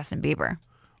Gomez and Justin Bieber.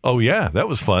 Oh, yeah, that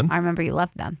was fun. I remember you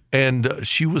loved them. And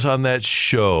she was on that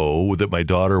show that my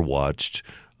daughter watched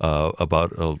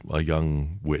about a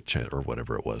young witch or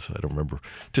whatever it was. I don't remember.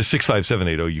 To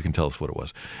 65780, you can tell us what it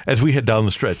was. As we head down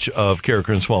the stretch of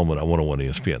Carricker and Smallman on 101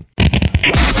 ESPN.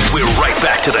 We're right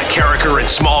back to the Carricker and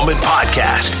Smallman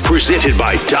podcast, presented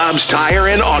by Dobbs Tire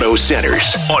and Auto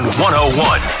Centers on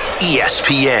 101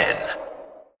 ESPN.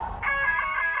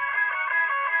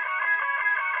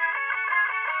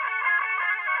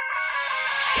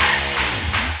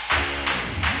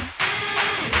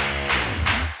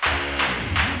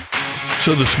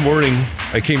 So this morning,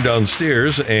 I came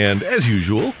downstairs, and as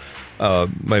usual,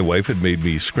 my wife had made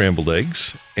me scrambled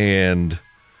eggs, and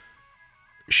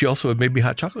she also had made me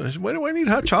hot chocolate. I said, why do I need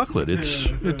hot chocolate?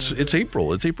 It's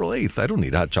April. It's April 8th. I don't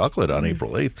need hot chocolate on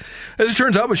April 8th. As it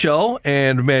turns out, Michelle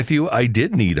and Matthew, I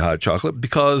did need hot chocolate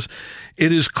because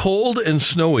it is cold and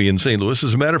snowy in St. Louis.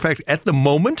 As a matter of fact, at the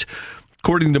moment,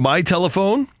 according to my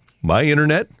telephone, my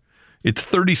internet, it's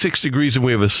 36 degrees and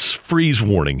we have a freeze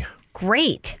warning.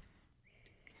 Great.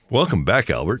 Welcome back,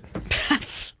 Albert.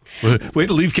 Way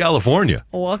to leave California.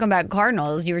 Welcome back,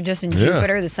 Cardinals. You were just in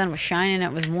Jupiter. The sun was shining.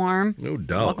 It was warm. No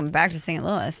doubt. Welcome back to St.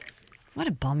 Louis. What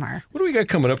a bummer. What do we got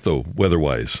coming up, though,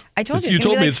 weather-wise? I told you it's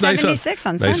going to be like 76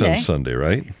 on Sunday. Nice on Sunday,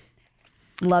 right?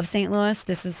 Love St. Louis.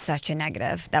 This is such a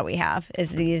negative that we have,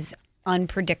 is these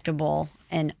unpredictable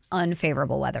and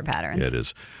unfavorable weather patterns. Yeah, it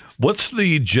is. What's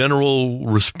the general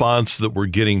response that we're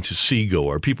getting to Seago?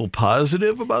 Are people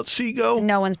positive about Seago?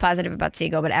 No one's positive about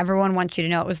Seago, but everyone wants you to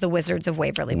know it was the Wizards of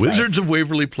Waverly Place. Wizards of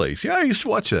Waverly Place. Yeah, I used to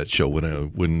watch that show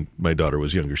when my daughter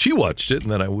was younger. She watched it,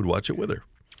 and then I would watch it with her.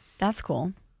 That's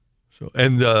cool.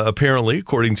 And apparently,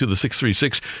 according to the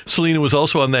 636, Selena was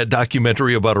also on that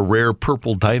documentary about a rare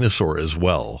purple dinosaur as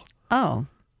well. Oh.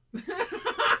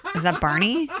 Is that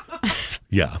Barney?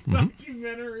 Yeah.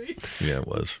 Documentary. Yeah, it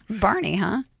was. Barney,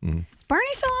 huh? Mm-hmm. Is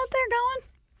Barney still out there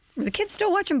going? Are the kids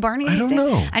still watching Barney these days?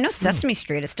 Know. I know Sesame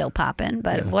Street is still popping,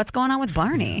 but what's going on with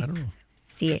Barney? I don't know.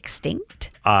 Is he extinct?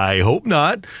 I hope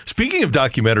not. Speaking of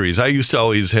documentaries, I used to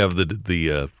always have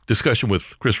the discussion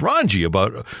with Chris Ranji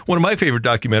about one of my favorite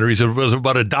documentaries. It was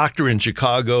about a doctor in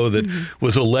Chicago that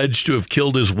was alleged to have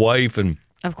killed his wife and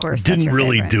of course didn't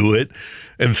really do it.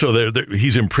 And so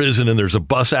he's in prison and there's a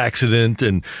bus accident.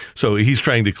 And so he's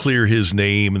trying to clear his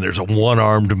name. And there's a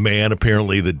one-armed man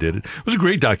apparently that did it. It was a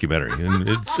great documentary. And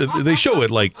they show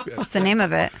it like. What's the name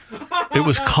of it? It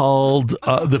was called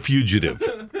The Fugitive.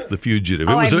 The Fugitive.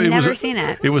 Oh, I've never seen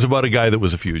it. It was about a guy that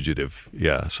was a fugitive.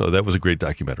 Yeah. So that was a great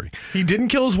documentary. He didn't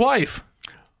kill his wife.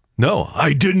 No,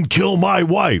 I didn't kill my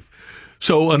wife.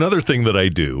 So another thing that I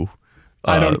do.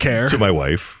 I don't care. To my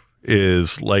wife.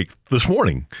 Is like this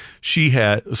morning. She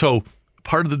had, so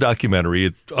part of the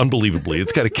documentary, unbelievably,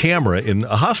 it's got a camera in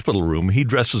a hospital room. He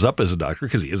dresses up as a doctor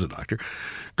because he is a doctor,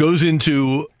 goes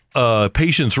into a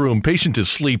patient's room. Patient is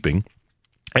sleeping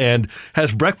and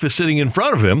has breakfast sitting in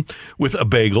front of him with a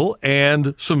bagel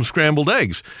and some scrambled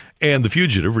eggs. And the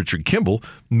fugitive, Richard Kimball,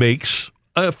 makes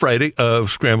a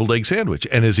scrambled egg sandwich.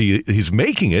 And as he's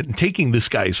making it and taking this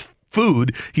guy's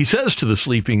food, he says to the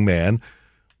sleeping man,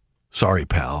 "Sorry,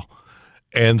 pal."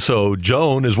 And so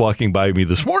Joan is walking by me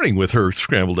this morning with her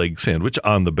scrambled egg sandwich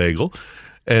on the bagel.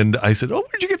 And I said, "Oh,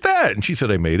 where'd you get that?" And she said,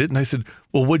 "I made it." And I said,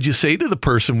 "Well, what'd you say to the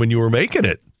person when you were making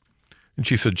it?" And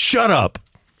she said, "Shut up."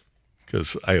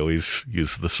 Because I always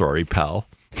use the sorry, pal.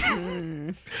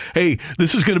 Hey,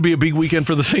 this is going to be a big weekend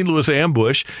for the St. Louis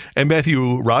Ambush, and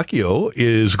Matthew Rocchio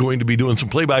is going to be doing some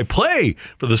play-by-play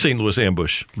for the St. Louis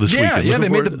Ambush this weekend. Yeah, they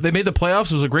made the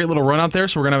playoffs. It was a great little run out there,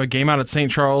 so we're going to have a game out at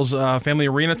St. Charles Family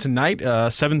Arena tonight.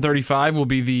 7:35 will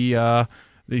be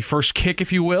the first kick,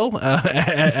 if you will,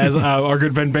 as our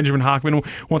good Benjamin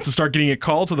Hockman wants to start getting it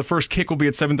called. So the first kick will be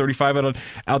at 7:35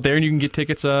 out there, and you can get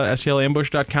tickets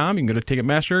STLambush.com. You can go to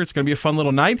Ticketmaster. It's going to be a fun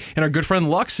little night, and our good friend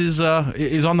Lux is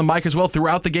on the mic as well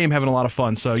throughout the game, having a lot of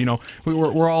fun. So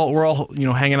we're all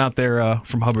hanging out there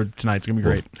from Hubbard tonight. It's going to be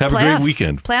great. Have a great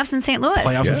weekend. Playoffs in St. Louis.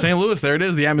 Playoffs in St. Louis. There it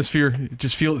is. The atmosphere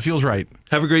just feels right.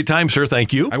 Have a great time, sir.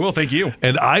 Thank you. I will. Thank you.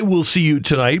 And I will see you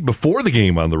tonight before the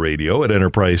game on the radio at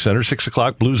Enterprise Center, 6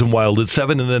 o'clock. Blues and Wild at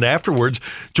 7. And then afterwards,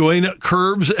 join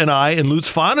Curbs and I and Lutz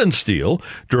Pfannenstiel,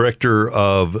 Director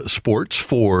of Sports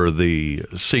for the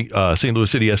St. Louis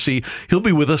City SC. He'll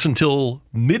be with us until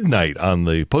midnight on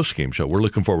the postgame show. We're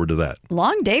looking forward to that.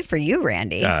 Long day for you,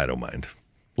 Randy. I don't mind.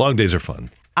 Long days are fun.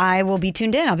 I will be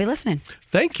tuned in. I'll be listening.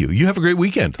 Thank you. You have a great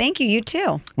weekend. Thank you. You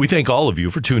too. We thank all of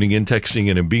you for tuning in, texting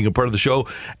in, and being a part of the show.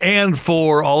 And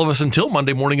for all of us until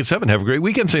Monday morning at 7. Have a great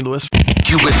weekend, St. Louis.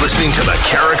 You've been listening to the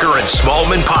Carricker and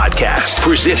Smallman podcast,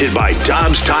 presented by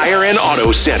Dobbs Tire and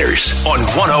Auto Centers on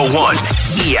 101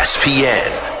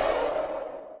 ESPN.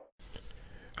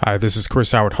 Hi, this is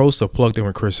Chris Howard, host of Plugged In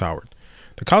with Chris Howard.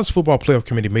 The College Football Playoff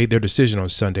Committee made their decision on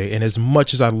Sunday, and as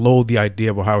much as I loathe the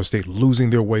idea of Ohio State losing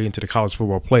their way into the College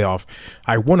Football Playoff,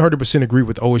 I 100% agree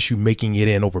with OSU making it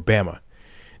in over Bama.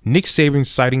 Nick Saban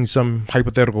citing some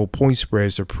hypothetical point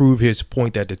spreads to prove his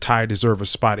point that the Tide deserve a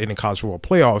spot in the College Football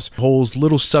Playoffs holds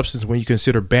little substance when you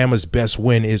consider Bama's best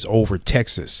win is over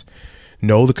Texas.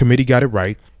 No, the committee got it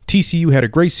right. TCU had a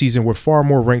great season with far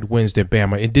more ranked wins than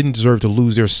Bama and didn't deserve to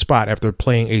lose their spot after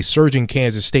playing a surging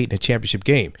Kansas State in a championship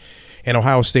game. And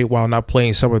Ohio State, while not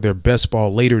playing some of their best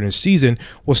ball later in the season,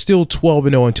 was still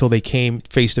 12-0 until they came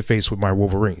face-to-face with my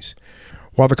Wolverines.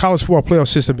 While the college football playoff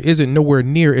system isn't nowhere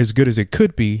near as good as it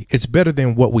could be, it's better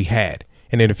than what we had.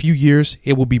 And in a few years,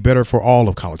 it will be better for all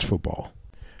of college football.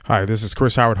 Hi, this is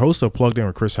Chris Howard, host of Plugged In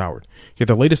with Chris Howard. Get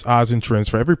the latest odds and trends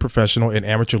for every professional and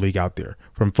amateur league out there.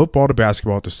 From football to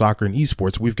basketball to soccer and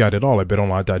esports, we've got it all at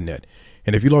betonline.net.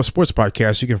 And if you love sports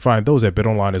podcasts, you can find those at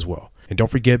BetOnline as well. And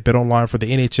don't forget BetOnline for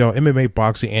the NHL, MMA,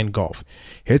 boxing, and golf.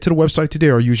 Head to the website today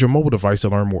or use your mobile device to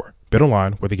learn more.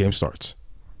 BetOnline, where the game starts.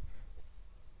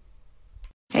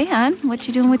 Hey, hon, what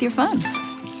you doing with your phone?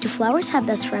 Do flowers have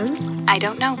best friends? I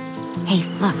don't know. Hey,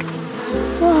 look.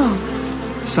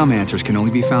 Whoa. Some answers can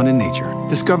only be found in nature.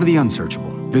 Discover the unsearchable.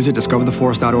 Visit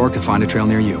discovertheforest.org to find a trail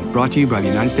near you. Brought to you by the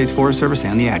United States Forest Service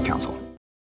and the Ad Council.